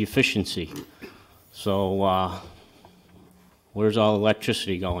energy efficiency. So where's all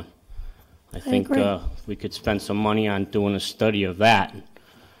electricity going? I think we could spend some money on doing a study of that.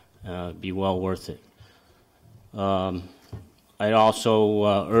 It'd be well worth it. I'd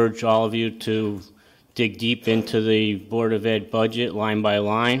also urge all of you to dig deep into the Board of Ed budget line by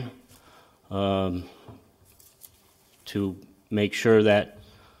line to make sure that,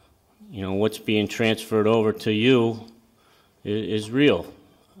 you know, what's being transferred over to you is real.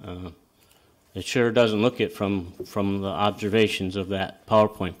 It sure doesn't look it from the observations of that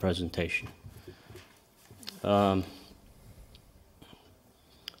PowerPoint presentation. The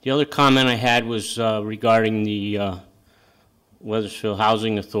other comment I had was regarding the Wethersfield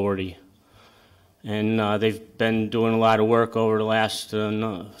Housing Authority. And they've been doing a lot of work over the last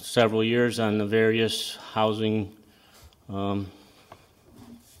several years on the various housing, I don't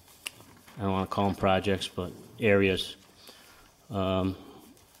want to call them projects, but areas. I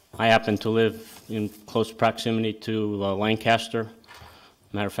happen to live in close proximity to Lancaster.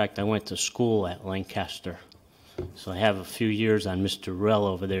 Matter of fact, I went to school at Lancaster. So I have a few years on Mr. Rell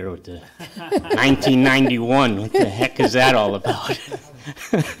over there with the 1991. What the heck is that all about?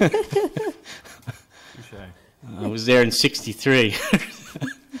 I was there in '63.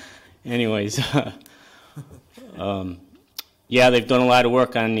 Anyways, yeah, they've done a lot of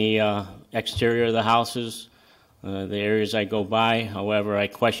work on the exterior of the houses, the areas I go by. However, I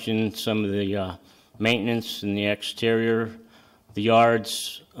question some of the maintenance in the exterior. The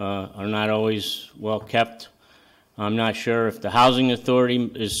yards are not always well kept. I'm not sure if the housing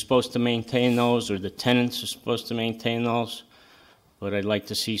authority is supposed to maintain those or the tenants are supposed to maintain those, but I'd like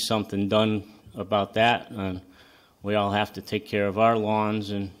to see something done about that. We all have to take care of our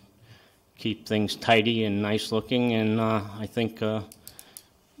lawns and keep things tidy and nice looking, and I think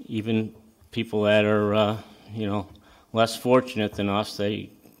even people that are you know, less fortunate than us,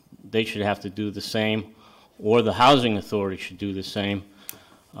 they should have to do the same, or the housing authority should do the same.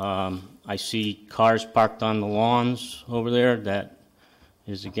 I see cars parked on the lawns over there. That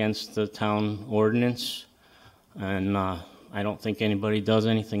is against the town ordinance, and I don't think anybody does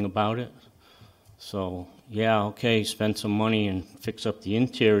anything about it. So, yeah, okay, spend some money and fix up the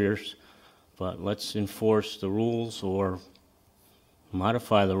interiors, but let's enforce the rules or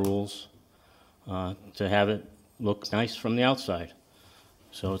modify the rules to have it look nice from the outside,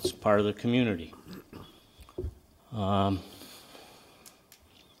 so it's part of the community.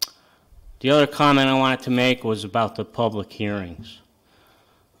 The other comment I wanted to make was about the public hearings.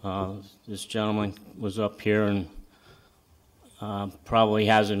 This gentleman was up here and probably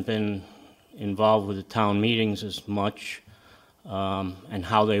hasn't been involved with the town meetings as much and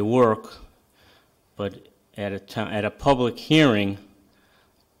how they work, but at a public hearing,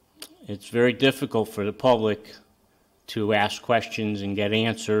 it's very difficult for the public to ask questions and get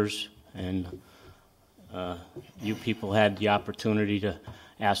answers, and you people had the opportunity to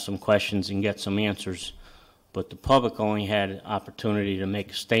ask some questions and get some answers, but the public only had an opportunity to make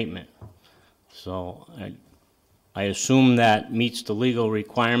a statement. So I assume that meets the legal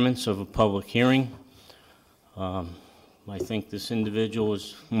requirements of a public hearing. I think this individual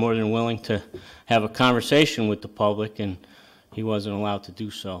was more than willing to have a conversation with the public, and he wasn't allowed to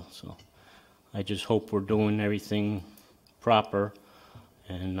do so. So I just hope we're doing everything proper,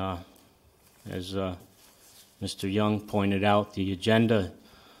 and as Mr. Young pointed out, the agenda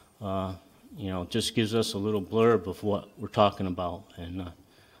you know, just gives us a little blurb of what we're talking about, and it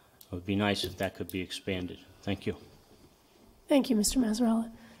would be nice if that could be expanded. Thank you. Thank you, Mr.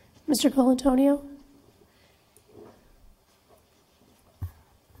 Mazzarella. Mr. Colantonio?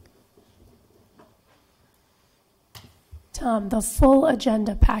 the full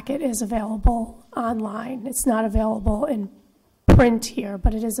agenda packet is available online. It's not available in print here,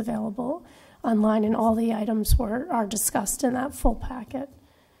 but it is available online, and all the items are discussed in that full packet.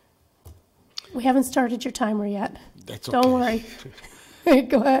 We haven't started your timer yet. That's Don't okay. worry.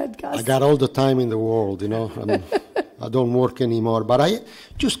 Go ahead, Gus. I got all the time in the world, you know. I mean, I don't work anymore. But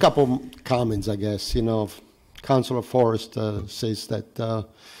just a couple comments, I guess. You know, Councilor Forrest says that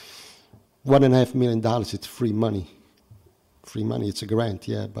 $1.5 million, it's free money. Free money, it's a grant,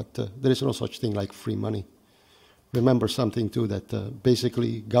 yeah, but there is no such thing like free money. Remember something, too, that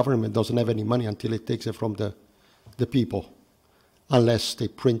basically government doesn't have any money until it takes it from the people, unless they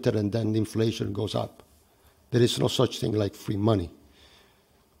print it and then the inflation goes up. There is no such thing like free money.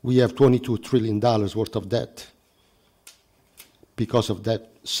 We have $22 trillion worth of debt because of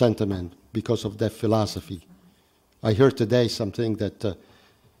that sentiment, because of that philosophy. I heard today something that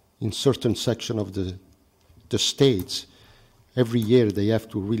in certain section of the states, every year they have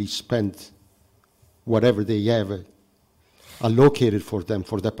to really spend whatever they have allocated for them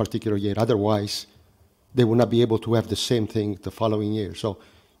for that particular year. Otherwise, they will not be able to have the same thing the following year. So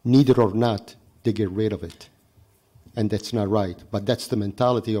neither or not, they get rid of it. And that's not right. But that's the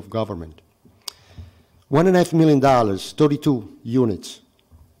mentality of government. $1.5 million, 32 units,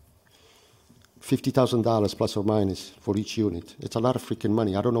 $50,000 plus or minus for each unit. It's a lot of freaking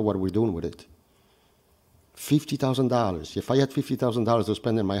money. I don't know what we're doing with it. $50,000. If I had $50,000 to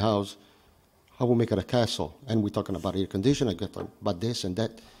spend in my house, I would make it a castle. And we're talking about air conditioning, about this and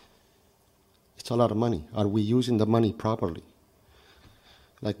that. It's a lot of money. Are we using the money properly?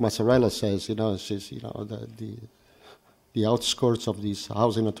 Like Mazzarella says, you know, the outskirts of this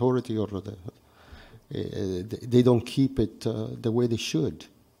housing authority, or they don't keep it the way they should.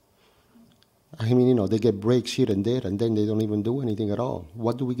 I mean, you know, they get breaks here and there, and then they don't even do anything at all.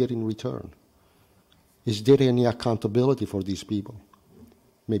 What do we get in return? Is there any accountability for these people?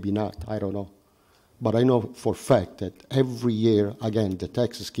 Maybe not. I don't know. But I know for a fact that every year, again, the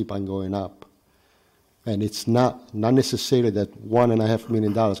taxes keep on going up. And it's not necessarily that $1.5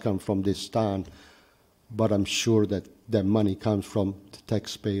 million come from this town, but I'm sure that that money comes from the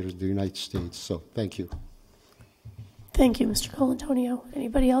taxpayers of the United States. So thank you. Thank you, Mr. Colantonio.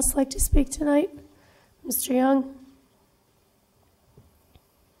 Anybody else like to speak tonight? Mr. Young?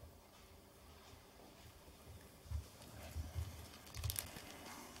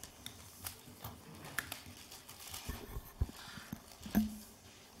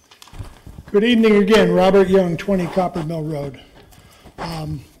 Good evening again. Robert Young, 20 Copper Mill Road.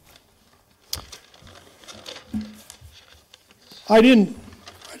 I didn't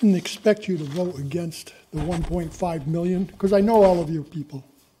expect you to vote against the 1.5 million, because I know all of you people.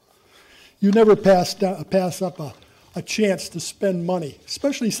 You never pass up a chance to spend money,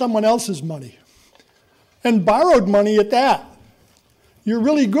 especially someone else's money, and borrowed money at that. You're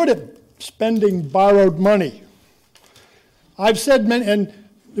really good at spending borrowed money. I've said, and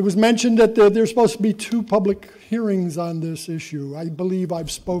it was mentioned that there's supposed to be 2 public hearings on this issue. I believe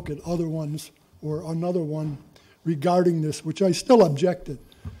I've spoken other ones, or another one regarding this, which I still objected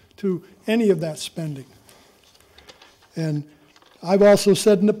to any of that spending. And I've also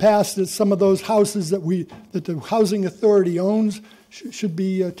said in the past that some of those houses that the Housing Authority owns should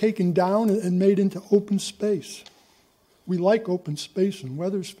be taken down and made into open space. We like open space in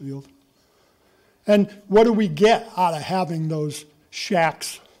Wethersfield. And what do we get out of having those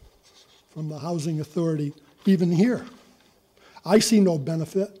shacks from the Housing Authority even here? I see no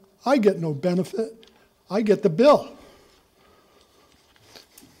benefit. I get no benefit. I get the bill.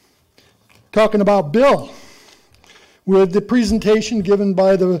 Talking about bill, with the presentation given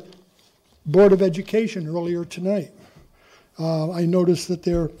by the Board of Education earlier tonight, I noticed that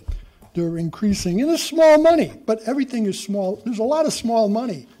they're increasing. And it's small money, but everything is small. There's a lot of small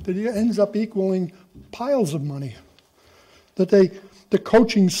money that ends up equaling piles of money. The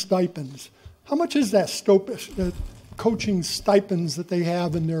coaching stipends. How much is that coaching stipends that they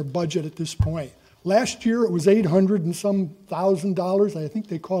have in their budget at this point? Last year it was $800 and some thousand. I think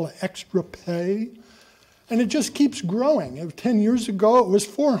they call it extra pay. And it just keeps growing. 10 years ago it was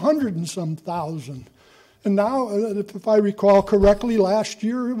 $400 and some thousand. And now, if I recall correctly, last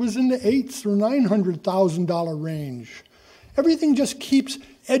year it was in the $800,000 or $900,000 range. Everything just keeps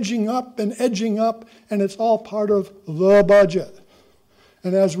edging up, and it's all part of the budget.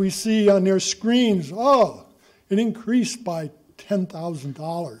 And as we see on their screens, it increased by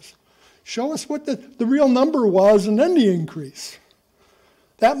 $10,000. Show us what the real number was and then the increase.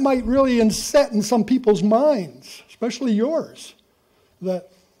 That might really set in some people's minds, especially yours, that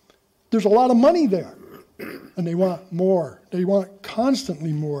there's a lot of money there and they want more. They want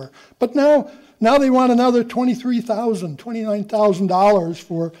constantly more. But now Now they want another $23,000, $29,000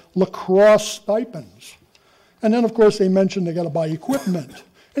 for lacrosse stipends. And then, of course, they mentioned they got to buy equipment.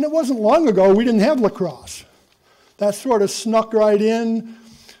 And it wasn't long ago we didn't have lacrosse. That sort of snuck right in.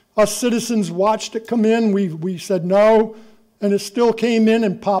 Us citizens watched it come in. We said no, and it still came in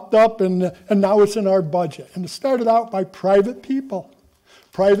and popped up, and now it's in our budget. And it started out by private people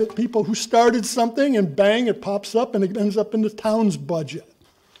who started something, and bang, it pops up, and it ends up in the town's budget.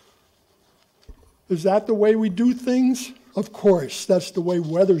 Is that the way we do things? Of course, that's the way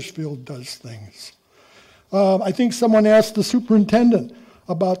Wethersfield does things. I think someone asked the superintendent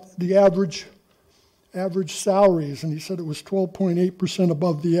about the average salaries, and he said it was 12.8%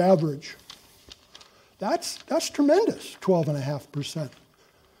 above the average. That's tremendous, 12.5%.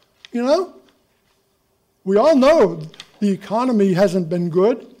 You know, we all know the economy hasn't been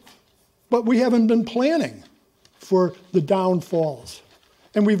good, but we haven't been planning for the downfalls.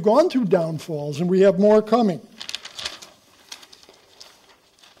 And we've gone through downfalls, and we have more coming.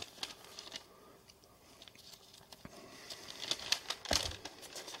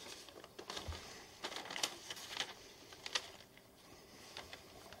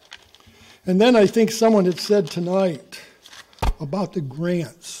 And then I think someone had said tonight about the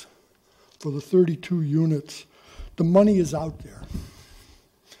grants for the 32 units. The money is out there.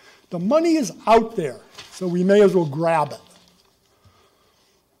 The money is out there, so we may as well grab it.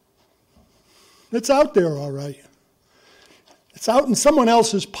 It's out there, all right. It's out in someone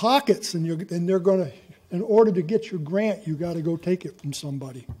else's pockets, and they're going to, in order to get your grant, you got to go take it from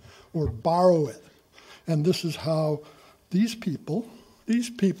somebody or borrow it. And this is how these people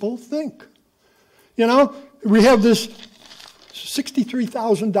think. You know, we have this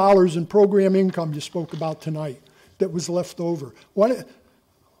 $63,000 in program income you spoke about tonight that was left over.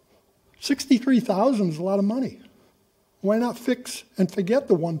 $63,000 is a lot of money. Why not fix and forget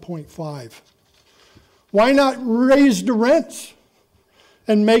the 1.5? Why not raise the rents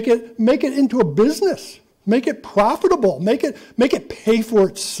and make it into a business? Make it profitable. Make it pay for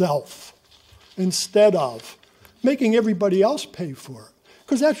itself instead of making everybody else pay for it.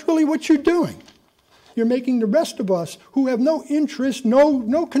 Because that's really what you're doing. You're making the rest of us who have no interest,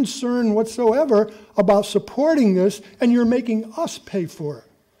 no concern whatsoever about supporting this, and you're making us pay for it.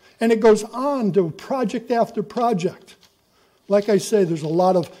 And it goes on to project after project. Like I say, there's a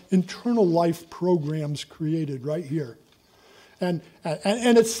lot of internal life programs created right here. And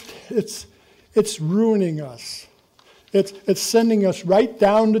it's ruining us. It's sending us right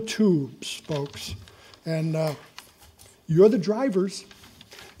down the tubes, folks. And you're the drivers.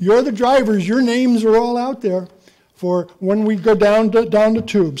 You're the drivers. Your names are all out there for when we go down the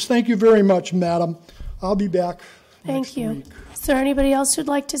tubes. Thank you very much, madam. I'll be back Thank you. Week. Is there anybody else who'd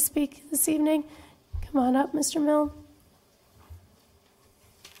like to speak this evening? Come on up, Mr. Milne.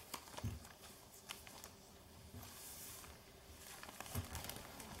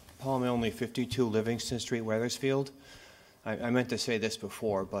 Paul Milne, 52 Livingston Street, Wethersfield. I meant to say this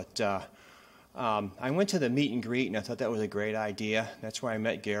before, but I went to the meet and greet, and I thought that was a great idea. That's where I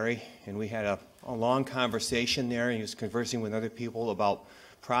met Gary, and we had a long conversation there. He was conversing with other people about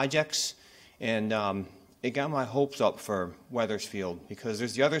projects, and it got my hopes up for Wethersfield, because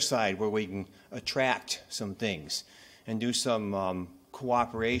there's the other side where we can attract some things and do some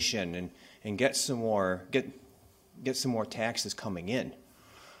cooperation and get some more taxes coming in.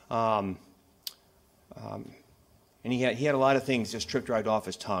 And he had a lot of things just tripped right off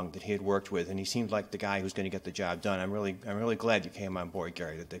his tongue that he had worked with, and he seemed like the guy who's going to get the job done. I'm really glad you came on board,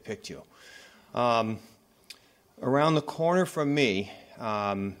 Gary, that they picked you. Around the corner from me,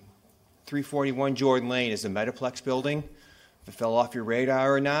 341 Jordan Lane is the Metaplex building. If it fell off your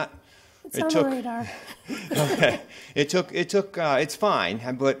radar or not, it's on the radar. Okay, it's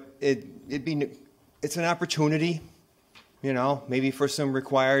fine, but it's an opportunity. You know, maybe for some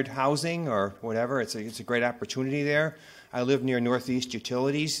required housing or whatever. It's a great opportunity there. I live near Northeast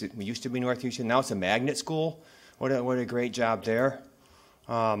Utilities. It used to be Northeast, and now it's a magnet school. What a great job there.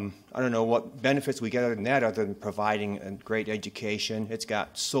 I don't know what benefits we get other than that, other than providing a great education. It's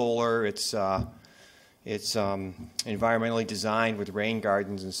got solar. It's environmentally designed with rain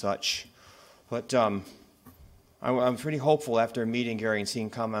gardens and such. But I'm pretty hopeful after meeting Gary and seeing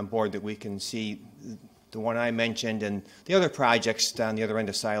him come on board that we can see the one I mentioned and the other projects down the other end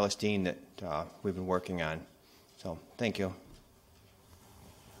of Silas Dean that we've been working on. So, thank you.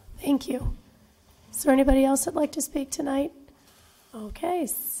 Thank you. Is there anybody else that'd like to speak tonight? Okay,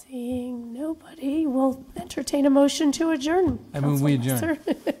 seeing nobody, we'll entertain a motion to adjourn. I move we adjourn.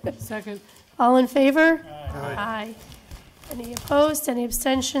 Second. All in favor? Aye. Any opposed? Any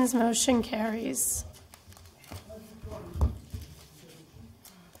abstentions? Motion carries.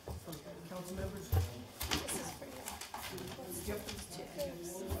 Councilmember?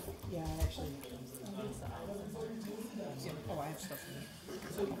 Yeah, actually. Oh, I have stuff in there.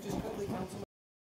 So just quickly, Councilman.